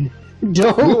win.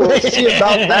 Don't We will win. see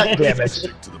about that, damn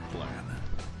it.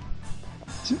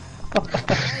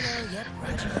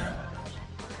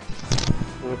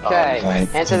 Okay,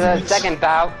 into the second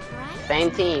bout.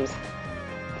 Same teams.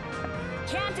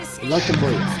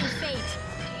 Luxembourg.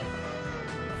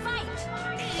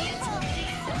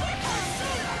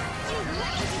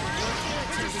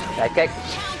 Side kick.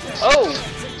 Oh!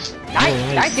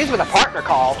 Nice use with a partner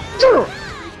call.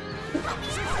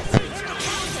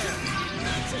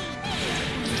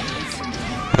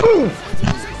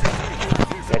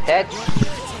 Good hit.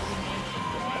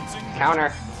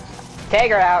 Counter.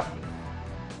 Tag her out.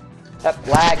 Up,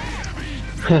 lag.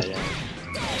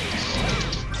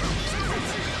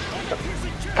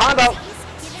 Combo.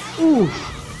 Ooh.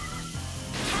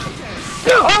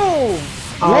 Oh!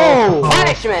 Whoa!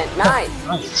 Punishment. Nice.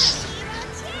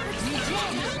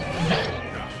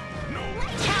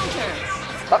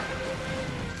 Oh.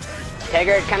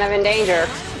 Tager kind of in danger.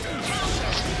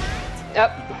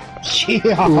 Yep.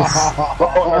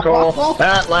 Barnacle.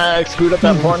 That lag screwed up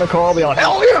that Barnacle. Be on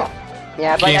hell yeah!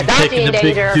 Yeah, but Game Adachi taking in the big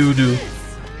danger. doo-doo.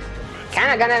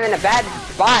 Kinda got him in a bad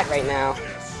spot right now.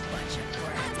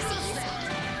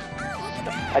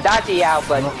 Adachi out,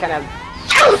 but kind of.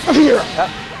 Out of here!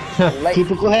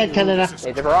 Keep a cool head, Canada.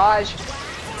 Made the barrage.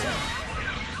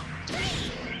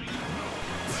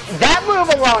 That move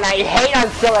alone, I hate on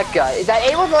Silica. Is that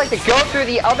able to like to go through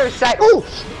the other side? Ooh!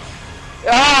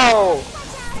 Oh!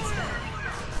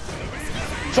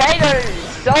 Tager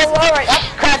so low right.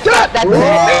 Oh crap! That's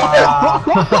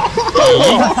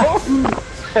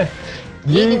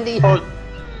Eating the.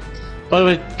 By the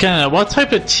way, Canada, what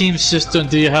type of team system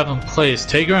do you have in place?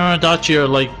 Tager and Adachi are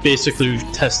like basically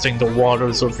testing the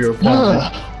waters of your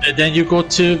opponent. And then you go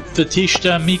to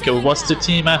Batista and Mika. What's the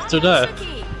team after that?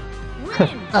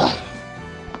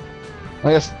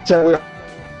 I guess we're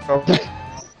okay.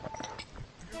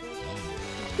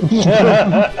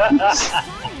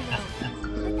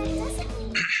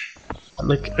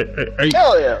 Like,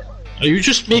 Hell yeah! are you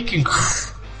just making?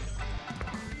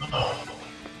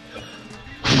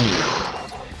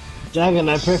 Dragon,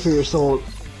 I pray for your soul.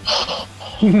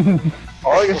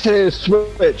 All I can say is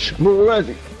switch.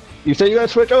 Move. You say you gotta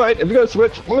switch? Alright, if you gotta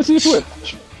switch, I wanna see you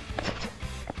switch.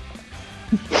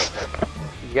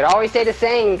 You could always say the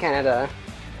same, Canada.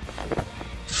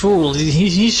 Fool,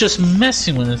 he's just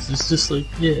messing with us. It's just like,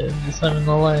 yeah, just having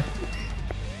no life.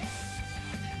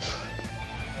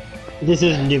 This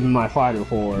isn't even my fighter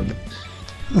form.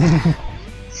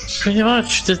 Pretty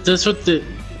much, that's what the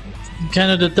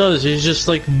Canada does. He just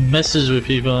like messes with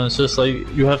people, and it's just like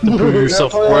you have to prove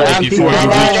yourself worthy before you reach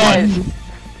one.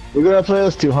 We're gonna play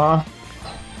this too, huh?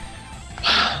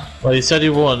 Well, he said he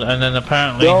would, and then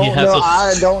apparently he has a.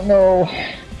 I don't know.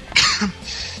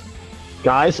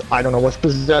 Guys, I don't know what's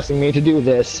possessing me to do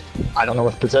this.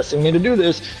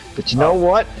 But you know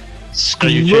what?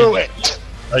 Screw it!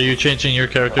 Are you changing your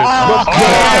character? Of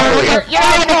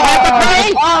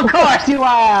course you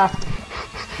laughed!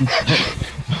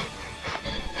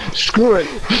 Screw it!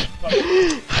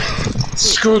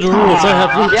 Screw the rules, I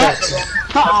have loot boxes.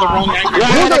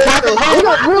 We're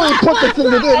gonna really put this in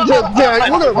the Jack.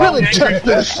 We're gonna really test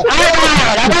this. I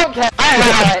don't care.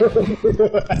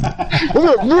 We're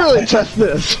gonna really test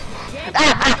this.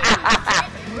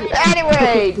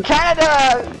 Anyway, Canada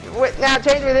now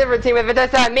changing to a different team with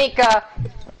Vanessa and Mika,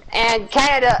 and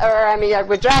Canada, or I mean,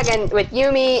 with Dragon, with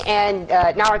Yumi and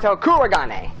Naruto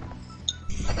Kuragane.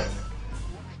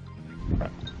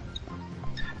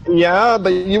 Yeah,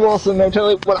 but you also know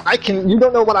totally what I can. You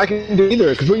don't know what I can do either,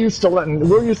 because we're used to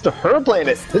her playing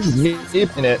it. This is me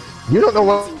playing it. You don't know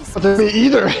what to do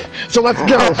either. So let's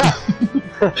go.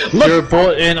 You're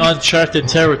both in uncharted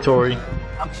territory.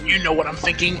 You know what I'm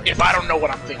thinking, if I don't know what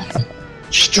I'm thinking.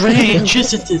 Strange,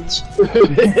 isn't it?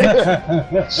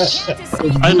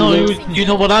 I know you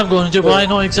know what I'm going to do, but I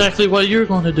know exactly what you're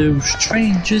going to do.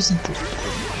 Strange, isn't it?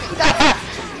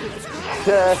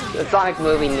 The Sonic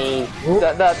movie meme.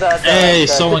 Hey,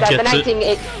 someone gets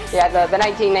it. Yeah, the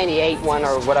 1998 one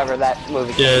or whatever that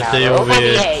movie came out. Yeah,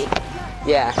 they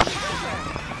Yeah.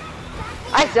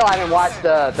 I still haven't watched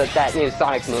that new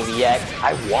Sonic movie yet.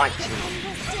 I want to.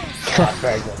 Oh,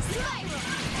 very good.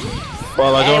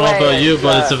 Well, I don't know about you,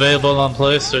 but it's available on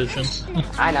PlayStation.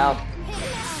 I know.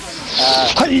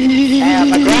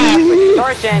 McGrath with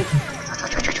distortion.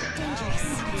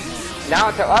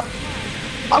 Down to up.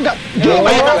 I'm not And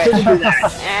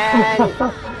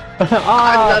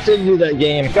I'm not to do that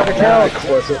game. Of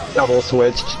course, it double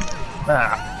switched.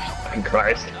 Ah, fucking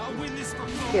Christ.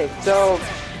 okay, so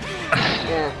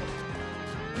yeah.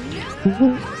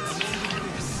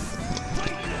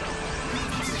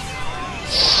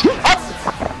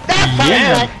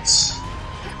 Yes.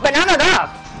 But not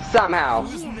enough somehow. I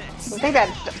think that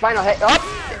final hit. Oh,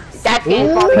 that's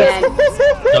game's fault again.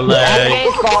 That's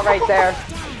game's fault right there.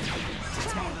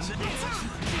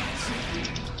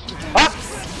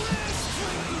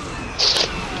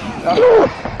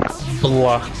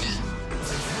 Block.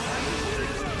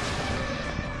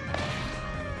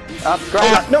 Up,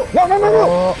 grab. No.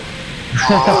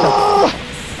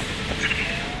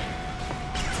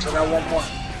 So now one more.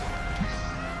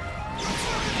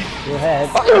 Go ahead.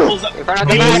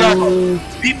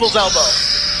 People's elbow.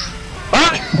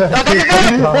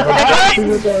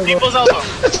 People's elbow.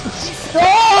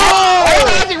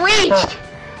 Oh, he reached!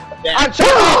 I'm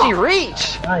sure he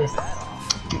reached! Nice.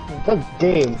 Good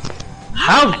game.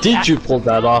 How did you pull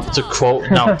that off, to quote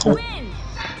Naruto?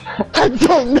 I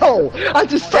don't know. I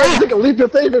just started to take a leap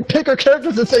of faith and pick our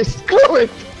characters and say, screw it.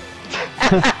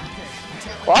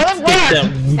 Well, it worked,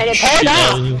 and it paid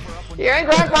off. You're in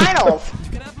grand finals.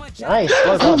 Nice.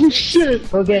 Well done. Holy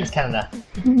shit. Go against Canada.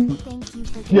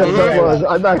 Yes, that was.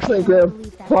 I'm actually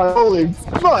grand final. Holy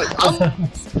fuck.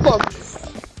 Fuck.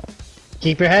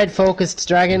 Keep your head focused,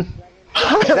 Dragon.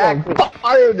 I'm on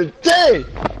fire today.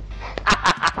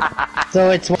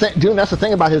 So it's Dude, that's the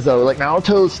thing about his though. Like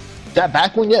Naruto's that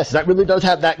back one, yes, that really does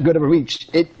have that good of a reach.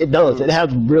 It does. It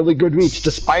has really good reach,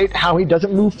 despite how he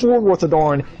doesn't move forward with the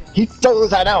Dorn. He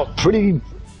throws that out pretty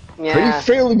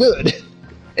fairly good.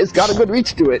 It's got a good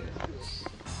reach to it.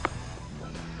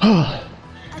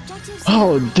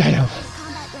 Oh damn.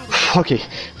 Okay,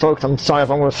 folks, I'm sorry if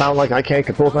I'm gonna sound like I can't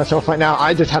control myself right now.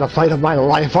 I just had a fight of my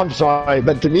life. I'm sorry,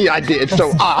 but to me, I did.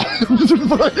 So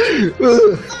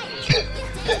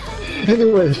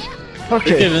Anyways, okay.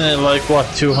 You're giving it like what,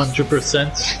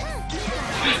 200%?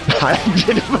 I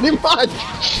did it pretty much.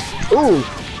 Ooh,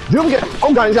 you get.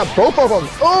 Oh god, he's got both of them.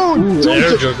 Oh,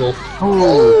 air juggle.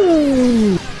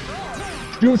 Oh,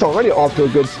 Doom's already off to a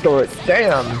good start.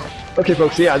 Damn. Okay,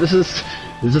 folks. Yeah, this is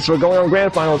we're going on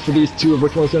grand finals for these two of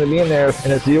which one's going to be in there,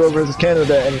 and it's Zero versus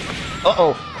Canada. And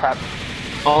crap.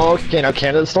 Okay, now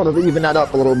Canada started to even that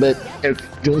up a little bit. If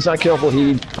Doom's not careful,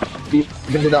 he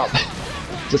evened it up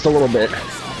just a little bit.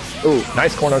 Ooh,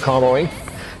 nice corner comboing.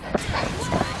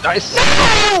 Nice.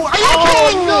 No!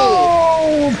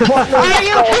 Are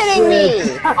you kidding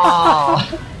me? Are you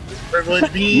kidding me?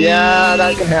 Privilege me. Yeah,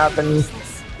 that can happen.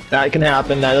 That can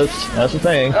happen. That's the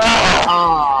thing.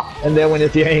 And then when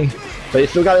it's Yang, but he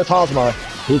still got his Hosmar.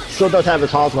 He still does have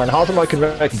his Hosmar, and Hosmar can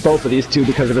wreck both of these two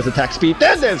because of his attack speed.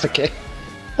 Then there's a kick.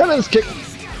 Then there's a kick.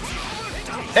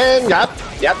 And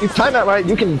yep, you time that right.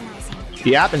 You can,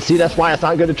 and see that's why it's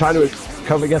not good to try to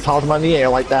come against Hosmar in the air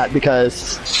like that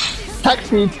because attack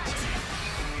speed.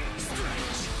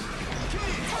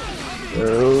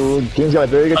 Oh, King's got a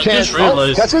very good chance. I just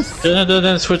realized Canada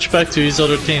then switch back to his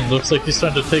other team. Looks like he's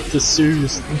starting to take this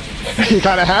seriously. He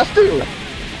kind of has to.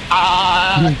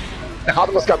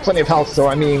 Hosmar's got plenty of health, so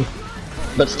I mean,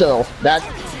 but still, that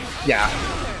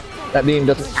beam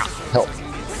doesn't help,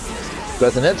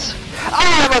 doesn't it?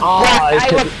 I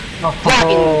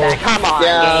Come on,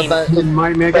 yeah, game. but You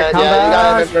might make a yeah,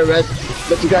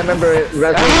 comeback. you gotta remember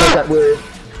Red says that we're.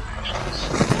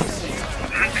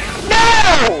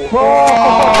 No!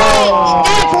 Oh!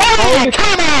 It's lag!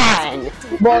 Come on!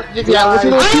 Well, yeah, listen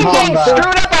to I'm the getting comeback.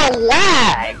 screwed up on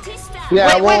lag!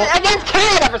 Yeah, Wait, well, against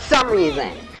Canada for some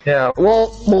reason! yeah,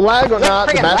 well, lag or not,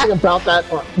 the bad thing about that,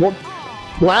 well,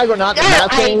 lag or not, the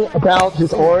bad thing about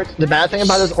his ort, the bad thing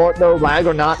about his ort though, lag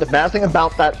or not, the bad thing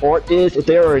about that ort is if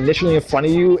they are initially in front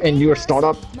of you and your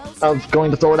startup of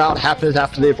going to throw it out happens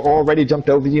after they've already jumped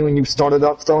over you and you've started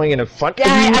up throwing it in front of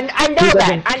you. Yeah, I know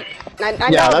that. I know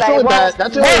yeah, that's that. really bad.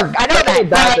 That's really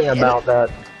bad thing about that.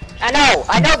 I know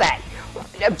that.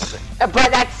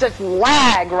 But that's just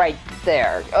lag right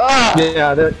there. Ugh.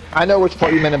 Yeah, I know which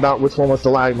part you meant about which one was the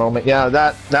lag moment. Yeah,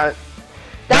 that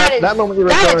moment you're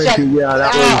referring to. Yeah,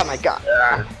 that was. Oh my god.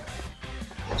 Yeah.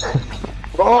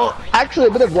 Well, actually,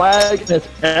 a bit of lag. And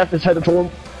F is headed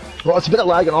toward. Well, it's a bit of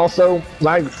lag, and also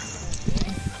lag.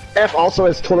 F also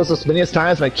has told us this many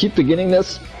times, and I keep forgetting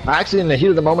this. Actually, in the heat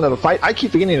of the moment of the fight, I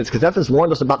keep forgetting this because F has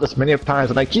warned us about this many times,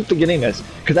 and I keep forgetting this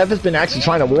because F has been actually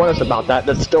trying to warn us about that.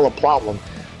 That's still a problem.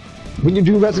 When you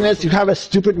do resonance, you have a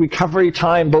stupid recovery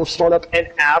time, both startup and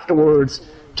afterwards,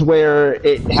 to where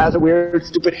it has a weird,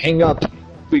 stupid hang-up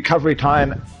recovery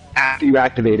time after you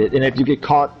activate it, and if you get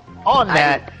caught on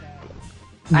that,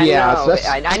 I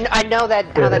know that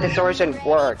how Yeah. that distortion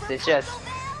works. It's just.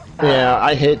 Yeah,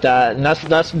 I hate that, and that's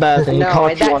the bad thing. You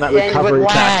caught you on that recovery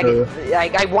factor.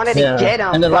 I wanted to get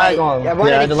him, and the lag on, I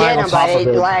wanted to get him, but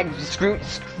it. lag screwed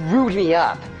me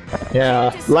up.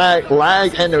 Yeah,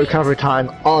 lag and the recovery time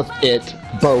of it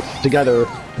both together.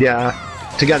 Yeah,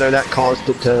 together that caused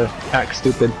it to act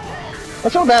stupid.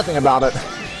 That's no bad thing about it.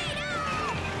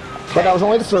 But that was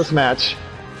only the first match.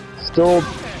 Still,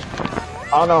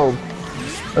 I don't know.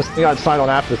 We got to decide on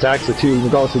after this actually too,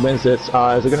 regardless who wins this. Is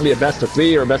it going to be a best of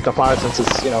 3 or a best of 5 since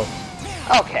it's, you know...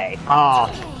 Okay.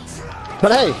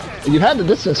 But hey, you had the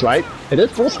distance right. It is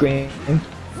full screen.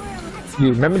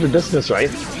 You remember the distance right.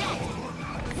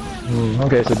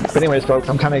 Okay, so but anyways folks,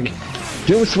 I'm kind of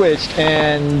doom switched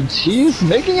and he's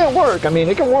making it work. I mean,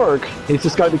 it can work. He's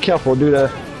just got to be careful due to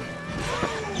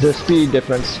the speed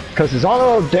difference. Because his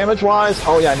auto damage wise,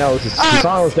 oh yeah, no, his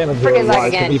auto's damage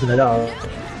wise can even it out.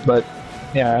 But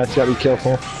yeah, that's gotta be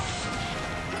careful.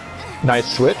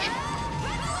 Nice switch.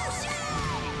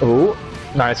 Oh,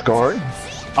 nice guard.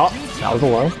 Oh, that was a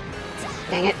low.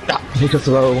 Dang it. Mika's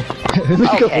low.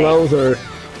 Mika's lows are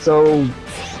so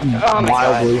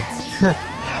wildly. Wait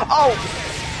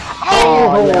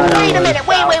a minute.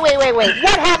 Wait.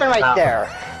 What happened right there?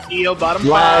 EO bottom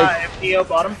 5. EO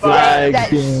bottom 5.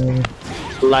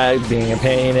 Lag being a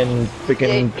pain and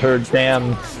freaking turd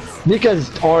damn. Mika's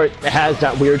art has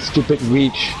that weird stupid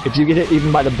reach. If you get hit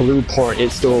even by the blue port,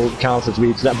 it still counts as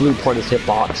reach. That blue port is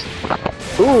hitbox.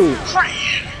 Ooh!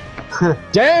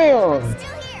 Damn!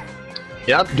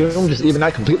 Yep, Doom just evened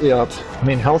that completely up. I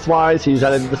mean, health-wise, he's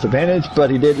at a disadvantage,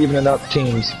 but he did even it up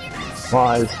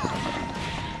teams-wise.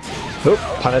 Oop,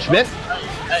 punishment.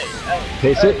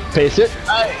 Pace it. Pace it.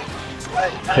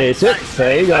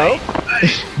 There you go.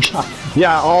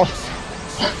 Yeah, all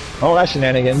that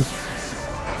shenanigans.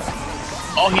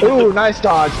 Ooh, nice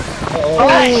dodge. Oh,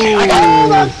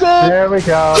 that's it! There we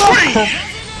go.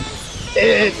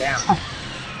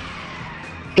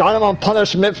 Got him on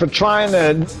punishment for trying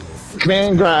to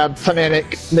command grab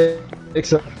fanatic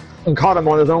mix up and caught him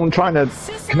on his own trying to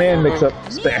command mix up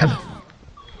spam.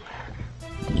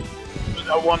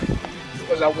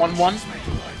 Was that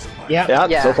 1-1?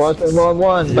 Yeah, so far it's been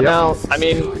 1-1, but now, I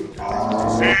mean,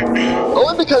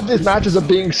 only because these matches are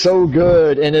being so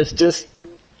good and it's just,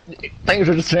 things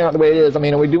are just turning out the way it is. I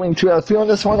mean, are we doing 2 out of 3 on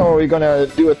this one or are we gonna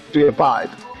do a 3 out of 5?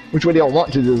 Which way do y'all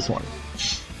want to do this one?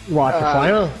 Watch the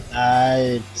final?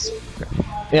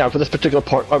 Yeah, for this particular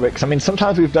part of it, because I mean,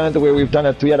 sometimes we've done it the way we've done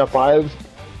a 3 out of 5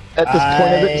 at this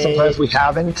point of it, sometimes we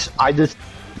haven't. I just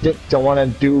don't want to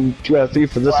do 2 out of 3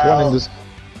 for this one and just,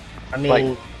 I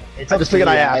mean, I just figured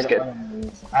I'd ask it.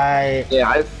 I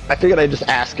figured I'd just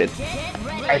ask it.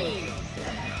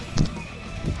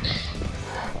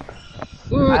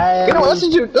 You know what, let's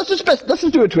just do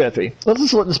a 2 out of 3. Let's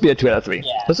just let this be a 2 out of 3.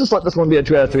 Yeah. Let's just let this one be a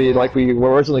 2 out of 3 like we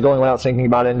were originally going without thinking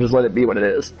about it and just let it be what it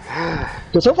is.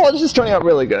 So far this is turning out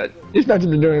really good. These matches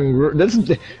have been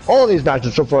doing, all of these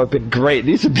matches so far have been great.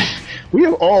 These have been, we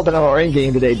have all been on our end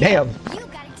game today, damn.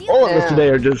 All of us today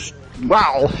are just,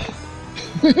 wow.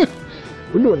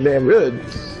 We're doing damn good.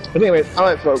 But anyways,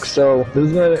 alright folks, so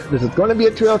this is going to be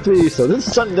a 2 out of 3, so this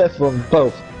is sudden death from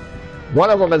both. One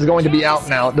of them is going to be out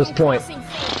now at this point.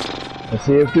 Let's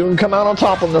see if Doom can come out on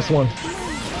top on this one.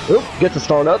 Oop, gets a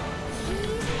start up.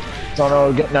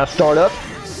 Sono getting that start up.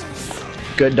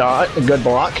 Good dot, good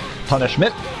block.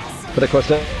 Punishment. But of course,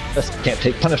 this can't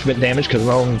take punishment damage because of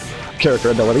her own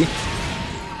character ability.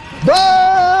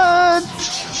 But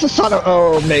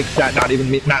Sono makes that not even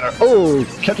matter. Oh,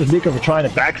 catches Mika for trying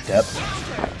to backstep.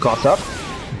 Cross up.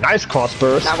 Nice cross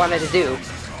burst. Not what I wanted to do.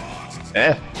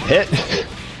 Hit.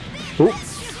 Ooh.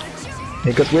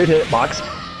 Mika's weird hitbox.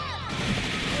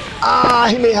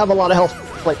 He may have a lot of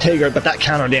health like Tager, but that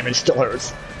counter damage still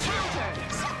hurts.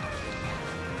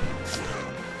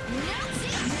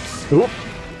 Oop.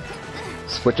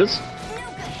 Switches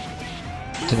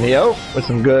to Neo with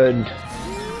some good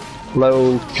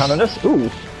low counterness. Ooh.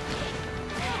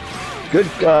 Good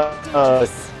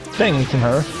thing from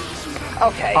her.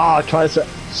 Okay. Tries to.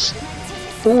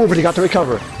 Ooh, but he got to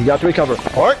recover.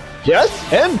 Alright, yes,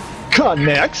 and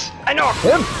connects. I know.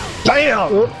 And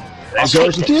bam! There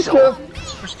goes Batista.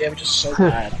 First damage is so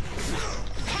bad.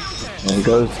 There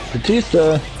goes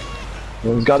Batista.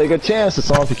 He's got a good chance as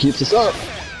long as he keeps this up.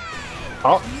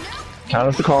 Oh,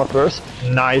 counters the call first.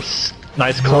 Nice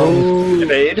clone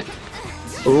evade.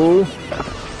 Ooh.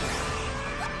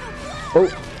 Oh,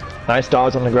 nice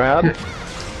dodge on the grab.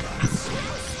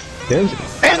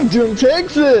 And Doom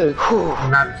takes it!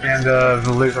 I'm not a fan of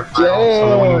the loser finals, so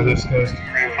the winner of this goes to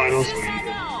grand finals.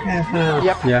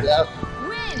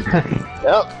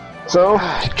 Yep. So,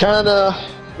 kinda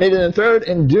made it in third,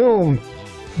 and Doom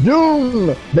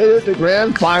made it to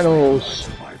grand finals.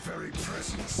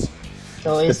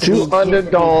 So the two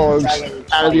underdogs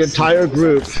out of the entire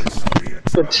group.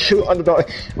 The two underdogs.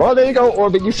 Well, there you go,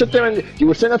 Orbit. You sit there and you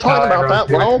were sitting there talking about that.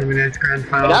 Well, it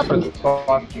happened.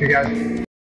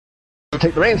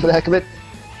 Take the reins for the heck of it.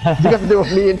 You got to do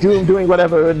with me and Doom doing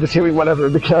whatever and just hearing whatever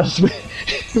because me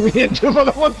and Doom are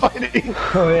the one fighting.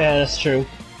 Oh yeah, that's true.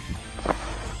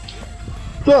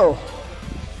 So,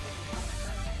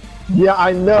 yeah,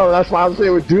 I know. That's why I was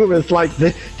saying with Doom, it's like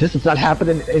this has not happened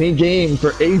in any game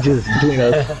for ages between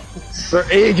us. For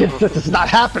ages, this has not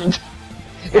happened.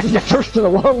 This is the first in a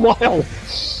long while.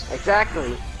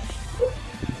 Exactly.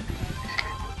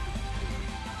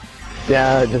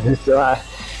 Yeah,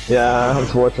 yeah,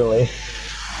 unfortunately.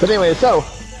 But anyway, so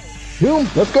Doom,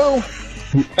 let's go.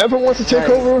 Whoever wants to take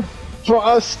over for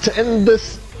us to end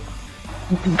this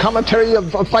commentary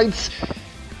of fights,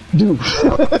 do.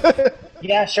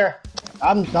 Yeah, sure.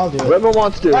 I'll do it. Whoever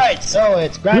wants to. Alright, so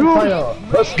it's grand final.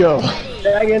 Let's go.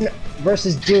 Dragon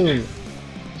versus Doom.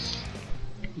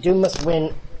 Doom must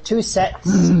win 2 sets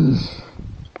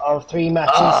of 3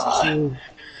 matches to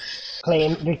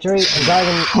claim victory, and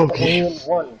Dragon claim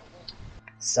 1.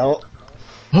 So.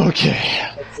 Okay.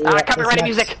 Copyrighted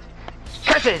music!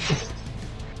 Curses!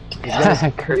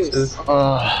 Curses.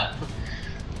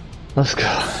 Let's go.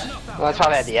 Well, that's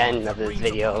probably at the end of this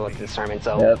video with this sermon,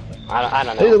 so yep. I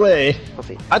don't know. Either way, we'll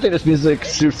see. I think this music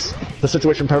suits the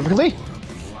situation perfectly.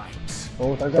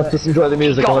 Let's just enjoy the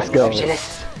music and let's go.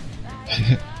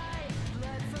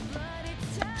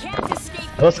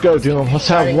 Let's go, Doom. Let's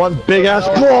have one big ass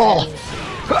brawl.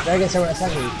 Dragon somewhere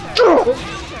second.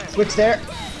 Switch there.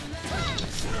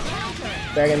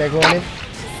 Dragon, they're going in.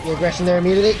 The aggression there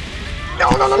immediately. No.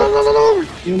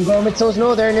 Doom going mid souls.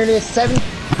 No, they're nearly a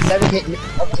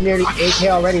 7k, up to nearly 8k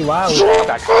already. Wow.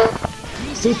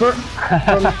 Super.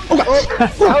 Counter.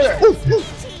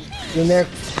 Doom there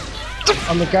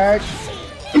on the guard.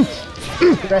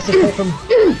 Aggressive play from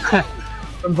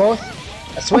both.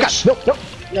 A switch. Nope.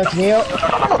 No to Neo.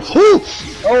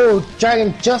 Oh,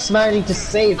 Dragon just managing to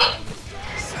save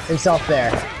himself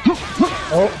there.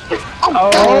 Oh,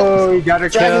 he got her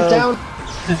Dragon's killed. down.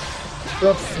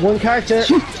 One character.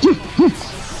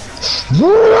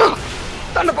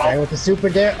 Dragon with the super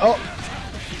there. Oh,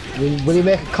 will he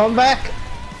make a comeback?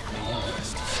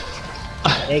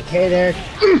 AK there.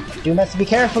 Doom has to be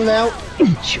careful now.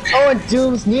 Oh, and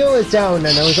Doom's Neo is down,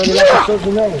 and now he's only left with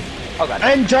Neo.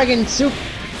 And Dragon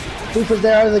Super's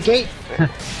there out of the gate.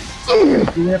 Doing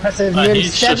an impressive nearly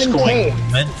 7k.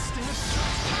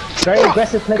 Very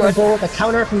aggressive play from Bull with a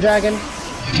counter from Dragon.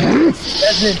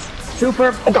 Resonance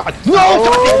Super. Oh god. No!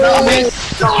 Oh,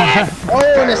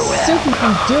 and a super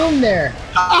from Doom there.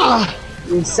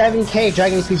 Doing 7k.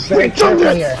 Dragon needs to be very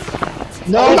careful here.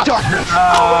 No!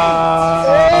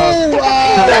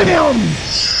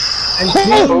 And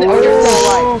Doom,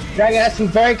 Dragon has to be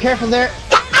very careful there.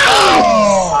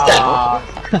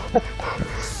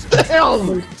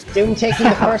 Doom taking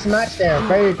the first match there.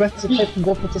 Very aggressive play from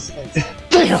both participants.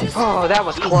 Damn! Oh, that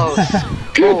was close.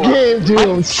 Good game,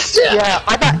 Doom. Yeah,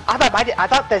 I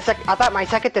thought my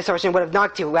second distortion would have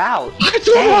knocked you out.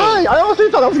 I honestly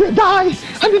thought I was gonna die.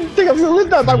 I didn't think I was gonna live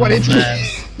that by 1 HP.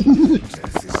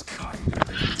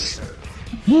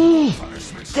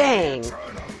 Dang.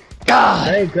 God.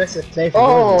 Very aggressive play from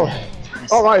Oh. Nice.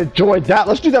 Oh, I enjoyed that.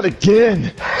 Let's do that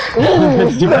again.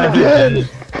 Let's do that again.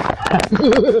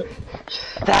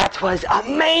 That was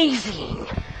amazing.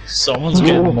 Someone's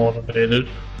getting motivated.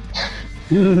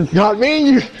 God,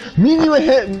 me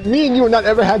and you have not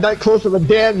ever had that close of a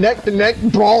damn neck-to-neck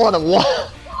brawl in a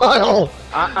while.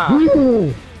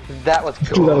 That was Let's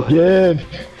cool. do that again.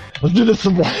 Let's do this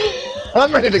some more.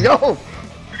 I'm ready to go.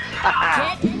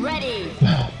 Get ready.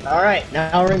 Alright,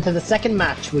 now we're into the second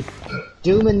match with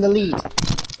Doom in the lead.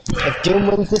 If Doom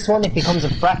wins this one, it becomes a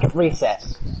bracket reset.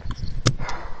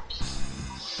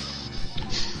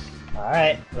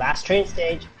 Alright, last train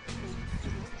stage.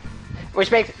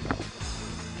 Which makes...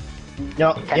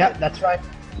 No, yeah, that's right.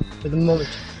 For the moment,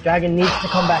 Dragon needs to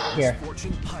come back here.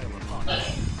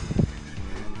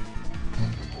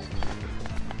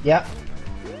 Yep.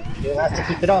 Doom has to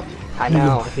keep it up. I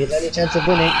know. If he has any chance of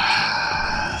winning.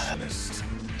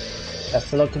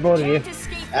 Best of luck to both of you.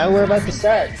 And we're about to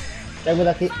start. Then we'll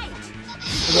let the...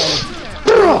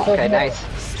 Okay, nice.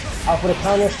 Off with a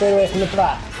counter straight away from the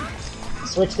back.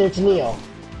 Switch there to Neo.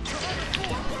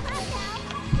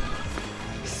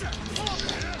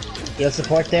 Heal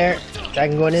support there.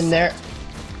 Dragon going in there.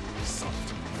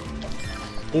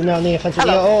 Even on the offensive.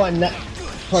 Oh, and that.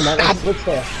 Hold on, let's switch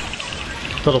there.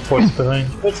 Teleport's behind.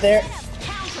 Switch there.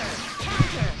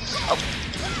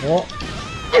 Oh.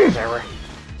 There we're.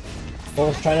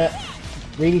 Both trying to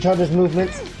read each other's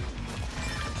movements.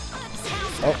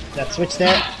 Oh, that switch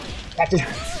there.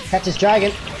 Catches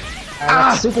Dragon. And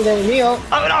that's super there with Neo.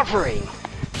 I'm an offering.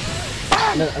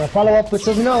 And a follow up with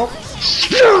Sub-No.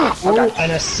 Oh,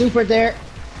 and a super there.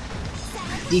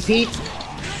 DP.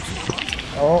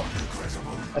 Oh.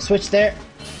 A switch there.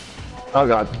 Oh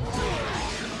god.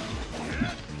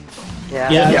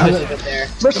 Yeah. A little bit there.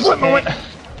 Let's flip moment.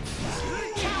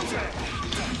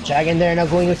 Dragon there now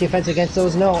going with the offense against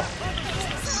those no.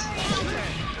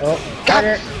 Oh,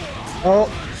 Carter. Oh.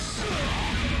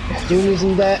 Doom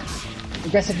using the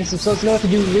aggressiveness of Sub-No to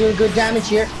do real good damage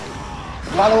here.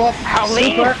 Follow up.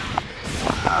 Super.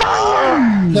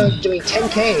 No, doing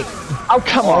 10k. Oh,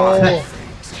 come on.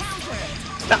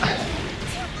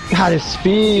 God, his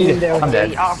speed. I'm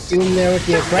dead. Doom there with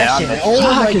the aggression. Yeah, oh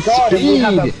my god, and we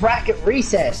have a speed. bracket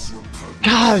reset.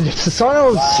 God,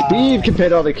 Susanoo's speed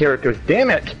compared to other characters. Damn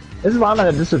it. This is why I'm at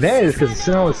a disadvantage, because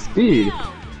Susanoo's speed.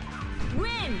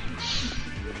 Win.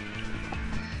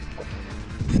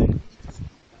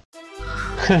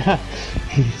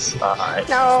 Alright.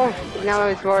 No,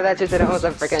 it's more that just that it was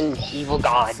a freaking evil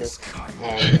god.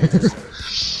 And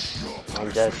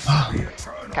I'm just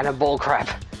kind of bullcrap.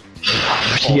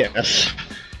 Yes.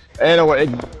 Anyway,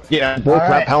 yeah, bullcrap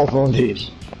Alright. powerful indeed.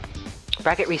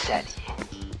 Bracket reset.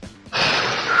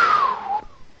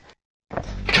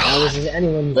 Now this is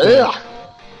anyone's Ugh.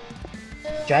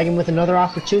 Dragon with another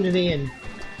opportunity, and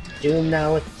Doom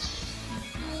now with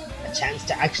a chance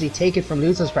to actually take it from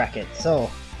loser's bracket.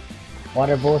 So, what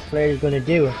are both players going to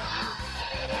do?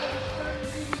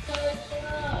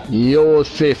 Yours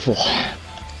faithful.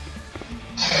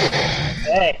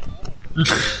 Hey!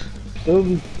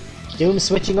 Doom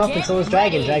switching up, and so is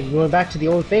Dragon. Dragon going back to the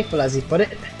old faithful, as he put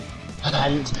it.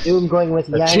 And Doom going with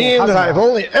The Yang team and that I've Kazuma.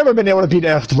 only ever been able to beat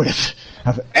F with,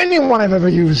 of anyone I've ever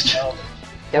used.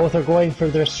 Both are going for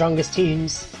their strongest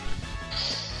teams.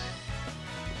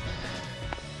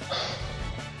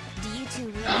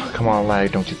 Come on,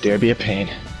 lag, don't you dare be a pain.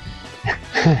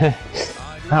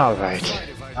 Alright.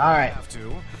 Alright.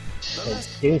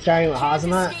 Doom starting with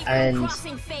Hazama, and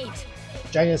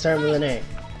Dragon starting with Lene.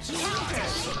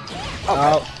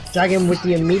 Oh, Dragon with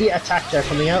the immediate attack there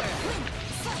coming out.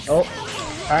 Oh,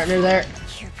 partner there.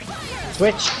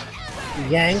 Switch.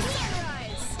 Yang.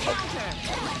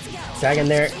 Dragon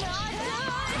there.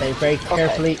 Playing very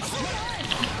carefully.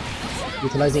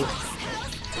 Utilizing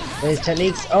his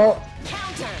techniques. Oh!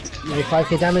 Nearly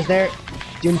 5k damage there.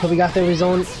 Doom probably got there with his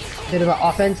own bit of an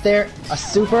offense there. A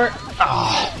super.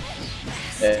 Ah.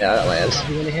 Yeah, that lands.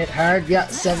 He's gonna hit hard. Yeah,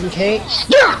 7k.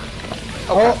 Yeah!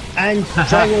 Oh, and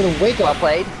Dragon with a wake up. Well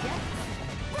played.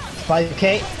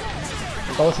 5k.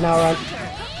 Both now are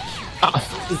on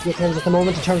equal terms at the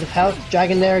moment in terms of health.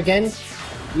 Dragon there again.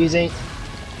 Using.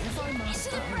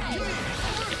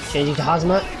 Changing to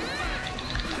Hazama.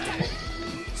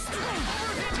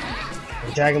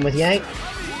 And Dragon with Yang.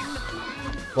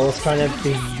 Both trying to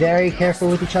be very careful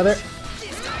with each other.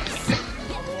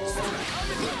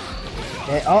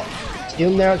 Okay, oh,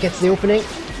 Doom there gets the opening.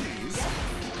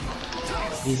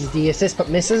 Uses the assist but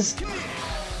misses.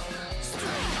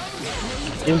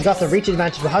 Doom's got the reach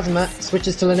advantage with Hazama.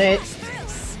 Switches to Lene.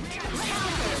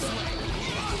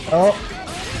 Oh,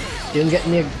 Doom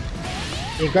getting the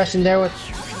The aggression there with...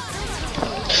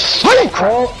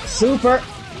 Oh, super!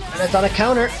 And it's on a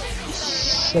counter.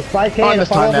 With 5k and a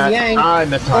follow of Yang. I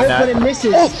missed on that. But it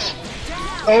misses.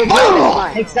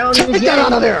 Takes down his Get Yang.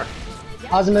 out of there!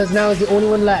 Ozma now is the only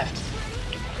one left.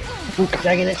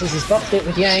 Dragon X is buffed it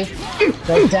with Yang.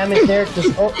 Does damage there, just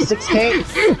 6k.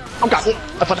 Oh god!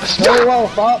 Oh wow,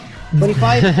 fall.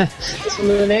 25. This one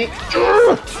with an 8.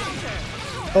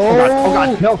 Oh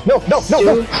god, no.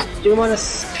 Do you want to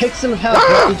pick some health?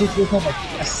 What did you do?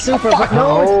 A super, but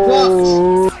no, it's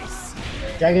blocked.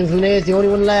 Dragon's Lene is the only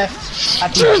one left.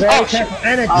 Have to be very careful.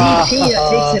 And a DP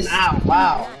that takes him out.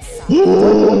 Wow.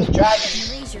 Dragon.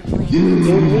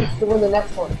 You need to win the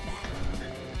next one.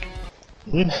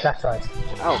 That's right.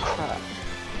 Oh crap.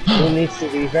 He needs to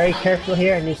be very careful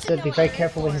here and needs to be very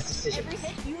careful with his decisions.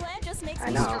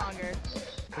 I know.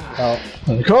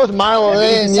 Because Milo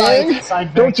and Yang,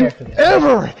 don't you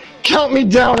ever count me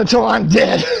down until I'm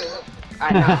dead.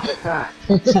 I know.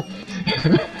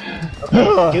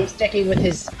 Okay, Doom sticking with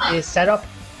his setup.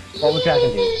 What would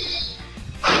Dragon do?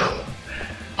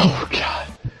 Oh god.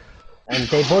 And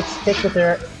they both stick with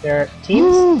their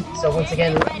teams. So once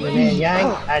again, Lene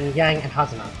and Yang and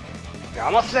Hazama. You're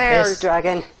almost there,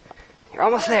 Dragon. You're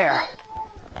almost there.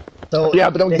 So yeah,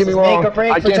 but don't get me wrong.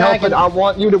 I can't help it. I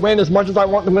want you to win as much as I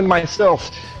want to win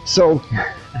myself. So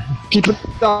keep it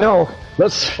down. No,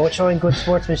 let's. Both showing good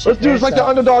sportsmanship. Let's do this like the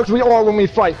underdogs we are when we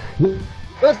fight.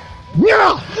 Let's.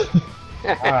 Yeah.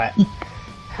 All right.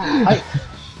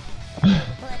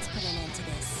 Let's put an end to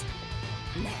this.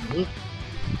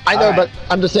 I know, but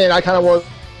I'm just saying I kind of was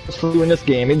for you in this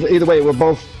game. Either way, we're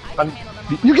both.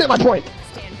 You get my point.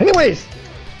 Anyways.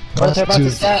 What's about to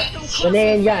start?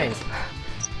 Lene and Yang.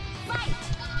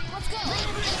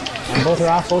 And both are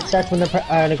off. Both start with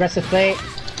an aggressive play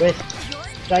with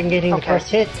Dragon getting the first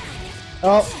hit.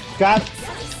 Oh, grab.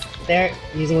 There,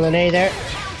 using Lene there.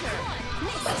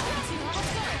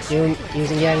 Doom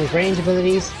using Yang's range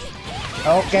abilities.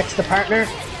 Oh, gets the partner.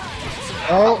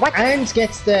 Oh, and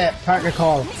gets the partner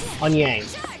call on Yang.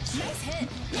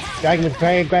 Dragon with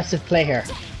very aggressive play here.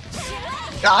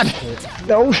 God,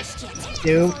 no.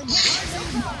 Doom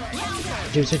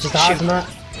switches to Ozma.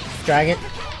 Dragon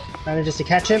manages to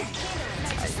catch him.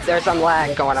 There's some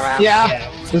lag going around. Yeah.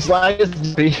 This lag is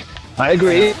deep. I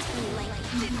agree.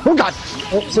 Oh god!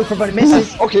 Oh, super, but it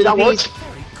misses. Okay, that works.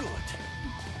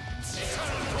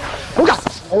 Oh god!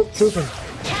 Oh, super.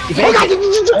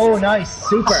 Oh, nice,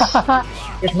 super.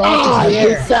 It launches in the air.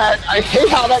 I hate that. I hate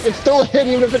how that can still hit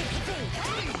even if it.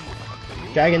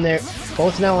 Dragon there,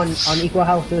 both now on equal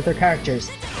health with their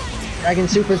characters. Dragon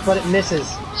supers, but it misses.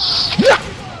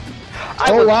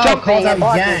 Oh wow, calls out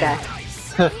Yang.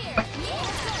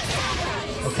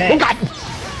 Okay. Oh god!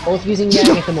 Both using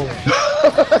Yang at the moment.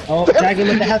 Oh, Dragon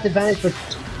with the health advantage, but...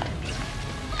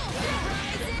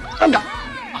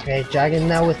 Okay, Dragon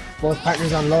now with both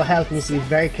partners on low health, needs to be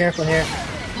very careful here.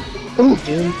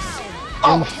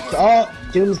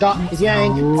 Doom's got his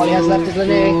Yang, all he has left is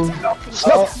Lene.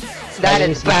 Oh, that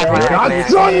is bad. Not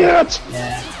done yet!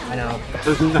 Yeah, I know.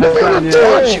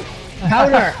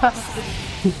 Counter!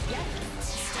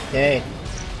 Okay.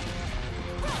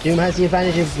 Doom has the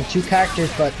advantage of the two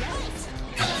characters, but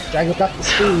Dragon got the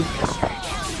speed.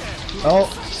 Oh,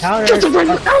 counter!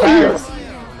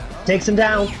 Takes him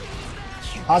down.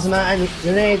 Ozma and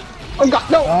Grenade. Oh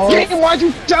god, no! Oh. Why'd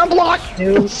you down block?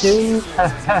 Doom is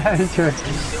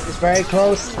very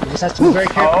close. He just has to be very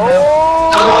careful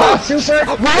now. Super!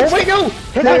 Where we go?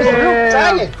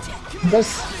 Dragon! Does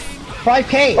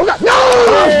 5k! Oh god, no!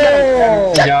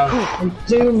 And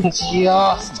Doom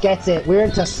just gets it. We're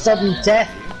into sudden death,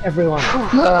 everyone.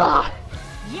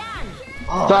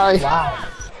 Sorry. Wow.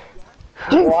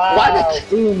 Wow,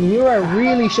 Doom, you are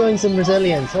really showing some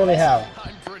resilience. Holy hell.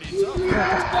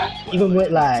 Even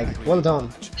with lag. Well done.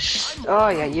 Oh,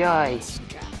 yeah.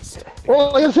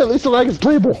 Well, like I said, at least the lag is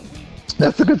playable.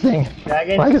 That's a good thing.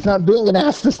 Dragon. Lag is not being an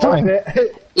ass this time.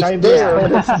 It's there,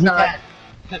 this is not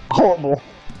horrible.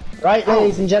 Right,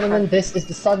 ladies and gentlemen, this is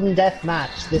the sudden death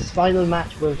match. This final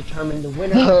match will determine the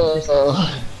winner of this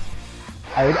match.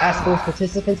 I would ask both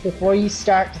participants before you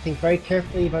start to think very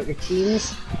carefully about your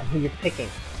teams and who you're picking.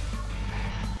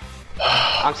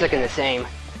 I'm sticking the same.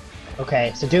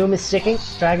 Okay, so Doom is sticking.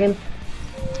 Dragon.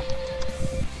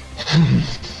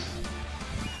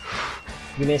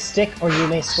 You may stick or you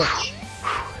may switch.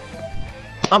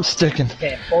 I'm sticking.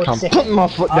 Okay, both I'm sticking. putting my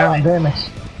foot down, right. damn it.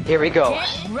 Here we go.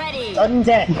 Ready. Sudden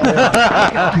death.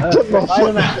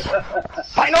 Final match.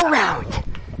 Final round.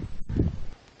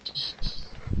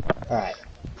 Alright.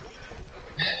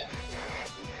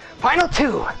 Final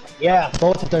two. Yeah,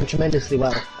 both have done tremendously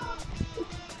well.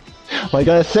 Like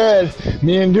I said,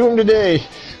 me and Doom today,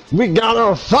 we got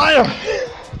on fire!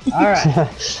 Alright,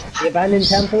 the Abandoned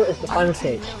Temple is the final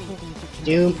stage.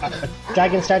 Doom,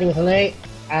 Dragon starting with Lene,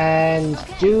 and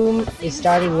Doom is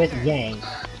starting with Yang.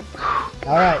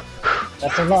 Alright,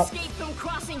 best of luck.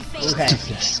 Okay.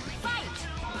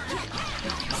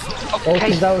 Both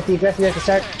comes out with the aggressive at the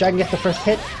start. Dragon gets the first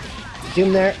hit.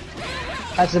 Doom there.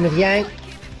 Catches him with Yang.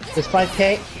 There's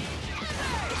 5k.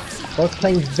 Both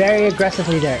playing very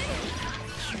aggressively there.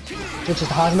 Switches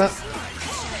to Hazma.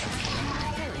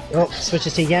 Oh,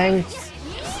 switches to Yang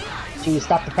to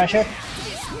stop the pressure.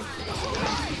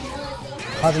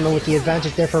 Hazma with the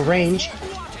advantage there for range.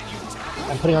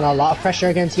 And putting on a lot of pressure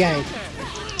against Yang.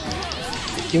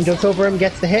 Doom jumps over him,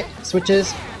 gets the hit,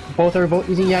 switches. Both are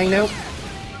using Yang now.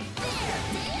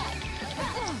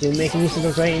 Doom making use of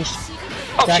his range.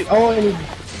 Oh, and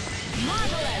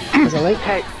there's a link.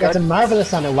 That's a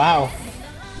marvelous on it, wow.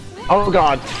 Oh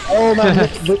god. Oh man,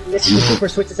 Mr. Super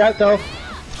switches out though.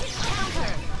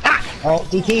 Oh,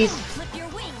 DPs.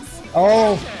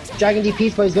 Oh, Dragon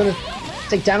DPs, but he's gonna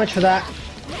take damage for that.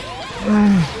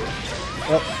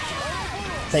 Oh.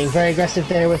 Playing very aggressive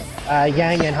there with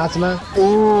Yang and Hazma.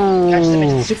 Catches him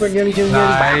into the super, nearly doing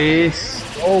nice.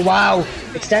 Oh wow,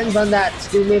 extends on that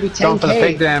to do maybe 10k. Going for the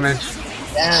big damage.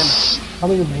 Damn,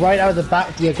 coming right out of the bat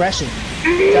with the aggression.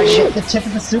 Dragon the tip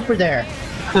of the super there.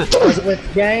 Does it with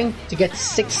Yang to get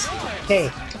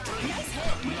 6k.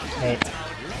 Okay.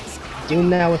 Doom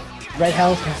now with red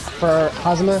health for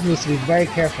Hazma, needs to be very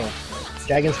careful.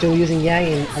 Dragon still using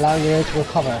Yang and allowing her to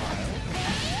recover.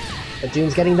 But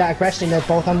Doom's getting that aggression, they're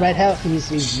both on red health, he needs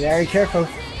to be very careful.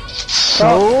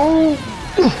 Oh!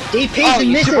 DPs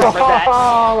and misses!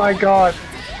 Oh my god!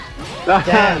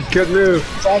 Damn. Good move.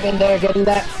 Dragon there getting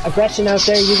that aggression out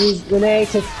there, using Lene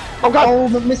to... Oh god! Oh,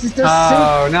 but misses the super!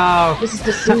 Oh no! Misses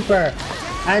the super!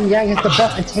 And Yang has the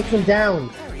buff and takes him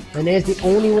down. Lene is the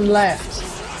only one left.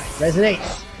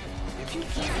 Resonates.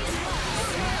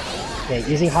 Okay,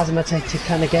 using Hazma to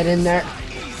kind of get in there.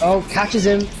 Oh, catches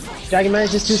him. Dragon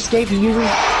manages to escape using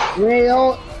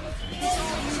Rail.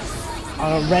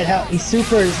 Oh, red health. He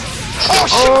supers.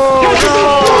 Oh,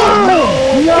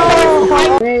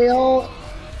 no! Rail.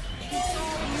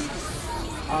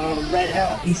 Oh, red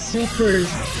health. He supers.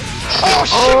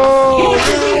 Oh,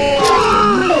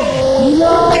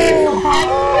 no!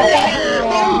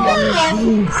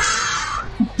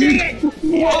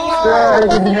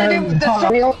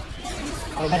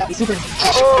 Oh, red health. He supers.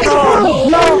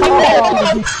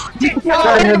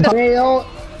 Rail.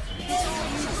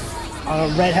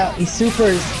 Oh, red health. He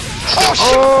supers.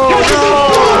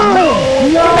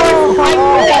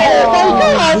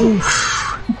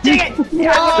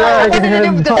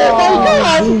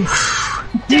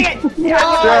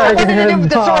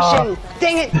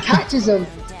 Dang it! Catches him!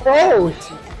 Oh!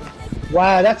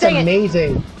 Wow, that's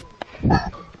amazing!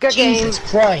 Good game! Jesus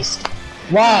Christ!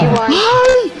 Wow!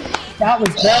 That was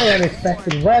very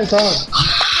unexpected. Well done!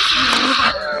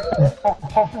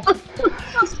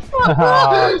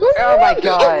 Oh my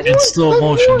god! In slow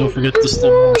motion, don't forget the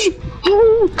slow motion.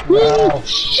 Wow.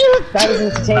 That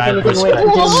doesn't take anything away from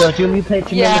Doom though. Doom, you played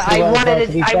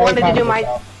tremendously well. I wanted to do my...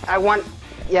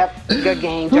 Yep, good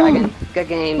game, Dragon. Good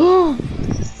game. You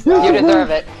deserve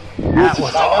it. That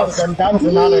was an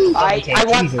honor.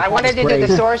 I wanted to do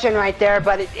distortion right there,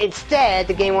 but instead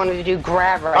the game wanted to do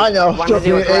grab right. I know. Wanted to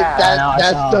do a grab.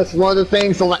 That's one of the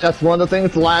things. That's one of the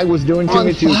things lag was doing to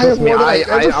me too. Trust me, I've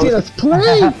ever seen us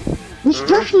play.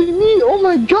 Especially me. Oh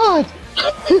my god.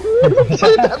 I never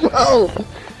played that well.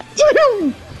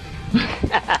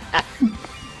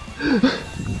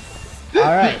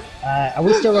 Alright, are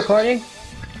we still recording?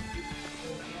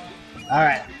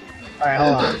 Alright,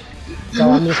 hold on. So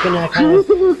I'm just gonna kind of...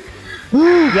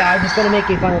 Yeah, I'm just gonna make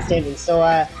a final statement. So,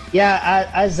 yeah,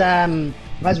 as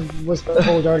was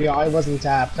told earlier, I wasn't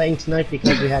playing tonight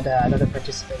because we had another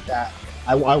participant that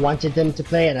I wanted them to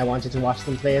play and I wanted to watch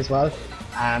them play as well.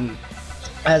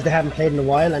 As they haven't played in a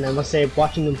while, and I must say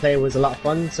watching them play was a lot of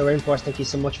fun. So Rainforest, thank you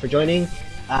so much for joining.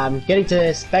 Getting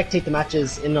to spectate the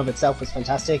matches in and of itself was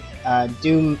fantastic.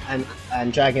 Doom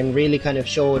and Dragon really kind of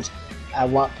showed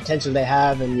what potential they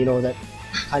have, and you know that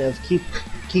kind of keep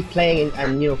playing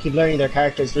and you know keep learning their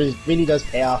characters really does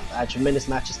pay off. Tremendous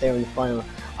matches there in the final.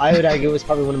 I would argue it was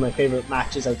probably one of my favorite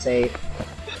matches, I'd say,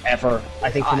 ever.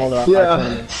 I think from all the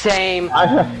tournaments. Same.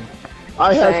 I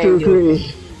have to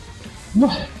agree.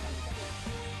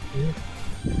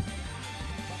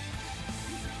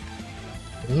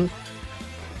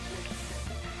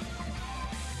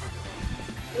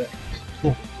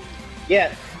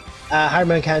 Yeah,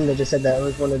 Hardman Canada just said that it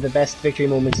was one of the best victory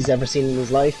moments he's ever seen in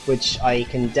his life, which I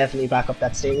can definitely back up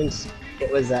that statement.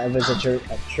 It was a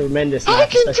tremendous I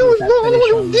match, can especially with do it, that finish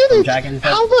no, from, you did it. Dragon.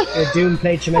 How But Doom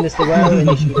played tremendously well, and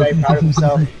he should be very proud of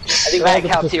himself. I think That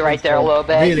helps you right there a little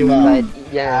bit. Really well. But,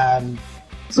 yeah.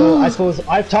 So I suppose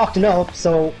I've talked enough.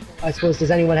 So I suppose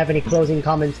does anyone have any closing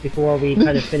comments before we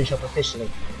kind of finish up officially?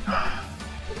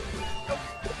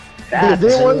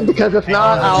 Do one, because if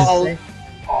not, I'll...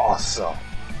 Awesome.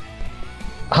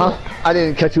 Huh? I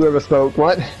didn't catch whoever spoke.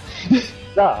 What?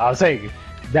 No, I was saying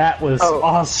that was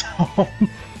awesome.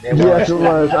 Yes, it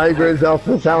was. I agree with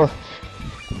Alpha. That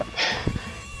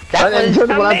was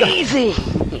amazing!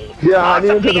 Yeah, I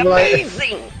didn't Possibly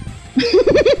amazing!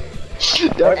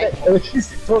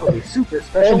 It's totally super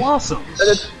special awesome.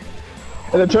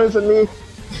 And it turns to me.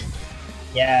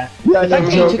 Yeah. Yeah, the fact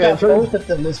that no, you took out both of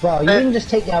them as well. You didn't just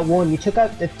take out one, you took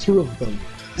out the two of them.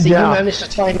 So you managed to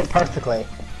time it perfectly.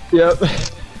 Yep.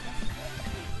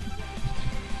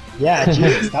 Yeah,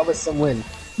 jeez, that was some win.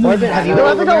 Orbit, have you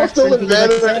I think I was still in red.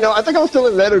 No, I think I was still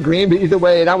in red or green, but either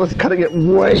way, I was cutting it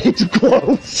way too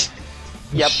close.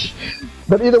 Yep.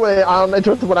 But either way, in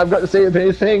terms of what I've got to say, if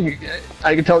anything,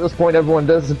 I can tell at this point everyone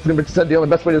does pretty much said the only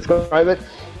best way to describe it.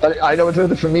 But I know in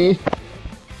terms of for me,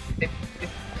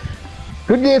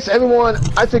 good games to everyone.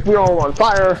 I think we're all on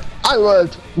fire. I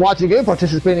loved watching and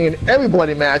participating in every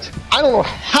bloody match. I don't know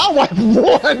how I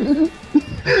won.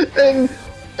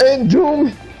 and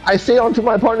Doom, I say on to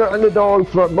my partner Underdog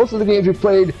for most of the games we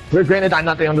played. Granted, I'm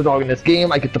not the underdog in this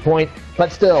game. I get the point,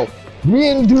 but still. Me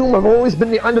and Doom have always been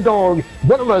the underdog,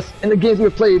 one of us, in the games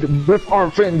we've played with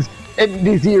our friends in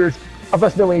these years of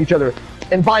us knowing each other.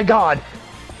 And by God,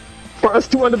 for us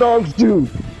two underdogs, dude,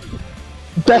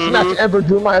 best match ever,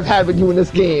 Doom, I have had with you in this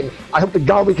game. I hope to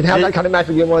God we can have that kind of match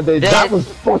again one day. That was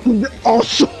fucking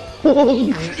awesome!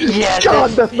 Yeah,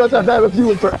 God, best match I've had with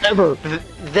you in forever!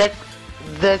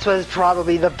 This was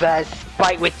probably the best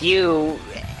fight with you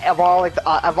of all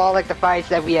the fights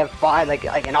that we have fought, like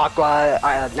an Aqua,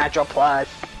 Natural Plus.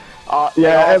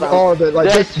 Yeah, all of it.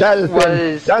 Like that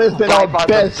has been our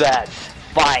best. The best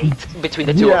fight between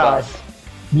the two of us.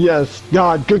 Yes,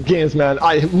 God, good games, man.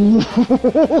 I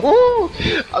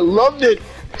loved it.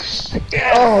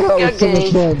 Oh, that was so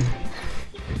much fun.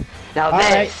 Now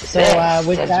this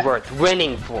is worth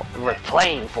winning for, worth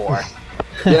playing for.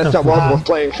 Yes, that was worth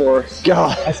playing for.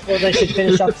 God. I suppose I should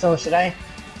finish up, so should I?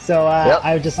 So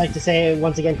I would just like to say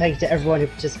once again thank you to everyone who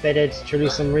participated through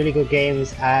some really good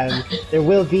games. There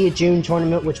will be a June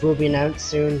tournament which will be announced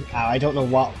soon. I don't know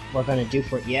what we're going to do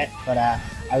for it yet, but I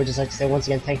would just like to say once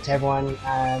again thank you to everyone.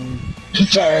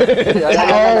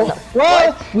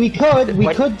 Well, we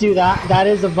could do that. That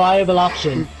is a viable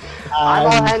option. I'm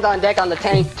all hands on deck on the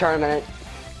tank tournament.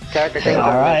 Character tank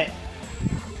tournament. Alright.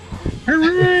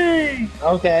 Hooray!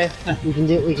 Okay, we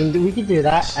can do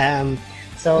that.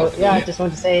 So yeah, I just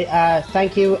want to say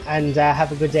thank you and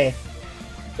have a good day.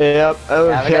 Yep.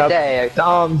 Have a good day.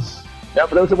 Yeah,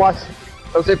 for those who watch,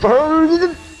 I'll say for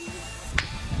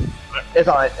it's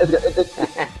alright.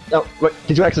 No, wait,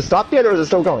 did you actually stop yet, or is it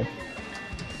still going?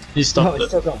 He stopped it's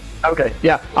still going. Okay,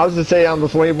 yeah. I was just saying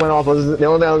before he went off, the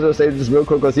only thing I was gonna say just real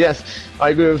quick was yes, I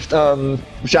agree with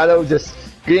Shadow. Just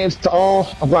games to all.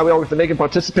 I'm glad we all get to make and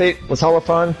participate. It was hella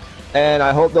fun. And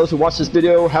I hope those who watch this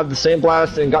video have the same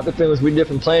blast and got the feelings we did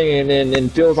from playing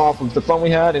and feels off of the fun we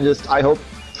had. And just, I hope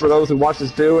for those who watch this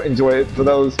video, enjoy it. For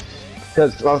those,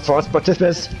 because for us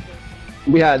participants,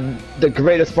 we had the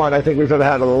greatest fun I think we've ever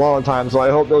had in a long time. So I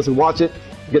hope those who watch it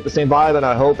get the same vibe, and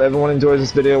I hope everyone enjoys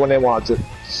this video when they watch it.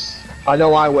 I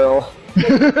know I will.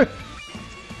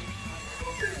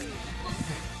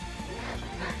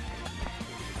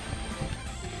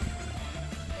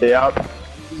 Yep.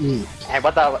 And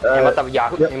with the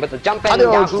Yahoo, and with the jumping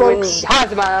Yahoo and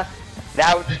Hazma,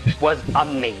 that was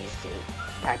amazing.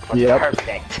 That was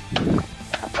perfect.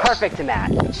 A perfect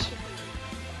match.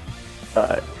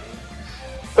 Alright.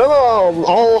 Hello,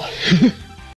 all.